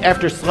slice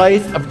after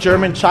slice of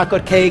German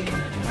chocolate cake.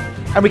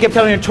 And we kept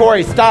telling him,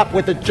 Tori, stop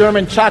with the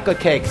German chocolate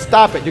cake.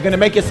 Stop it. You're going to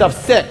make yourself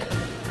sick.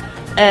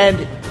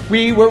 And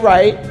we were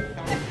right.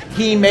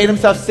 He made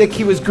himself sick.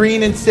 He was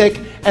green and sick,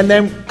 and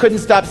then couldn't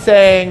stop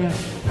saying,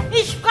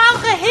 Ich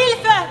brauche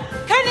Hilfe.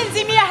 Können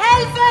Sie mir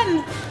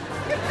helfen?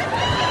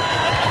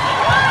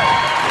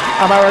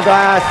 I'm Ira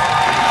Glass.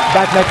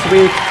 Back next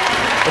week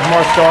with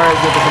more stories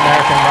of this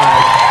American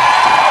life.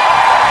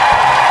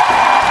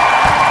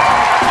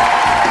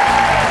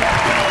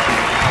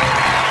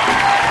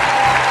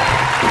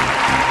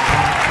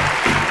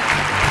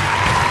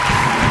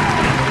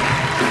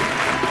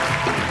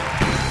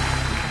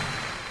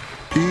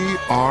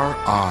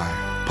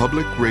 PRI,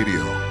 Public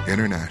Radio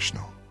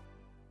International.